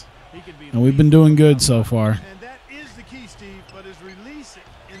shots, and we've been doing good so far. And that is the key, Steve, but his release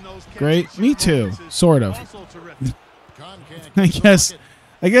in those Great, me too, sort of. also terrific.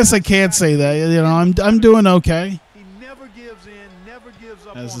 I guess I can't say that. You know, I'm doing okay. He never gives in, never gives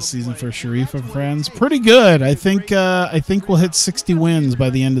up. As on the a season play. for Sharif and friends, pretty good. I think we'll hit 60 wins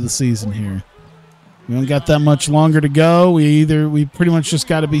by the end of the season here. We don't got that much longer to go. We pretty much just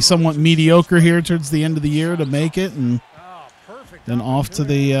got to be somewhat mediocre here towards the end of the year to make it, and then off to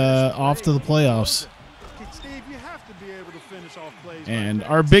the playoffs. Steve, you have to be able to finish off plays. And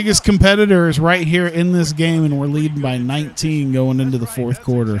our biggest competitor is right here in this game, and we're leading by 19 going into the fourth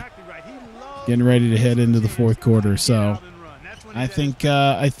quarter. Getting ready to head into the fourth quarter, so I think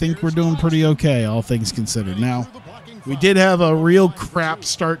we're doing pretty okay, all things considered. Now, we did have a real crap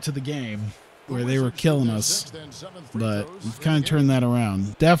start to the game where they were killing us, but we've kind of turned that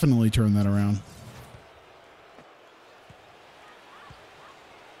around. Definitely turned that around.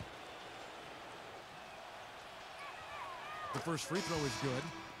 The first free throw is good.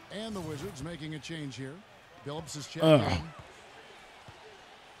 And the Wizards making a change here. Billups is checking in.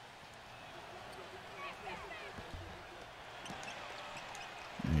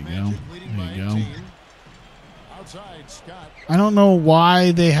 There you go. Outside, Scott. I don't know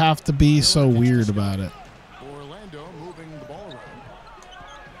why they have to be so weird about it. Orlando moving the ball around.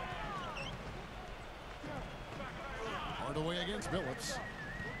 Hardaway against Billups.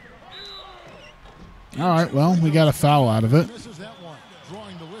 All right, well, we got a foul out of it. Misses that one.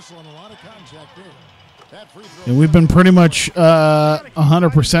 Drawing the whistle and a lot of contact there. That free throw. And we've been pretty much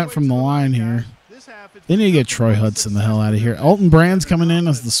 100% from the line here. They need to get Troy Hudson the hell out of here. Alton Brand's coming in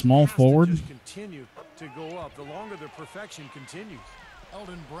as the small forward. Continue to go up. The longer the perfection continues.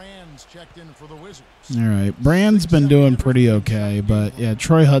 Elton Brand's checked in for the Wizards. All right, Brand's been doing pretty okay, but yeah,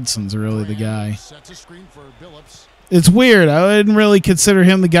 Troy Hudson's really the guy. Sets a screen for Billups. It's weird. I didn't really consider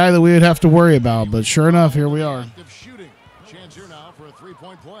him the guy that we would have to worry about, but sure enough, here we are. Active shooting. Chance here now for a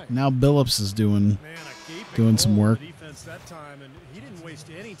three-point play. Now Billups is doing some work. Defense that time, and he didn't waste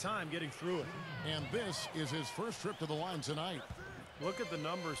any time getting through it. And this is his first trip to the line tonight. Look at the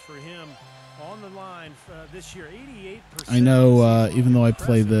numbers for him on the line this year. 88%. I know. Even though I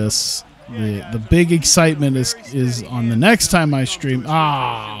play this, the big excitement is on the next time I stream.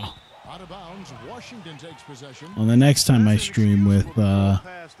 Out of bounds. Washington takes possession. On the next time I stream with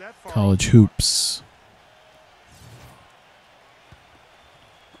College Hoops.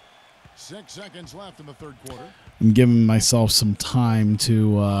 6 seconds left in the third quarter. I'm giving myself some time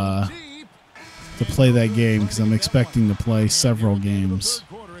to play that game because I'm expecting to play several games.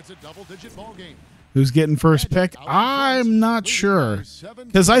 Who's getting first pick? I'm not sure,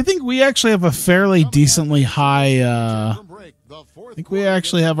 because I think we actually have a fairly decently high. I think we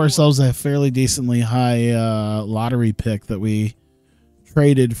actually have ourselves a fairly decently high lottery pick that we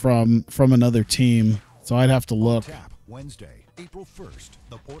traded from another team. So I'd have to look. Wednesday, April 1st,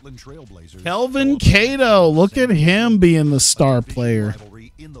 the Portland Trailblazers. Kelvin Cato, look at him being the star player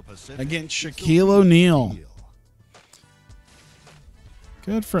against Shaquille O'Neal.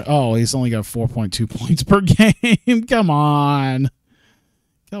 Good for. Oh, he's only got 4.2 points per game. Come on,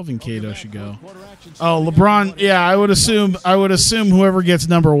 Kelvin Cato should go. Oh, LeBron. Yeah, I would assume whoever gets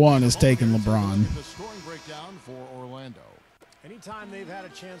number one is taking LeBron. The scoring breakdown for Orlando. Anytime they've had a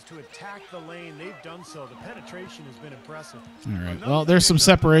chance to attack the lane, they've done so. The penetration has been impressive. All right. Well, there's some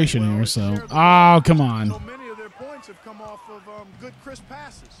separation here. So, oh, come on. So many of their points have come off of good crisp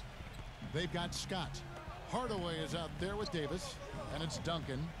passes. They've got Scott. Hardaway is out there with Davis. And it's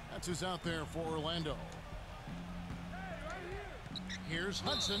Duncan. That's who's out there for Orlando. Here's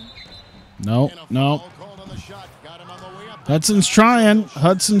Hudson. No. Called on the shot. Got him on the way up. Hudson's trying.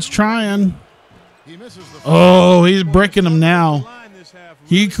 He misses the Oh, he's bricking him now.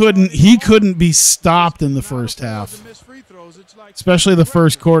 He couldn't be stopped in the first half. Especially the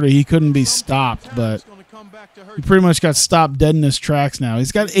first quarter. He couldn't be stopped, but he pretty much got stopped dead in his tracks now.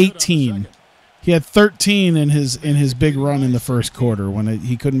 He's got 18. He had 13 in his big run in the first quarter when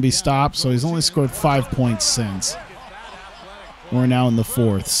he couldn't be stopped, so he's only scored 5 points since. We're now in the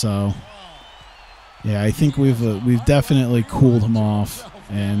fourth, so yeah, I think we've definitely cooled him off,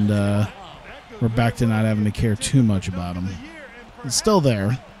 and we're back to not having to care too much about him. He's still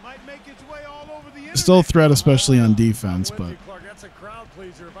there, still a threat, especially on defense, but.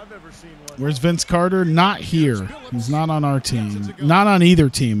 Where's Vince Carter? Not here. He's not on our team. Not on either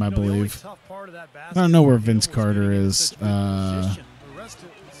team, I believe. I don't know where Vince Carter is. I'd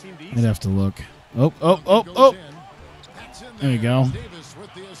have to look. Oh. There you go. Davis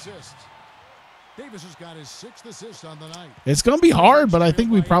with the assist. Davis has got his 6th assist on the night. It's going to be hard, but I think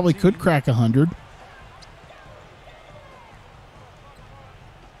we probably could crack 100.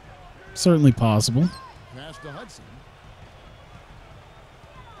 Certainly possible. Pass to Hudson.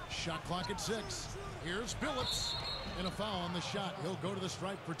 Shot clock at 6. Here's Billups. And a foul on the shot. He'll go to the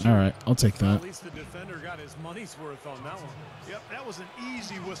stripe for 2. All right, I'll take Well, that. at least the defender got his money's worth on that one. Yep, that was an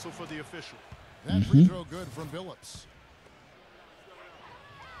easy whistle for the official. That free throw good from Billups.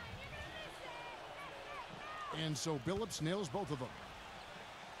 And so Billups nails both of them.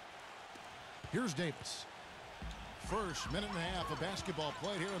 Here's Davis. First minute and a half of basketball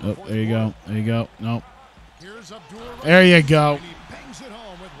played here in the fourth There you quarter. go. There you go. Nope. Here's Abdul There you go. And he bangs it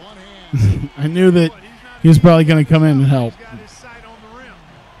home with one hand. I knew that he was probably going to come in and help. He's got his sight on the rim.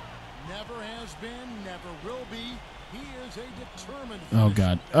 Never has been, never will be. He is a determined Oh, finisher.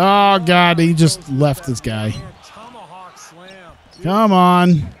 God. Oh, God. He just left this guy. Tomahawk slam. Come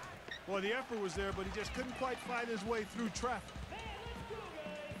on. Well, the effort was there, but he just couldn't quite fight his way through traffic.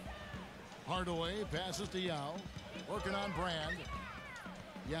 Hardaway passes to Yao. Working on Brand.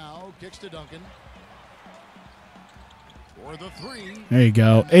 Yao kicks to Duncan. For the 3. There you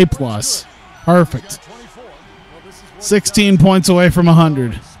go. A+. Perfect. Got 24. 16 points away from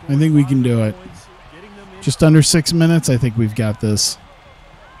 100. I think we can do it. Just under 6 minutes. I think we've got this.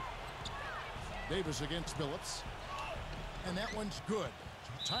 Davis against Billups. And that one's good.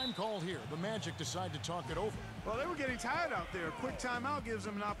 Time called here. The Magic decide to talk it over. Well, they were getting tired out there. A quick timeout gives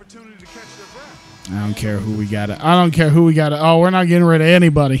them an opportunity to catch their breath. I don't care who we got it. I don't care who we got it. Oh, we're not getting rid of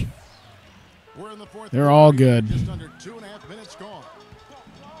anybody. We're in the fourth They're quarter. all good. Just under 2.5 minutes gone.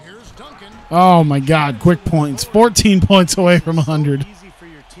 Here's Duncan. Oh, my God. Quick points. 14 points away from 100. Easy for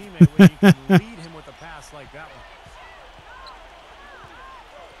your teammate when you can lead him with a pass like that one.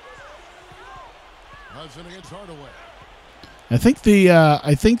 Hudson against Hardaway. I think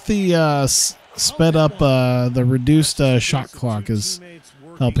the sped up the reduced shot clock is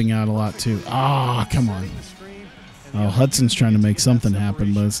helping out a lot too. Ah, come on. Oh, Hudson's trying to make something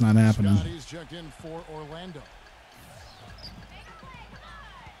happen, but it's not happening. Scotty's checked in for Orlando.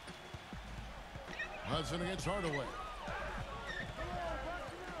 Hudson against Hardaway.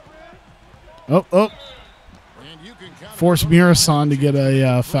 Oh, And you can count forced Murasan to get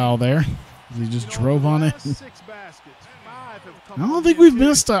a foul there. He just drove on it. 6 baskets, 5 have come I don't from think the we've interior.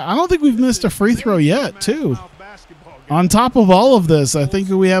 missed a. I don't think we've missed a free throw yet, too. Basketball game. On top of all of this, I think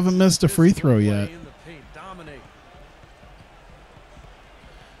we haven't missed a free throw yet. In the paint, dominate.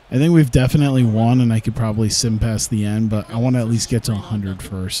 I think we've definitely won, and I could probably sim past the end, but I want to at least get to 100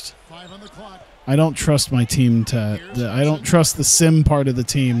 first. 5 on the clock. I don't trust my team I don't trust the sim part of the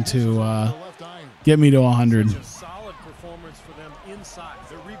team to The left iron. get me to 100. Such a solid performance for them inside.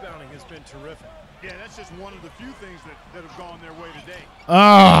 Their rebounding has been terrific. Yeah, that's just one of the few things that have gone their way today.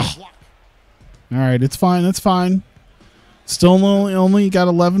 Ah! All right, it's fine. It's fine. Still only got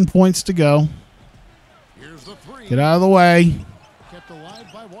 11 points to go. Here's the 3. Get out of the way. Kept alive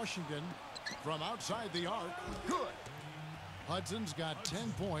by Washington from outside the arc. Good. Hudson's got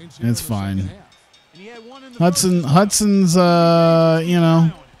 10 points. here It's in the second fine. half. And he had one in the Hudson's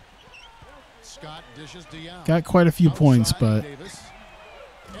Scott dishes to Yao. got quite a few points, Outside but Davis.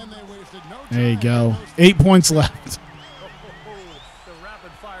 And they wasted no there you time. go. 8 points left. The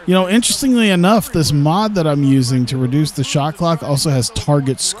rapid fire. You know, interestingly enough, this mod that I'm using to reduce the shot clock also has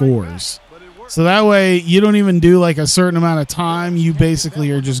target scores. So that way, you don't even do like a certain amount of time. You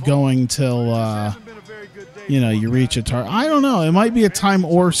basically are just going till, Hasn't been a very good day you know, for you him. reach a target. I don't know. It might be a time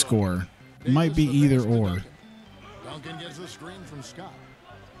or score. It might be either or. Duncan gets the screen from Scott.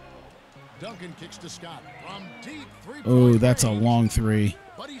 Duncan kicks to Scott from deep three-point Oh, that's a range, long 3.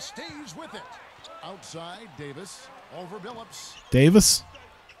 but he stays with it. Outside, Davis over Billups. Davis?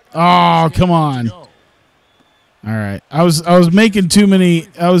 Oh, come on. Go. All right. I was making too many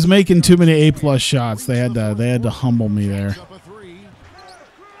A+ shots. They had to humble me there. Up a 3.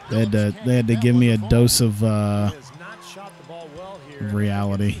 They had to give me a dose of He has not shot the ball well here.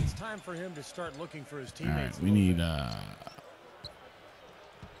 reality. It's time for him to start looking for his All right, teammates. we need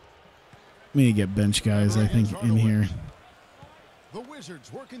to get bench guys, I think, in here. The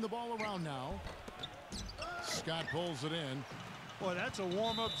Wizards working the ball around now. Scott pulls it in. Boy, that's a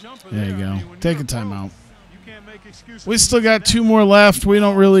warm-up jumper. There you I go. mean, when Take you're a timeout. pro, you can't make excuses. We still got 2 more left. We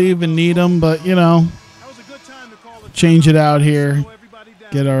don't really even need them, but you know, That was a good time to call the change it timeout. out here. Slow everybody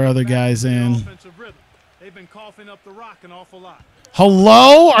down. Get our other Back guys to the in. offensive rhythm. They've been coughing up the rock an awful lot.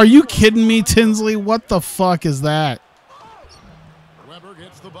 Hello? Are you kidding me, Tinsley? What the fuck is that? Weber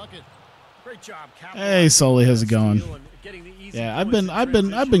gets the bucket. Great job. Hey, Sully, how's it going? Getting the Yeah, I've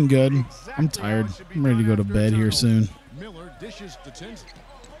been good. I'm tired. I'm ready to go to bed here soon. Miller dishes to Tinsley.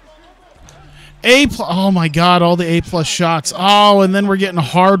 Oh my God, all the A+ shots. Oh, and then we're getting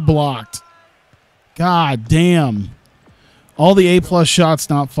hard blocked. God damn. All the A+ shots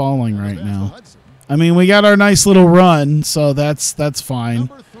not falling right now. I mean, we got our nice little run, so that's fine.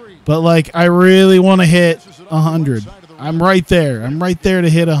 But like, I really want to hit 100. I'm right there. I'm right there to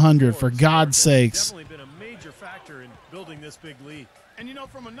hit 100. For God's sakes. Definitely been a major factor in building this big lead. And you know,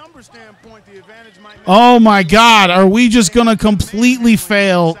 from a number standpoint, the advantage might not Oh my God, are we just going to completely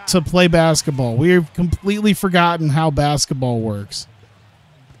fail to play basketball? We've completely forgotten how basketball works.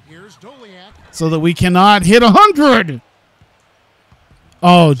 Here's Doliak. So that we cannot hit 100.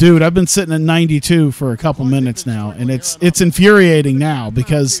 Oh, dude, I've been sitting at 92 for a couple minutes now, and it's infuriating now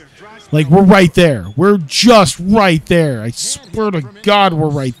because, like, we're right there. We're just right there. I swear to God, we're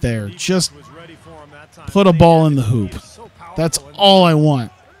right there. Just put a ball in the hoop. That's all I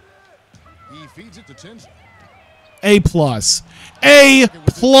want. He feeds it to Tinsley. A+. A+.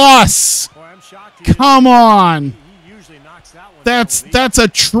 Come on. That's a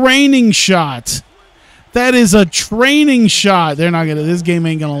training shot. That is a training shot. They're not gonna. This game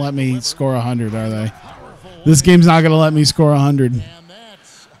ain't gonna let me score 100, are they? This game's not gonna let me score 100.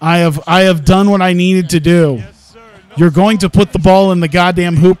 I have done what I needed to do. You're going to put the ball in the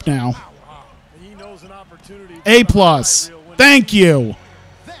goddamn hoop now. A+. Thank you.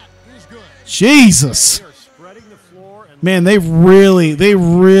 Jesus. Man, they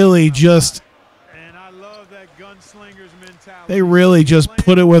really just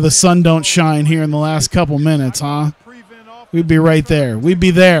put it where the sun don't shine here in the last couple minutes, huh? We'd be right there. We'd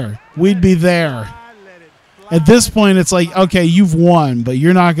be there. We'd be there. At this point, it's like, okay, you've won, but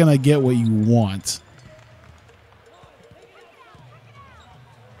you're not going to get what you want.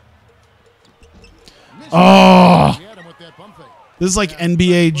 Oh. This is like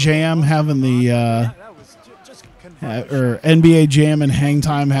NBA Jam having the or NBA Jam and Hang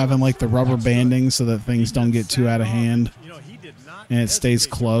Time having like the rubber banding so that things don't get too out of hand and it stays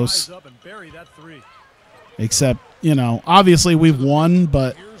close. Except, you know, obviously we've won,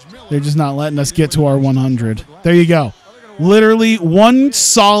 but they're just not letting us get to our 100. There you go. Literally one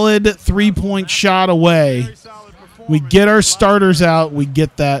solid 3-point shot away. We get our starters out. We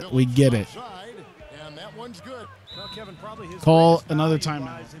get that. We get it. Call another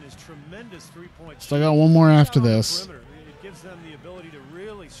timeout. So I got one more after this. It gives them the ability to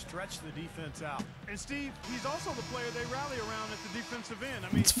really stretch the defense out. And Steve, he's also the player they rally around at the defensive end.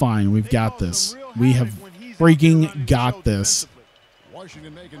 I mean, It's fine. We've got this. We have freaking got this.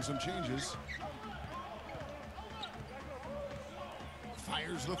 Washington making some changes.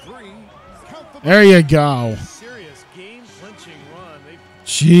 Fires the three. There you go. Serious game-clinching run.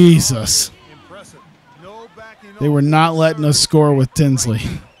 Jesus. Impressive. no backing They were not letting us score with Tinsley.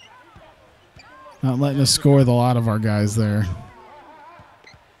 Not letting us score with a lot of our guys there.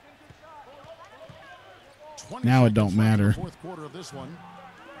 Now it don't matter. Fourth quarter of this one.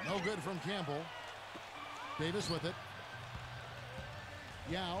 No good from Campbell. Davis with it.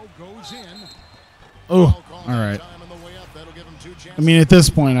 Yao goes in. Oh, all right. I mean, at this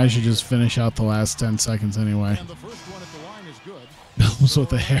point, I should just finish out the last 10 seconds anyway. And the first one at the line is good. Bills with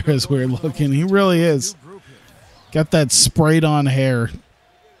the hair is weird looking. He really is. Got that sprayed on hair.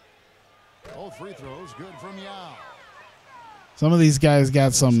 Both free throws good from Yao. Some of these guys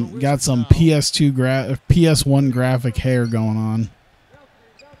got some PS1 graphic hair going on.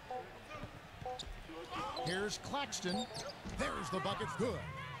 Here's Claxton. There's the bucket. Good.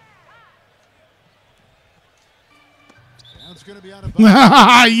 That's going to be out of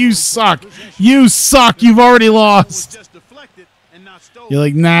bounds. You suck. You suck. You've already lost. just deflected and not stolen. You're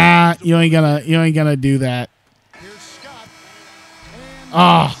like, nah, you ain't gonna do that. Here's Scott. And,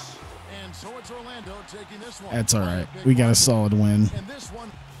 Ah, and so it's Orlando taking this one. that's all right. We got a solid win. And this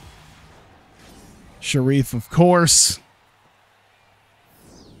one. Sharif, of course.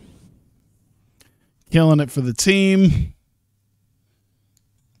 Killing it for the team.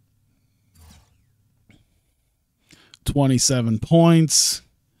 27 points.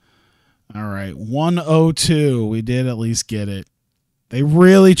 All right, 102. We did at least get it. They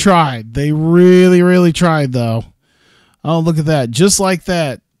really tried. They really, really tried, though. Oh, look at that. Just like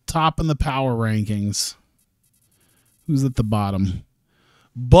that. Top in the power rankings. Who's at the bottom?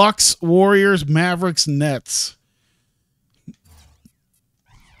 Bucks, Warriors, Mavericks, Nets.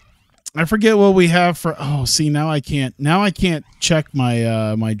 I forget what we have for. Oh, see, now I can't check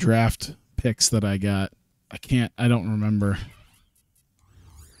my my draft picks that I got. I don't remember.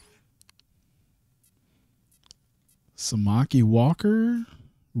 Samaki Walker,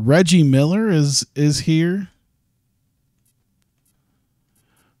 Reggie Miller is here.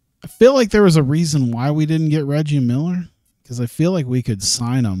 I feel like there was a reason why we didn't get Reggie Miller, because I feel like we could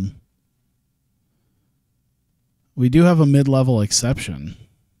sign him. We do have a mid-level exception,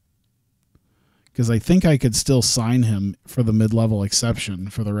 because I think I could still sign him for the mid-level exception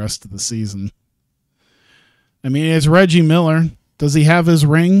for the rest of the season. I mean, it's Reggie Miller. Does he have his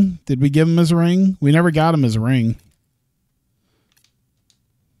ring? Did we give him his ring? We never got him his ring.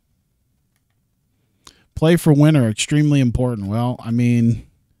 Play for winner, extremely important. Well, I mean,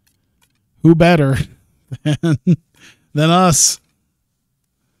 who better than us?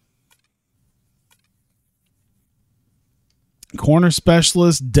 Corner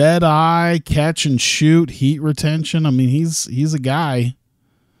specialist, dead eye, catch and shoot, heat retention. I mean, he's a guy.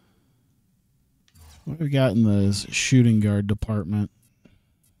 What do we got in the shooting guard department?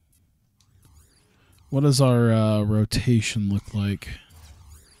 What does our rotation look like?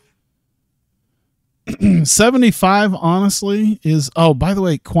 75, honestly, is... Oh, by the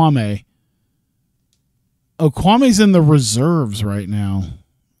way, Kwame. Oh, Kwame's in the reserves right now.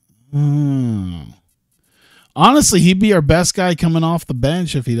 Honestly, he'd be our best guy coming off the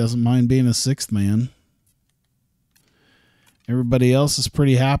bench if he doesn't mind being a sixth man. Everybody else is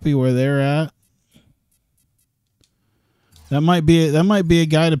pretty happy where they're at. That might be a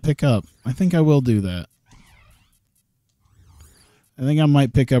guy to pick up. I think I will do that. I think I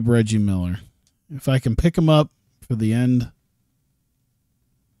might pick up Reggie Miller. If I can pick him up for the end.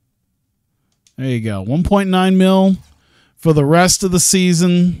 There you go. 1.9 mil for the rest of the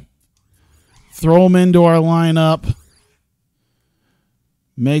season. Throw him into our lineup.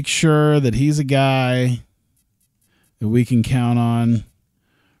 Make sure that he's a guy that we can count on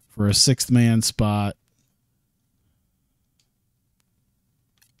for a sixth man spot.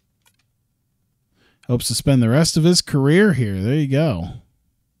 Hopes to spend the rest of his career here. There you go.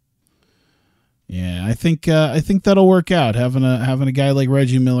 Yeah, I think that'll work out. Having a guy like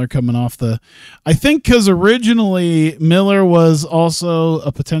Reggie Miller coming off the, I think because originally Miller was also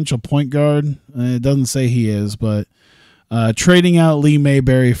a potential point guard. It doesn't say he is, but trading out Lee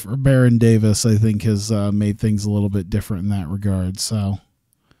Mayberry for Baron Davis, I think, has made things a little bit different in that regard. So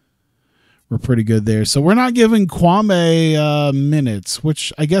we're pretty good there. So we're not giving Kwame minutes,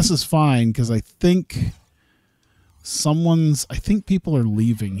 which I guess is fine because I think people are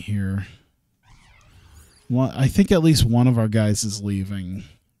leaving here. I think at least one of our guys is leaving.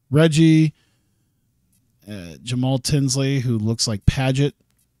 Reggie, Jamal Tinsley, who looks like Paget,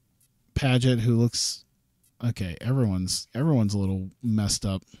 who looks okay. Everyone's a little messed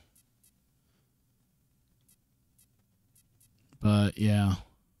up, but yeah.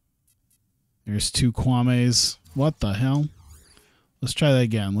 There's two Kwames. What the hell? Let's try that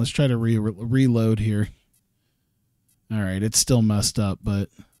again. Let's try to reload here. All right, it's still messed up, but.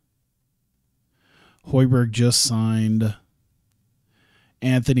 Hoiberg just signed.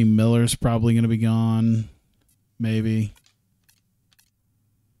 Anthony Miller's probably going to be gone. Maybe.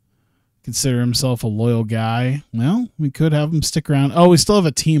 Consider himself a loyal guy. Well, we could have him stick around. Oh, we still have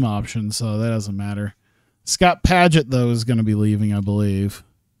a team option, so that doesn't matter. Scott Paget, though, is going to be leaving, I believe.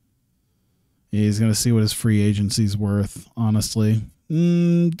 He's going to see what his free agency's worth, honestly.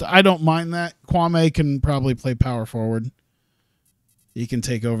 I don't mind that. Kwame can probably play power forward. He can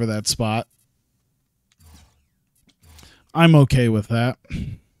take over that spot. I'm okay with that.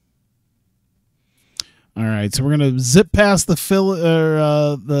 All right, so we're going to zip past the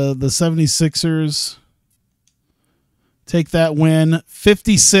 76ers. Take that win,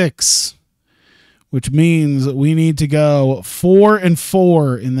 56, which means we need to go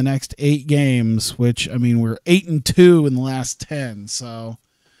 4-4 in the next 8 games, which, I mean, we're 8-2 in the last 10, so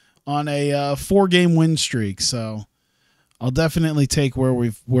on a 4-game win streak. So I'll definitely take where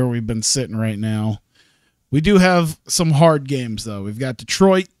we've been sitting right now. We do have some hard games, though. We've got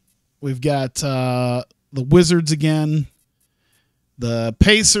Detroit. We've got the Wizards again. The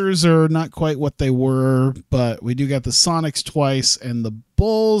Pacers are not quite what they were, but we do got the Sonics twice, and the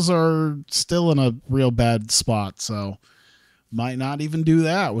Bulls are still in a real bad spot, so might not even do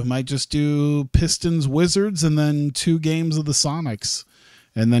that. We might just do Pistons, Wizards, and then 2 games of the Sonics,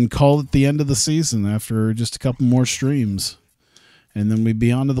 and then call it the end of the season after just a couple more streams, and then we'd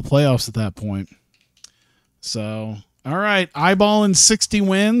be on to the playoffs at that point. So, all right, eyeballing 60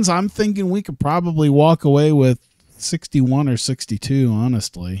 wins. I'm thinking we could probably walk away with 61 or 62,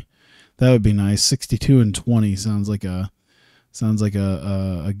 honestly. That would be nice. 62-20 sounds like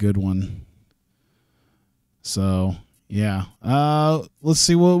a good one. So, yeah. Let's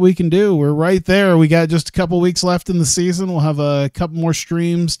see what we can do. We're right there. We got just a couple weeks left in the season. We'll have a couple more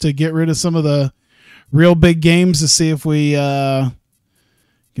streams to get rid of some of the real big games to see if we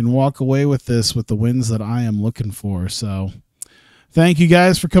can walk away with this with the wins that I am looking for. So Thank you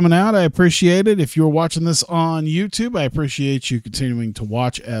guys for coming out. I appreciate it. If you're watching this on YouTube, I appreciate you continuing to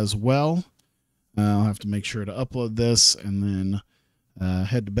watch as well. I'll have to make sure to upload this and then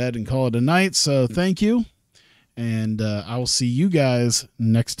head to bed and call it a night. So thank you. And I will see you guys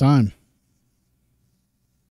next time.